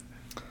 Yeah.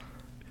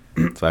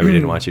 That's why we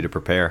didn't want you to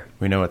prepare.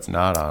 We know it's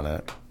not on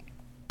it.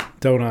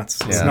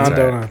 Donuts. It's Yeah, not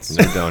that's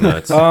right.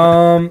 donuts.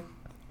 No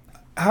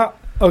donuts.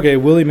 Okay,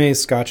 Willie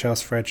Mae's Scotch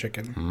House Fried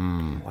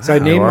Chicken. So I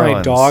New named my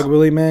Orleans. dog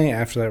Willie Mae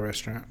after that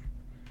restaurant.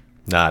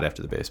 Not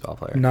after the baseball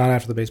player. Not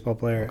after the baseball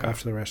player,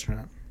 after the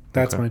restaurant.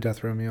 That's Okay. my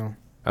death row meal.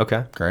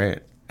 Okay. Great.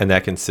 And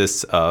that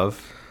consists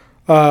of?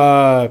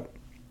 A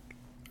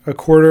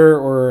quarter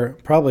or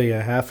probably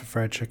a half of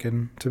fried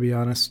chicken, to be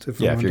honest. If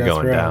Yeah, I'm if on you're death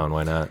going row. down,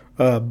 why not?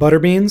 Butter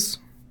beans,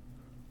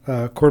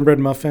 cornbread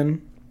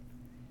muffin,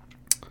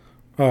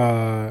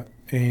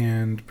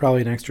 and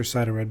probably an extra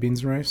side of red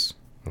beans and rice.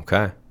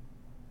 Okay.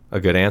 A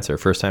good answer.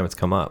 First time it's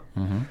come up.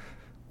 Mm-hmm.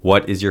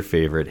 What is your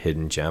favorite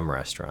hidden gem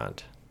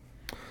restaurant?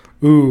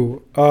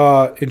 Ooh,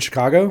 in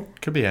Chicago?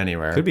 Could be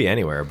anywhere. Could be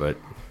anywhere, but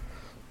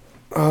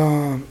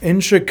In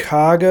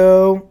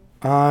Chicago,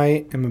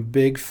 I am a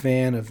big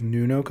fan of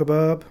Nuno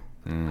kebab.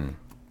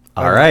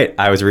 all right.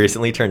 I was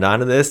recently turned on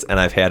to this, and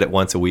I've had it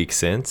once a week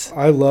since.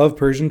 I love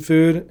Persian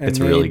food, and It's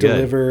they really good.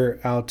 deliver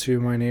out to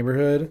my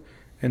neighborhood,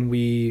 and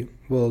we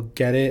will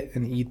get it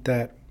and eat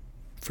that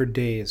for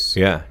days.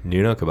 Yeah,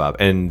 Nuno kebab,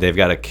 and they've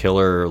got a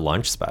killer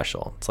lunch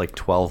special. It's like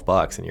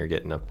 $12, and you're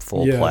getting a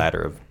full Yeah. platter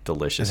of It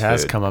delicious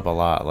has food. come up a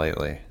lot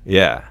lately.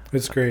 Yeah,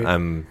 It's great.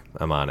 I'm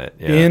on it.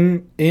 Yeah.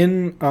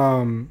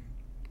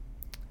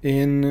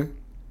 In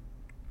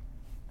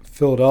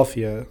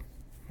Philadelphia,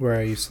 where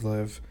I used to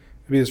live,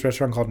 there'd be this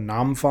restaurant called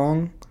Nam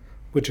Phong,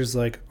 which is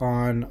like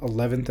on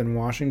 11th and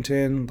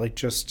Washington, like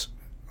just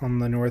on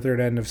the northern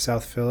end of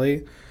South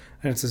Philly,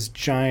 and it's this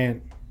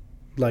giant,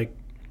 like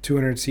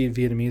 200-seat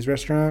Vietnamese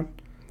restaurant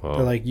Whoa.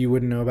 that like you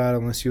wouldn't know about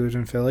unless you lived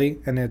in Philly,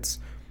 and it's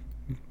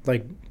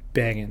like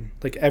banging.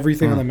 Like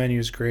everything on the menu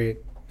is great.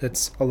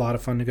 It's a lot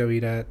of fun to go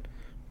eat at.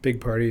 Big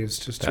parties,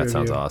 just to That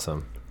sounds review.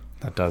 awesome.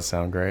 That does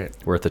sound great.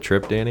 Worth the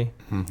trip, Danny?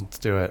 Let's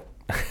do it.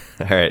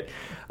 All right.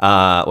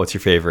 What's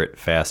your favorite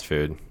fast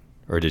food?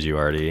 Or did you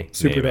already name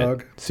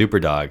Superdog. it?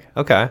 Superdog.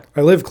 Okay.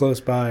 I live close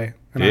by,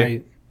 and Do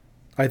you?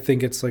 I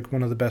think it's like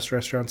one of the best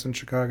restaurants in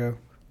Chicago.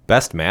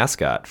 Best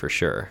mascot for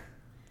sure.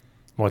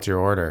 What's your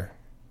order?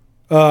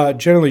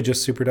 Generally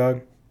just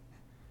Superdog,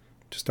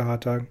 just a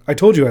hot dog. I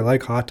told you I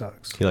like hot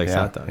dogs. He likes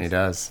hot dogs. He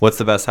does. What's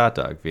the best hot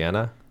dog?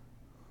 Vienna?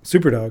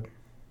 Superdog.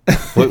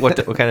 What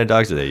kind of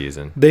dogs are they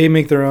using? They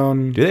make their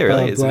own. Do they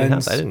really? Is it blends,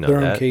 in-house? I didn't know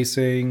their that. own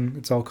casing.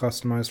 It's all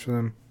customized for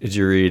them. Did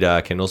you read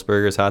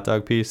Kindlesberger's hot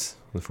dog piece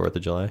on the 4th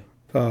of July?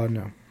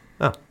 No.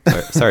 Oh,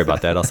 sorry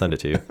about that. I'll send it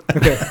to you.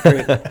 Okay,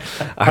 great.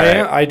 All right.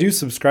 I do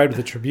subscribe to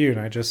the Tribune.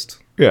 I was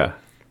Yeah.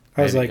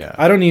 like, yeah.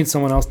 I don't need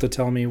someone else to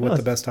tell me what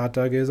the best hot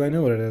dog is. I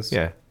know what it is.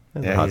 Yeah.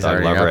 As a Yeah, hot he's dog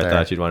already lover, got I there.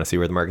 thought you'd want to see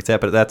where the market's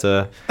at, but that's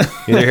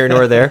neither here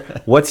nor there.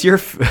 What's your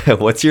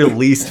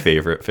least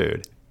favorite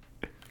food?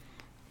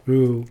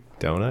 Ooh.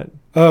 Donut?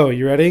 Oh,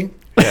 you ready?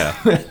 Yeah.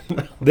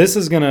 This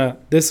is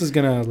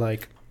gonna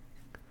like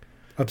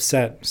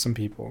upset some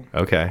people.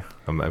 Okay.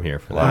 I'm here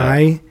for that.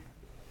 I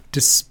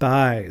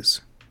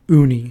despise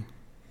uni.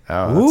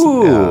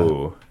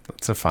 Oh,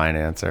 that's a fine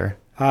answer.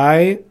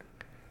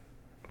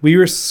 We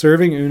were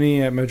serving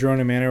uni at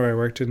Madrona Manor where I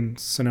worked in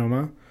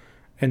Sonoma,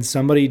 and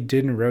somebody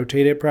didn't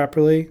rotate it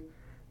properly,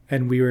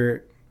 and we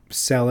were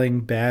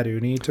selling bad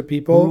uni to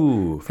people.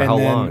 Ooh, for and how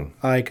then, long?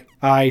 Like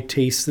I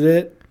tasted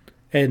it,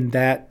 and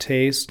that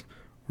taste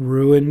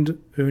ruined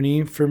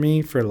uni for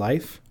me for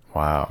life.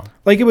 Wow.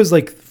 Like it was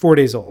like 4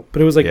 days old,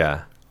 but it was like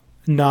Yeah.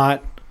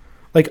 not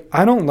like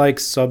I don't like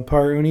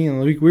subpar uni,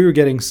 and we were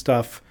getting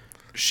stuff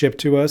shipped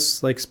to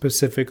us like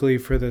specifically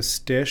for this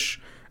dish,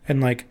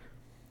 and like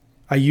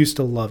I used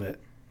to love it,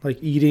 like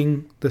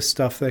eating the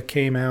stuff that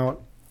came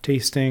out,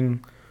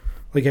 tasting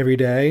like every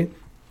day,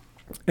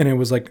 and it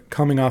was like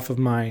coming off of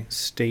my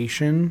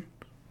station,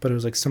 but it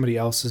was like somebody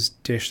else's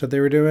dish that they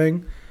were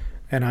doing,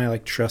 and I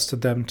like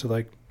trusted them to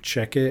like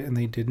check it, and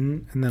they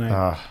didn't, and then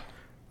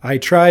I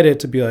tried it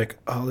to be like,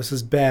 oh, this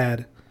is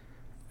bad,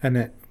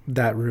 and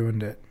that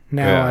ruined it.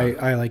 Now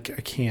I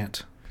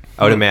can't.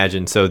 I would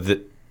imagine so.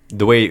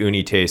 The way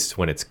uni tastes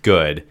when it's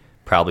good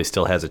probably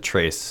still has a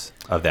trace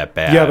of that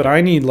bad. Yeah, but I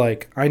need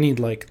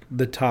like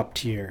the top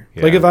tier.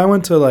 Yeah. Like if I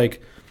went to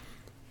like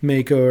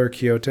Mako or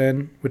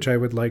Kyoten, which I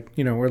would like,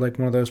 or like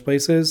one of those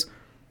places,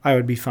 I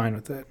would be fine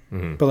with it.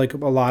 Mm-hmm. But like a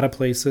lot of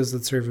places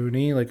that serve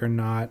uni like are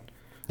not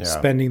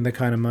spending the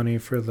kind of money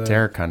for the.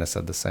 Derek kind of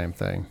said the same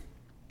thing.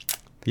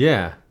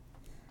 Yeah.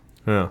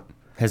 Yeah.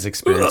 His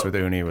experience with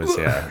uni was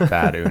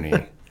bad uni,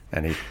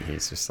 and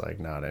he's just like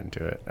not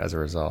into it as a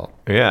result.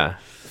 Yeah.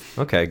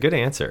 Okay, good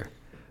answer.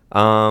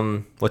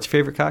 What's your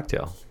favorite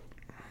cocktail?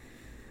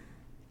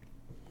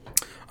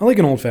 I like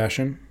an old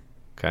fashioned.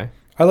 Okay.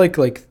 I like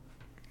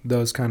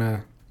those kind of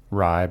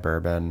Rye,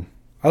 bourbon.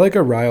 I like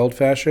a rye old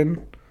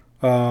fashioned.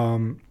 A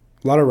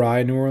lot of rye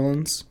in New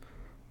Orleans.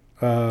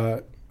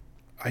 I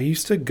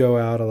used to go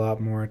out a lot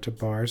more to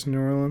bars in New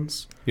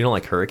Orleans. You don't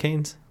like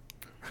hurricanes?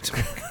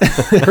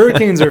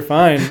 Hurricanes are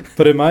fine,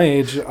 but at my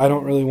age, I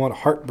don't really want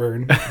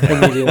heartburn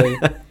immediately.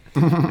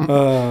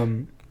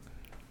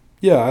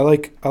 Yeah, I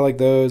like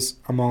those.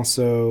 I'm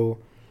also,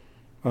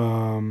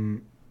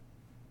 I'm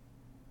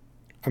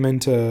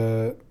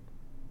into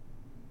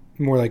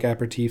more like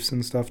aperitifs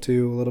and stuff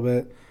too a little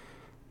bit.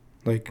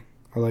 Like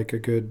I like a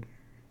good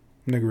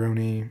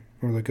Negroni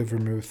or like a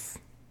vermouth.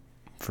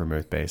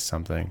 Vermouth based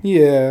something.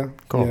 Yeah,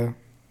 Cool. yeah.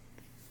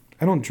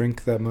 I don't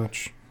drink that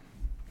much.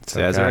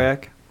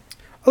 Sazerac?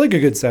 I like a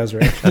good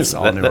Sazerac. That's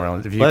all New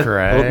Orleans. Vieux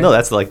Carré. Well, no,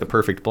 that's like the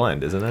perfect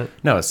blend, isn't it?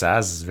 No,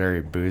 Saz is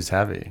very booze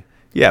heavy.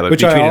 Yeah, but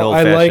Which between an I old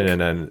like-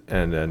 fashioned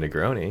and a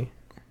Negroni.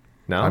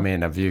 No? I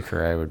mean, a Vieux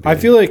Carré would be. I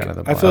feel like kind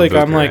of the I feel blend.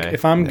 like I'm like Bouquet.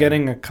 if I'm Yeah.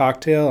 getting a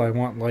cocktail, I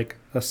want like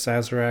a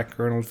Sazerac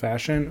or an old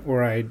fashioned,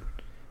 or I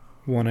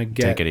want to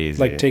get Take it easy.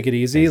 Like take it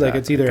easy. Like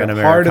it's either An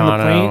hard in the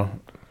Americano.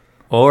 paint.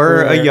 or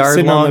or a yard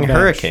sitting on long the bench.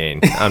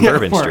 hurricane on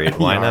Bourbon Or Street. a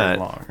Why yard not?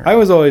 long. I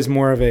was always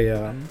more of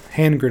a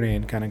hand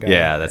grenade kind of guy.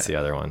 Yeah, that's the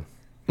other one.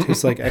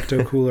 Tastes like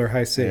Ecto Cooler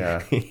High Sig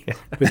Yeah.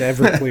 with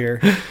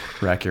Everclear.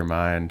 Wreck your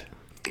mind.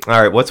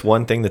 All right, what's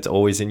one thing that's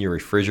always in your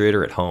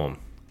refrigerator at home?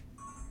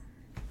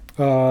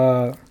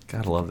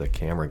 Gotta love the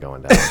camera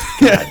going down.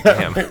 God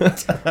damn.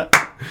 That's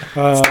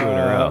 2 in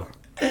a row.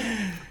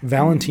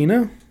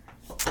 Valentina.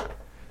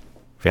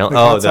 Oh,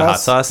 hot the hot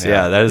sauce? sauce?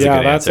 Yeah, that is a Yeah,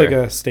 good that's answer.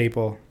 like a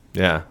staple.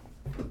 Yeah.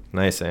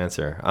 Nice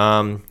answer.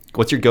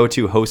 What's your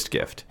go-to host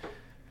gift?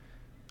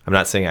 I'm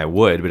not saying I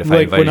would, but if I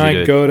Like invited when I you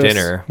to go to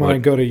dinner, when I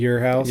go to your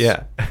house.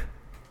 yeah.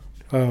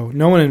 Oh,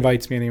 no one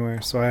invites me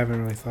anywhere, so I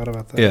haven't really thought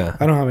about that. Yeah.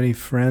 I don't have any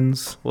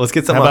friends. Well, let's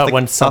get How some about off the,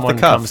 when off the someone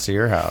cuff. comes to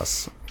your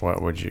house?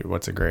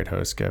 What's a great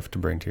host gift to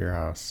bring to your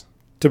house?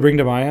 To bring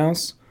to my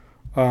house,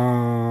 I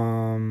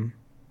don't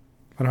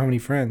have any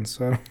friends.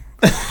 So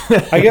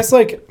I guess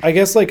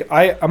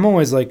I'm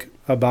always like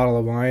a bottle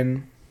of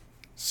wine.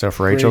 So if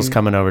Rachel's Bring-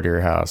 coming over to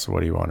your house, what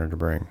do you want her to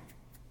bring?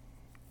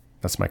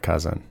 That's my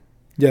cousin.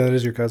 Yeah, that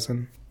is your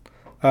cousin.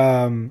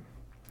 And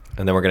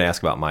then we're going to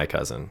ask about my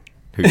cousin,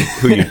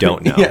 who you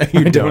don't know.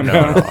 you don't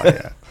know. Oh,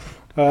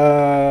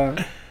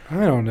 yeah.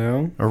 I don't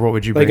know. Or what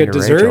would you Like bring a to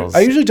dessert. Rachel's? I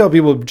usually tell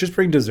people just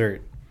bring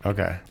dessert.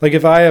 Okay. Like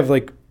if I have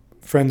like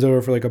friends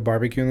over for like a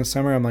barbecue in the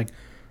summer, I'm like,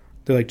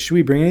 they're like, should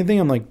we bring anything?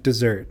 I'm like,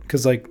 dessert,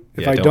 because like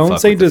if Yeah, I don't don't fuck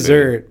say with the food.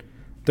 dessert,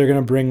 they're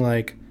gonna bring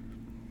like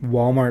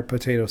Walmart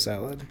potato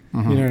salad.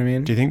 You know what I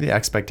mean? Do you think the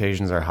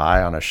expectations are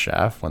high on a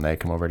chef when they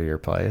come over to your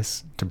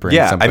place to bring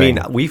Yeah, something? I mean,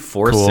 we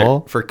force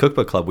cool? for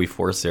Cookbook Club, we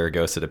force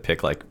Zaragoza to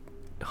pick like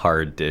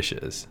hard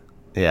dishes.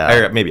 yeah.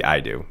 Or maybe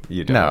I do.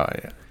 You don't. No.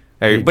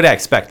 Yeah. But I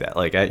expect that.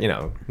 Like,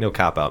 no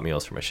cop out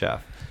meals from a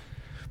chef.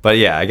 But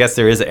yeah, I guess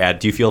there is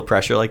do you feel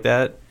pressure like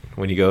that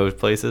when you go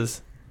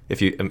places?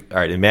 If you all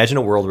right, imagine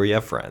a world where you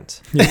have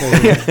friends.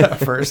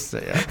 First,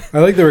 yeah. I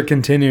like that we're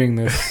continuing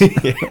this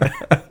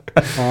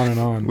on and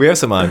on. We have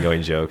some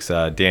ongoing jokes.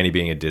 Danny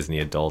being a Disney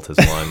adult is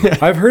one.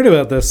 I've heard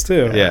about this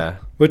too. Yeah,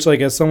 Which,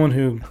 like, as someone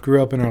who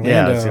grew up in Yeah, I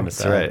Orlando, was gonna that's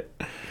say. right.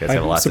 You guys have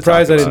a I'm lot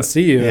surprised to I talk didn't about.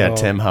 see you. at Yeah, all.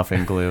 Tim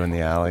huffing glue in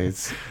the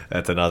alleys.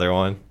 That's another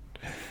one.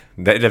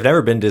 They've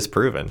never been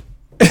disproven.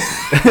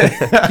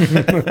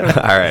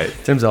 All right.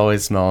 Tim's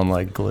always smelling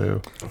like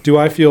glue. Do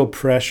I feel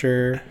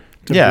pressure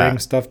to Yeah. bring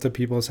stuff to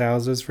people's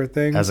houses for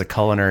things? As a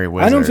culinary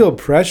wizard. I don't feel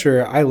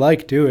pressure. I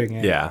like doing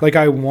it. Yeah. Like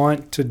I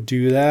want to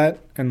do that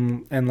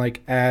and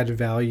like add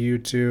value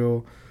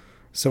to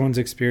someone's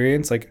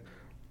experience. Like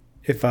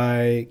if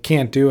I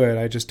can't do it,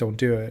 I just don't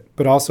do it.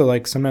 But also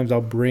like sometimes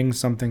I'll bring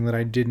something that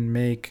I didn't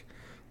make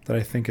that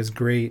I think is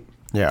great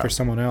Yeah. for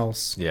someone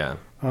else. Yeah.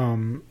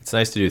 It's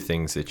nice to do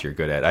things that you're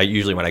good at. I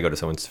usually, when I go to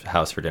someone's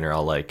house for dinner,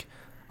 I'll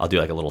I'll do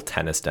like a little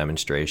tennis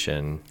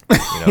demonstration,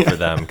 for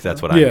them, because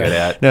that's what I'm Yeah. good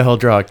at. No, he'll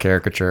draw a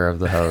caricature of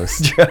the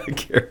host.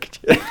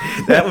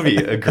 That would be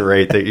a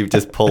great thing. You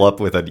just pull up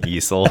with an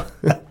easel.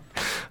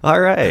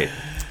 All right.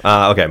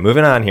 Okay,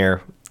 moving on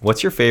here.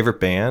 What's your favorite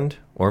band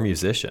or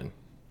musician?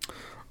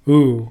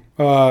 Ooh.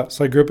 So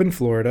I grew up in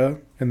Florida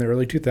in the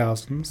early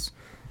 2000s.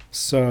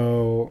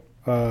 So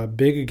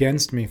big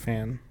Against Me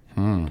fan.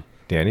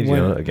 Danny, do you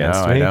know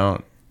Against No, Me? I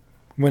don't.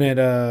 When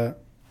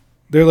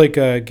they're like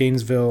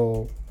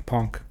Gainesville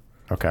punk.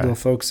 Okay. A little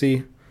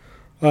folksy.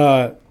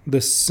 The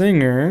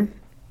singer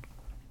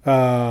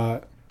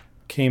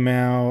came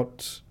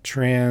out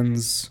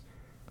trans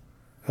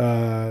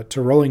to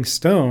Rolling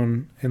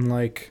Stone in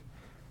like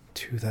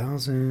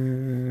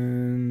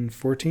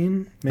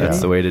 2014, maybe.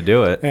 That's the way to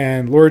do it.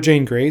 And Laura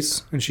Jane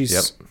Grace, and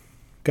she's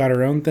got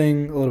her own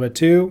thing a little bit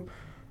too.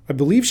 I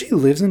believe she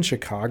lives in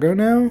Chicago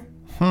now.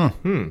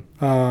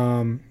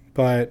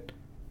 But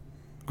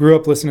grew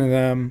up listening to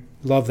them.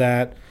 Love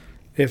that.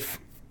 If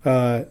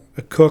a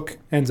cook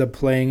ends up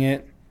playing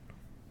it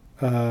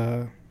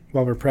while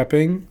we're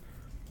prepping,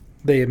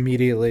 they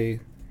immediately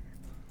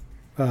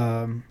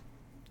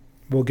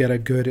will get a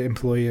good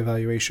employee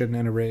evaluation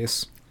and a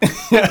raise.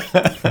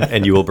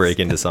 And you will break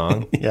into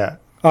song? Yeah.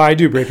 Oh, I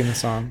do break into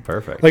song.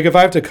 Perfect. Like if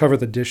I have to cover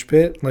the dish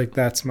pit, like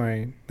that's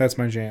my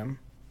jam.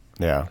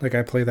 Yeah. Like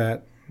I play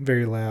that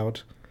very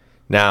loud.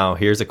 Now,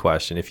 here's a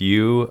question. If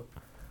you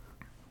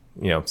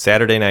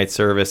Saturday night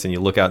service and you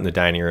look out in the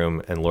dining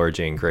room and Laura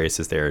Jane Grace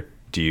is there,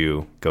 do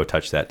you go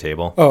touch that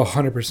table? Oh,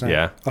 100%.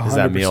 Yeah. 100%. Is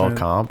that meal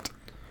comped?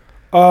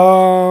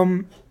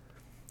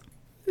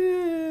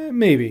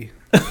 Maybe.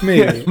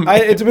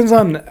 It depends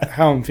on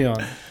how I'm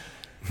feeling.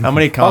 How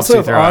many comps Also, do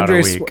you throw out a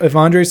week? if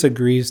Andres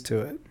agrees to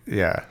it.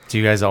 Yeah. Do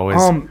you guys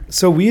always?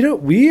 So we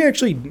don't.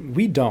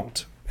 We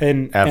don't.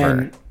 And Ever.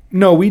 And,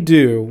 no, we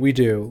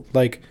do.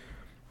 Like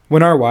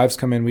when our wives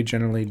come in, we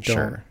generally don't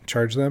Sure.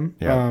 charge them.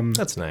 Yeah.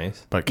 That's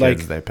nice. But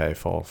kids, like- they pay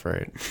full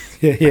freight.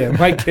 Yeah.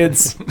 My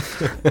kids.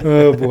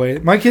 Oh boy,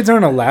 my kids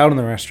aren't allowed in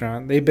the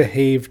restaurant. They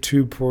behave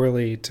too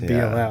poorly to be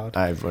allowed.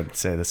 I would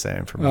say the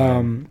same for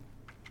me.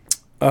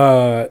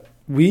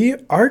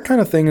 Our kind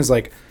of thing is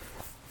like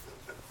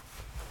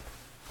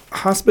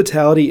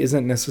hospitality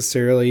isn't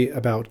necessarily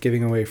about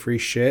giving away free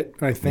shit.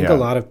 And I think a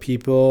lot of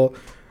people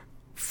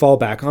fall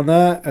back on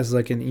that as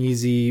like an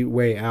easy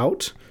way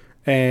out.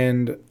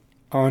 And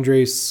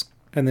Andres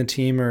and the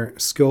team are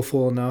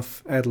skillful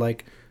enough at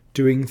like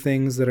doing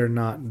things that are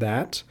not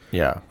that.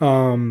 Yeah.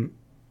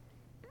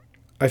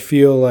 I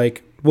feel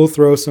like we'll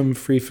throw some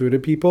free food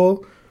at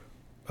people,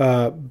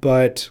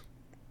 but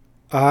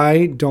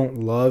I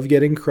don't love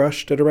getting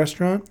crushed at a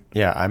restaurant.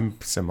 Yeah, I'm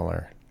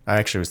similar. I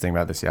actually was thinking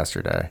about this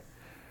yesterday.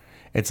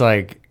 It's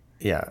like,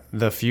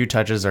 the few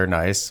touches are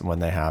nice when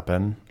they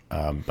happen.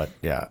 But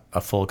yeah, a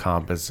full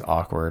comp is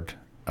awkward.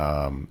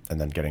 And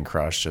then getting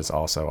crushed is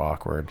also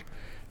awkward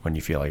when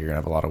you feel like you're going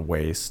to have a lot of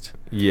waste.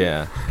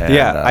 Yeah. And,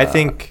 I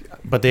think.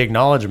 But the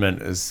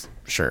acknowledgement is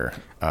sure.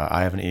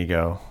 I have an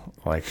ego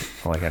like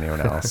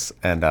anyone else.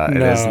 And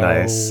it is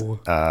nice.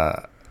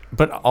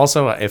 But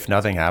also, if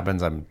nothing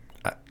happens, I'm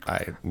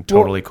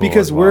totally cool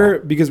because as well.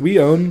 because we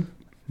own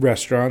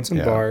restaurants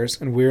and bars,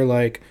 and we're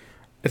like,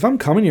 if I'm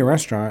coming to your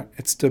restaurant,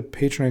 it's to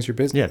patronize your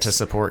business. Yeah, to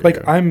support like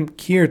you. I'm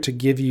here to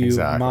give you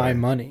my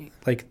money.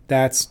 Like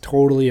that's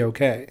totally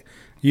okay.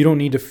 You don't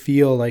need to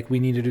feel like we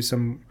need to do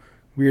some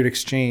weird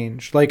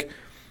exchange. Like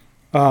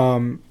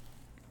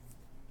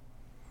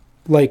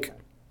like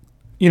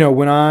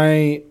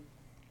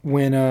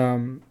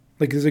when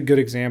like this is a good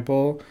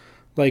example.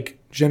 Like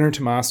Jenner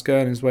Tomasca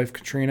and his wife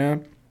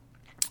Katrina,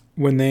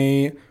 when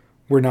they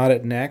were not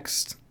at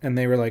Next and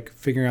they were like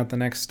figuring out the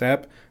next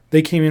step,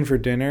 they came in for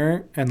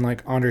dinner and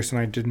like Andres and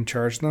I didn't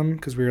charge them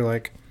because we were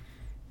like,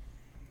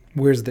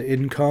 where's the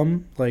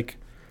income? Like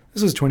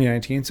this was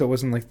 2019, so it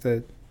wasn't like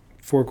the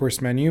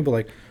 4-course menu, but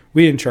like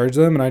we didn't charge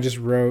them, and I just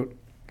wrote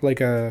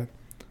like a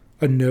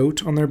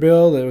note on their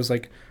bill that was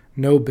like,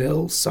 no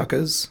bill,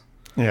 suckers.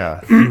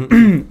 Yeah.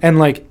 And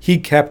like he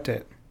kept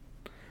it.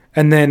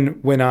 And then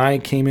when I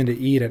came in to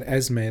eat at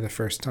Esme the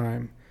first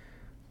time,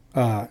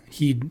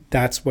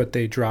 that's what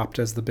they dropped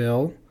as the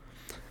bill.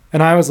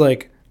 And I was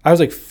like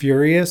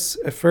furious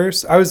at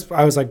first. I was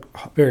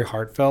like very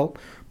heartfelt,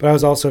 but I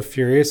was also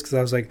furious because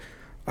I was like,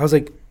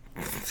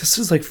 this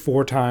is like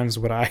 4 times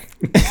what I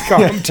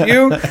comped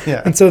you.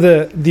 Yeah. And so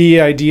the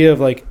idea of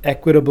like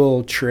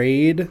equitable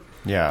trade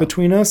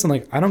between us, and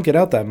like I don't get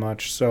out that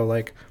much, so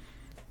like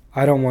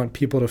I don't want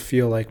people to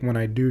feel like when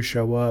I do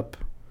show up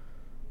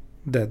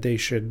that they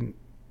should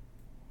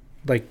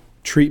like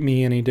treat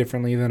me any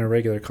differently than a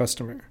regular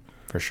customer.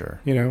 For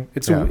sure.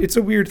 It's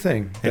a weird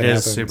thing. It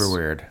is super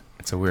weird.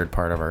 It's a weird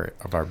part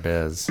of our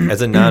biz.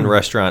 As a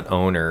non-restaurant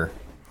owner,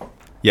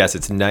 yes,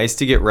 it's nice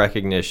to get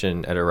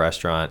recognition at a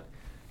restaurant.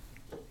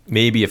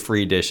 Maybe a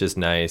free dish is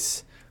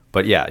nice,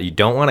 but yeah, you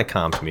don't want a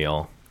comp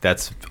meal.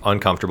 That's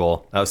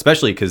uncomfortable,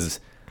 especially because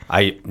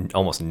I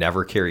almost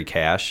never carry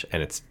cash,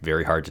 and it's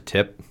very hard to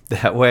tip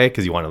that way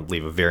because you want to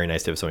leave a very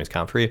nice tip if somebody's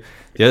comp for you.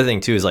 The other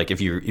thing too is like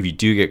if you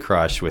do get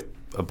crushed with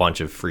a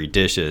bunch of free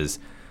dishes,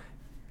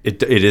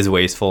 it is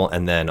wasteful.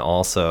 And then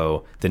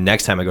also the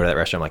next time I go to that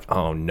restaurant, I'm like,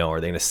 oh no, are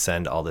they going to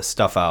send all this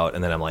stuff out?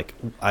 And then I'm like,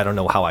 I don't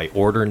know how I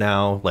order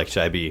now. Like,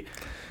 should I be,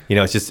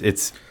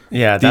 it's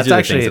Yeah, these that's are the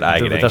actually things that I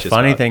get the anxious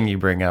funny about. thing you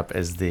bring up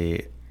is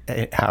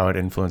how it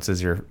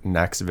influences your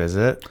next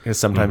visit. Because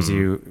sometimes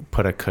you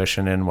put a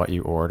cushion in what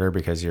you order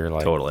because you're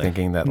like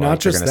thinking that Not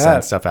like, you're just going to that.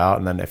 send stuff out,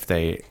 and then if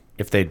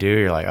they do,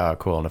 you're like, oh,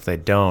 cool. And if they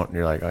don't,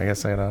 you're like, I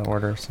guess I gotta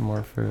order some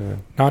more food.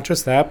 Not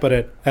just that, but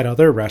at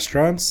other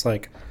restaurants,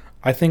 like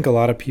I think a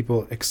lot of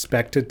people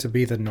expect it to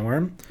be the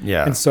norm.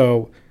 Yeah. And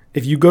so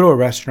if you go to a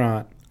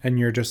restaurant and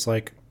you're just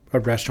like a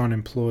restaurant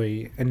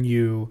employee and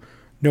you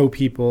know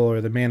people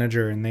or the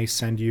manager and they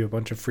send you a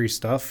bunch of free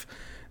stuff,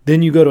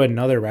 then you go to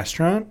another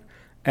restaurant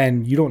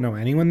and you don't know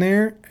anyone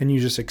there and you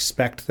just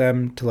expect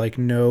them to like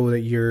know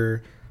that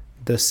you're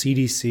the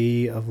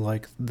CDC of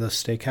like the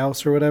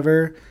steakhouse or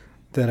whatever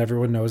that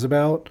everyone knows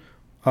about.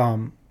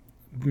 And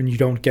you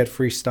don't get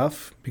free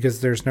stuff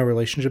because there's no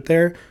relationship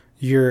there.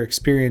 Your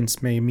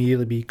experience may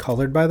immediately be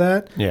colored by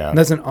that. Yeah. And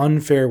that's an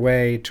unfair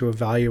way to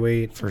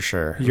evaluate For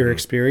sure. your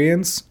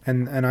experience.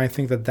 And I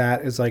think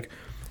that is like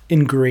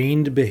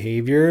ingrained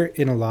behavior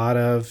in a lot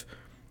of,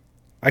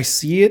 I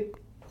see it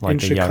Like in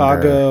the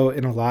Chicago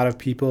in a lot of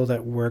people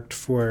that worked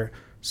for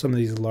some of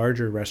these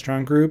larger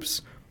restaurant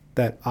groups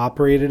that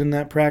operated in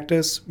that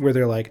practice where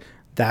they're like,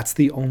 that's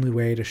the only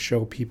way to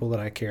show people that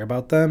I care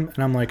about them.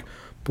 And I'm like,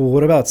 but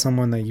what about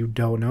someone that you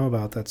don't know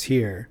about that's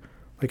here?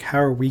 Like, how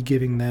are we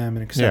giving them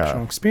an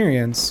exceptional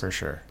experience For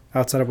sure.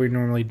 outside of what we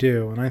normally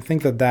do? And I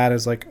think that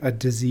is like a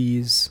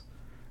disease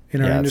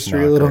in our Yeah, it's industry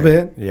not a little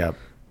great. bit. Yep.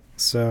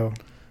 So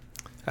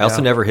I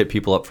also never hit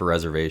people up for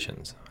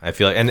reservations. I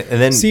feel like, and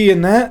then see,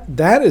 and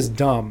that is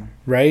dumb,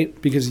 right?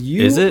 Because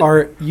Is it?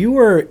 you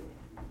are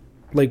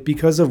like,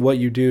 because of what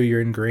you do,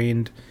 you're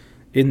ingrained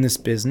in this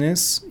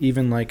business,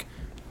 even like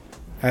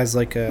as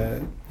like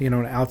a, an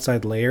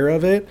outside layer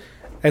of it.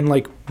 And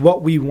like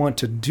what we want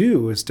to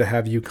do is to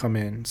have you come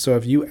in. So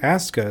if you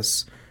ask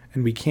us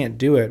and we can't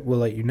do it, we'll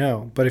let you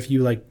know. But if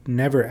you like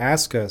never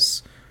ask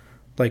us,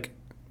 like,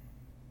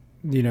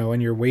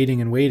 and you're waiting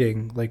and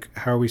waiting, like,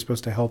 how are we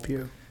supposed to help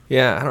you?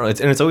 yeah, I don't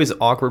know. It's always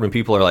awkward when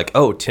people are like,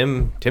 oh,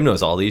 Tim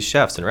knows all these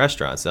chefs and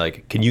restaurants. They're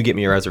like, can you get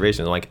me a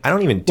reservation? I'm like, I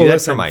don't even do that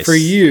listen, for myself. for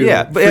you.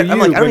 Yeah, but For I'm you,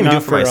 like, I but don't even do not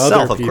it for for other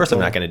myself. Of course I'm people.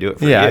 not going to do it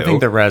for you. Yeah, I think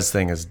the res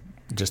thing is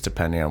just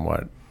depending on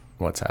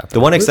what's happening. The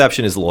one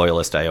exception is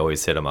Loyalist. I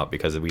always hit them up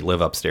because we live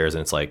upstairs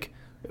and it's like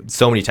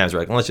so many times we're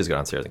like, well, let's just go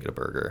downstairs and get a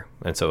burger.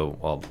 And so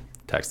I'll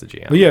text the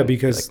GM. Well, yeah, and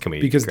because like, can we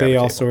because grab they a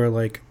also table? are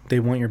like, they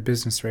want your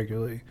business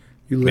regularly.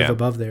 You live Yeah.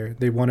 above there.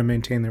 They want to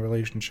maintain the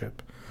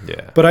relationship.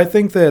 Yeah. But I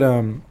think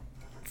that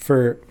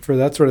for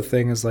that sort of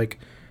thing is like,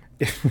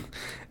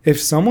 if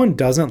someone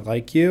doesn't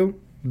like you,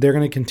 they're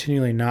going to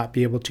continually not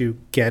be able to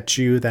get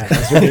you that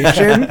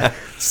reservation.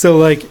 So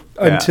like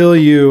until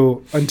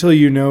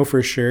you know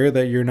for sure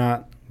that you're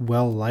not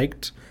well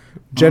liked,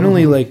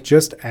 generally like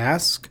just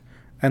ask,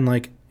 and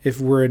like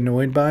if we're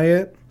annoyed by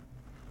it,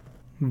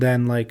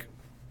 then like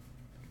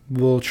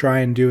we'll try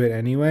and do it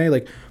anyway.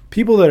 Like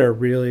people that are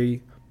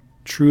really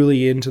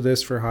truly into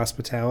this for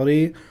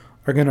hospitality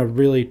are going to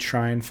really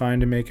try and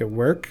find to make it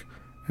work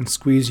and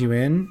squeeze you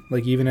in,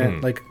 like even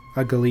at like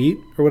a Galit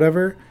or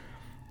whatever.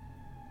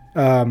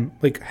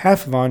 Like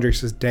half of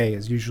Andres' day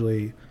is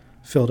usually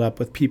filled up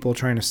with people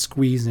trying to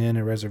squeeze in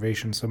a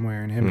reservation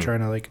somewhere, and him trying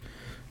to like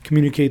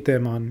communicate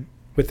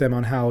with them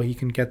on how he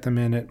can get them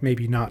in at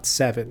maybe not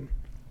 7,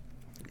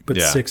 but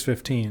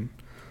 6:15.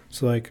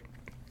 So like,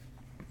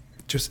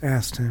 just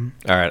ask him.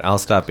 All right, I'll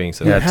stop being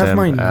so. You Yeah, have Tim,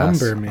 my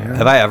ask. number, man.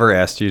 Have I ever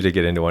asked you to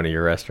get into one of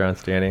your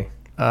restaurants, Danny?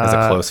 As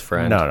a close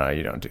friend? No,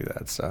 you don't do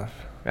that stuff.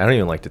 I don't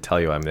even like to tell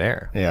you I'm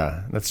there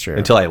Yeah, that's true.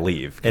 until I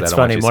leave. 'cause I It's don't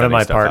want funny. you One of sending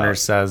my stuff partners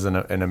out. says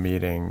in a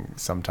meeting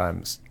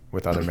sometimes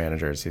with other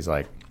managers, he's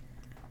like,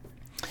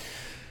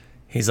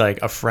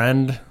 a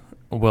friend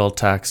will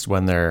text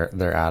when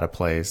they're at a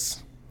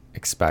place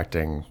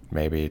expecting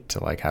maybe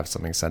to like have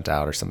something sent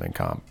out or something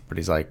comp. But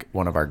he's like,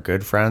 one of our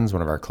good friends,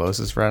 one of our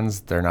closest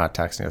friends, they're not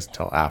texting us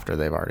until after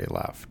they've already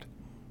left.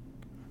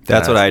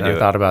 That's what I do. I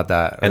thought about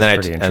that. And It's then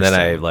pretty I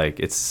interesting. like,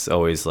 it's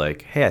always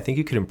like, hey, I think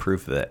you could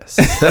improve this.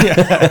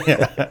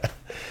 I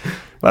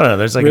don't know.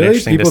 There's like an Really?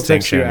 interesting People text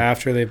distinction. you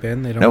after they've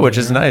been? They don't. No, which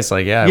really is know? nice.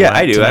 Like, yeah, Yeah, went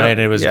I do. I tonight don't- and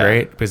it was yeah.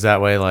 great because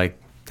that way, like,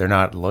 they're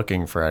not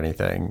looking for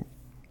anything,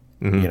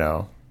 you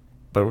know.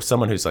 But with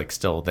someone who's like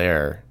still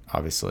there,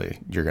 obviously,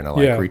 you're gonna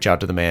like reach out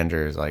to the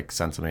managers, like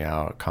send something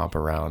out, comp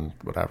around,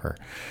 whatever.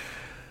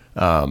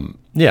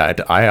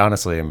 I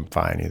honestly am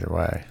fine either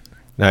way.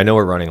 Now, I know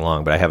we're running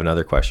long, but I have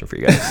another question for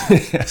you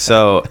guys.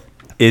 So,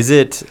 is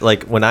it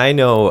like when I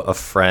know a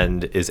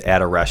friend is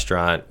at a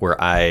restaurant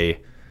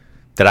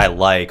that I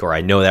like, or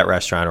I know that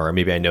restaurant, or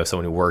maybe I know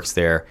someone who works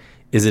there,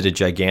 is it a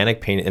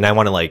gigantic pain? And I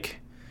want to like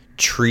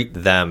treat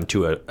them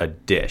to a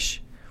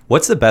dish.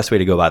 What's the best way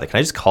to go about it? Can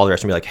I just call the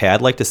restaurant and be like, hey,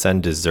 I'd like to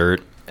send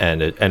dessert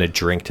and a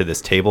drink to this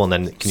table, and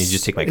then can you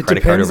just take my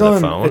credit card over the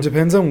phone? It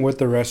depends on what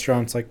the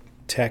restaurant's like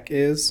tech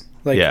is.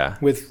 Like Yeah.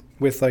 with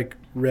like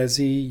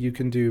Resi, you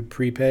can do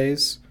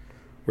prepays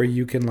where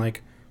you can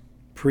like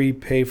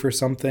prepay for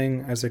something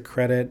as a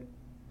credit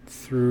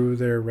through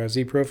their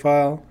Resi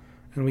profile,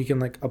 and we can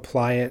like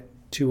apply it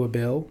to a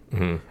bill.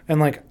 Mm-hmm. And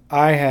like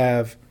I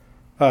have,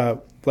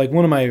 like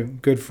one of my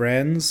good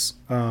friends,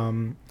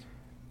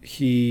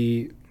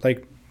 he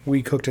like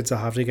we cooked at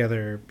Zahav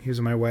together. He was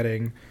at my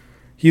wedding.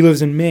 He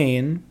lives in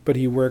Maine, but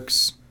he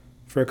works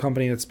for a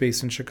company that's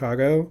based in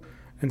Chicago.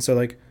 And so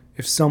like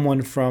if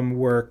someone from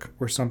work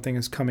or something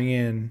is coming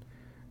in,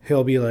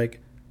 he'll be like,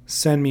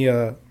 send me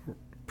a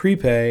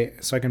prepay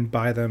so I can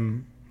buy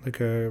them like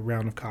a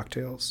round of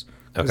cocktails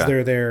because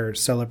they're there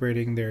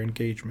celebrating their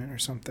engagement or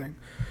something.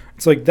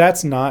 It's like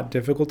that's not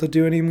difficult to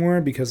do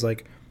anymore because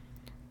like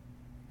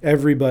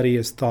everybody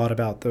has thought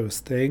about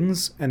those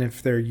things, and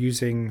if they're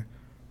using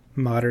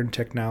modern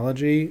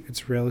technology,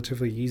 it's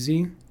relatively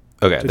easy.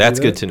 Okay,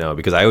 that's good to know,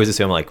 because I always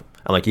assume I'm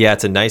like, yeah,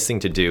 it's a nice thing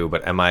to do,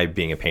 but am I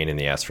being a pain in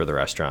the ass for the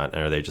restaurant?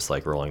 And are they just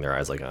like rolling their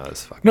eyes like, oh,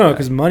 this fucking No,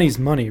 because money's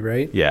money,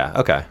 right? Yeah,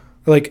 okay.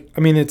 Like, I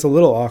mean, it's a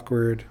little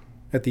awkward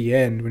at the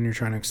end when you're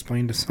trying to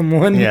explain to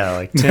someone. Yeah,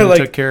 like Tim like,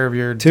 took care of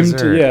your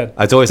dessert. Yeah.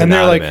 It's always and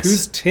anonymous. They're like,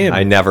 who's Tim?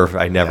 I never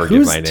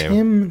give my name.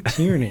 Tim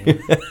Tierney?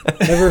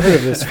 Never heard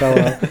of this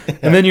fella.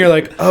 And then you're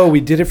like, oh,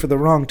 we did it for the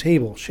wrong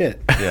table.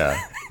 Shit. Yeah.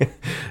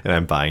 And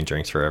I'm buying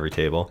drinks for every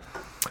table.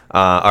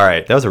 All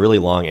right, that was a really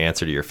long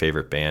answer to your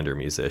favorite band or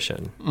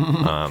musician.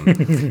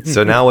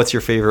 So now, what's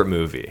your favorite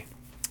movie?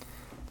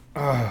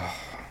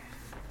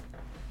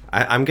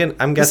 I'm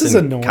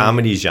guessing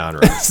comedy genre.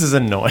 This is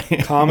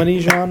annoying. Comedy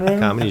genre?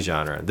 Comedy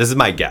genre. This is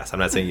my guess. I'm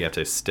not saying you have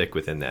to stick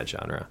within that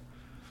genre.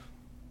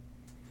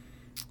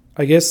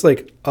 I guess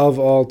like of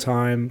all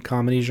time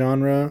comedy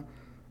genre,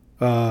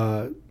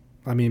 I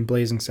mean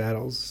Blazing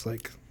Saddles is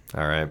like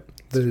all right.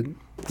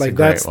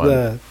 That's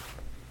the,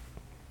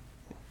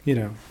 you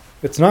know,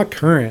 it's not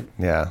current.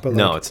 Yeah. But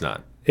no, it's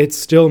not. It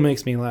still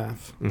makes me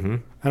laugh. Mm-hmm.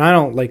 And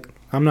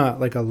I'm not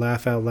like a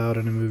laugh out loud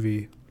in a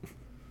movie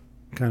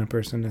kind of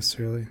person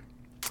necessarily.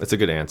 It's a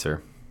good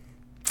answer.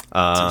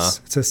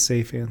 It's a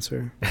safe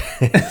answer.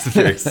 It's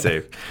very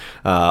safe.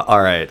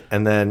 All right.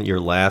 And then your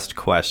last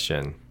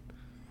question.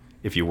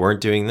 If you weren't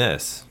doing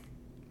this,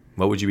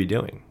 what would you be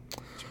doing?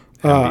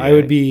 I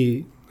would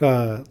be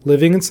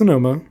living in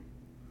Sonoma,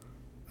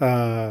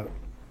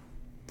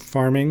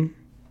 farming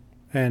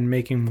and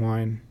making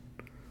wine.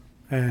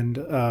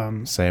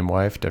 And same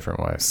wife, different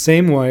wife.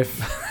 Same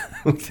wife.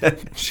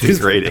 She's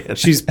great.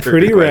 She's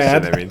pretty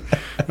rad. I mean,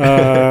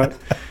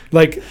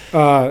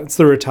 it's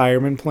the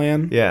retirement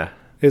plan. Yeah.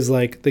 Is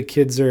like the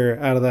kids are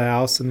out of the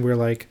house and we're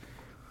like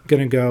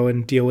gonna go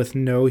and deal with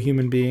no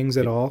human beings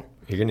at all.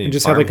 You're gonna need and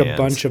just have like a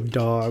bunch of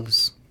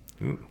dogs,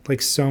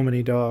 like so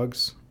many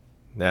dogs.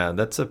 Yeah,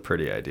 that's a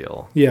pretty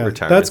ideal. Yeah,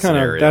 retirement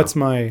scenario. That's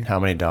my. How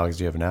many dogs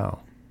do you have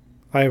now?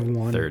 I have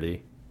one.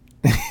 30.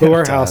 But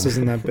our house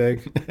isn't that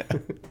big.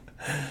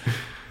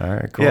 All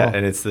right, cool. Yeah,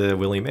 and it's the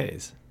Willie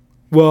Mays.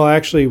 Well,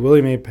 actually,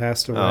 Willie May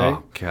passed away.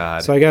 Oh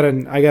God! So I got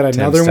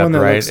another one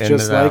that looks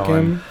just like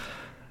him.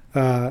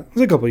 It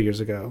was a couple of years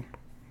ago.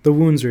 The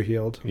wounds are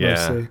healed. Yeah.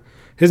 Mostly.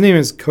 His name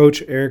is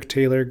Coach Eric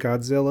Taylor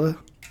Godzilla.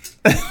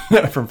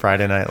 From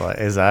Friday Night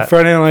Lights. Is that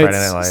Friday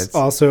Night Lights?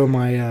 Also,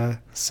 my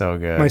so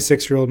good. My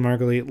 6-year-old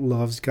Margalit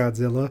loves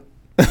Godzilla.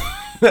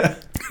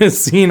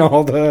 Has seen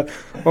all the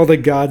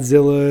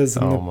Godzillas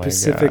and the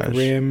Pacific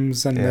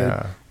Rims and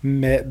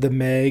the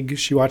Meg.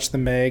 She watched the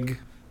Meg.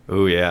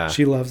 Oh yeah.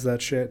 She loves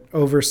that shit.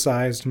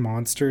 Oversized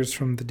monsters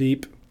from the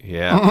deep.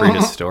 Yeah,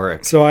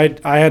 prehistoric. So I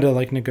had to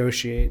like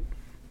negotiate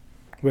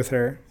with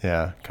her.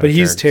 Yeah. But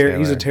he's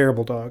a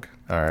terrible dog.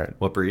 All right.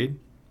 What breed?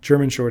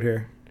 German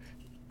Shorthair.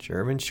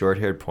 German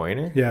short-haired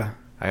pointer? Yeah.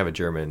 I have a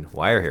German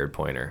wire-haired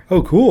pointer.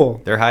 Oh, cool.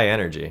 They're high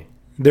energy.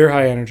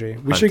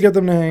 We should get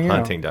them to hang out.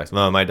 Hunting dogs.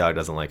 No, my dog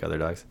doesn't like other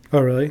dogs.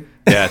 Oh, really?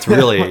 Yeah, it's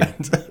really...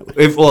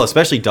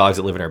 especially dogs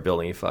that live in our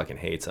building. He fucking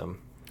hates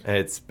them. And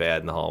it's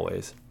bad in the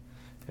hallways.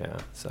 Yeah,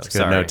 so it's a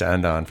good note to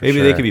end on, Maybe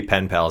they could be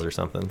pen pals or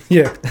something.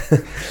 Yeah.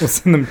 We'll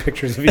send them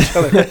pictures of each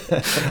other.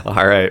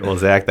 All right. Well,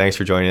 Zach, thanks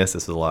for joining us.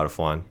 This was a lot of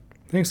fun.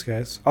 Thanks,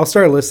 guys. I'll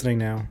start listening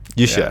now.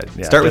 You should.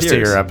 Yeah. Start with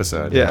your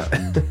episode. Yeah.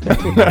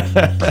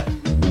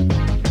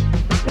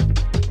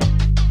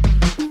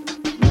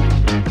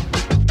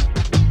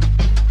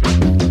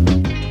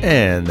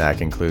 And that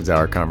concludes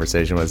our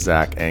conversation with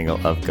Zach Engel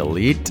of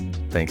Galit.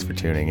 Thanks for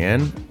tuning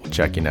in. We'll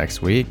check you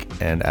next week.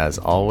 And as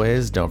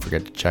always, don't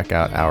forget to check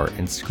out our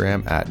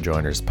Instagram at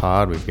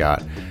JoinersPod. We've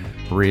got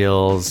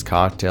reels,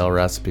 cocktail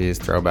recipes,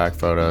 throwback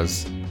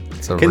photos.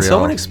 Can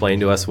someone explain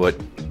to us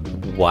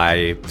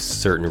why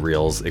certain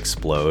reels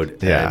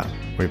explode? Yeah.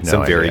 And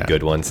some very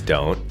good ones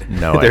don't.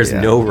 No There's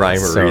idea. no rhyme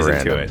or reason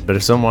random. to it. But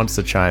if someone wants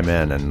to chime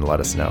in and let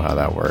us know how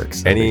that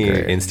works. Any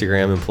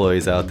Instagram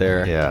employees out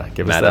there? Yeah,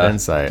 give us that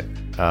insight.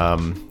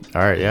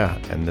 All right, yeah.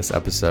 And this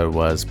episode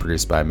was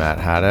produced by Matt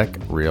Haddock,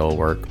 real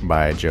work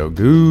by Joe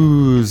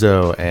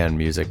Guzzo, and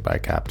music by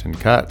Captain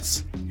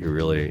Cuts.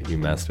 You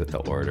messed with the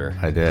order.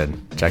 I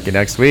did. Check you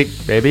next week,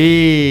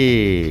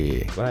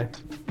 baby. Bye.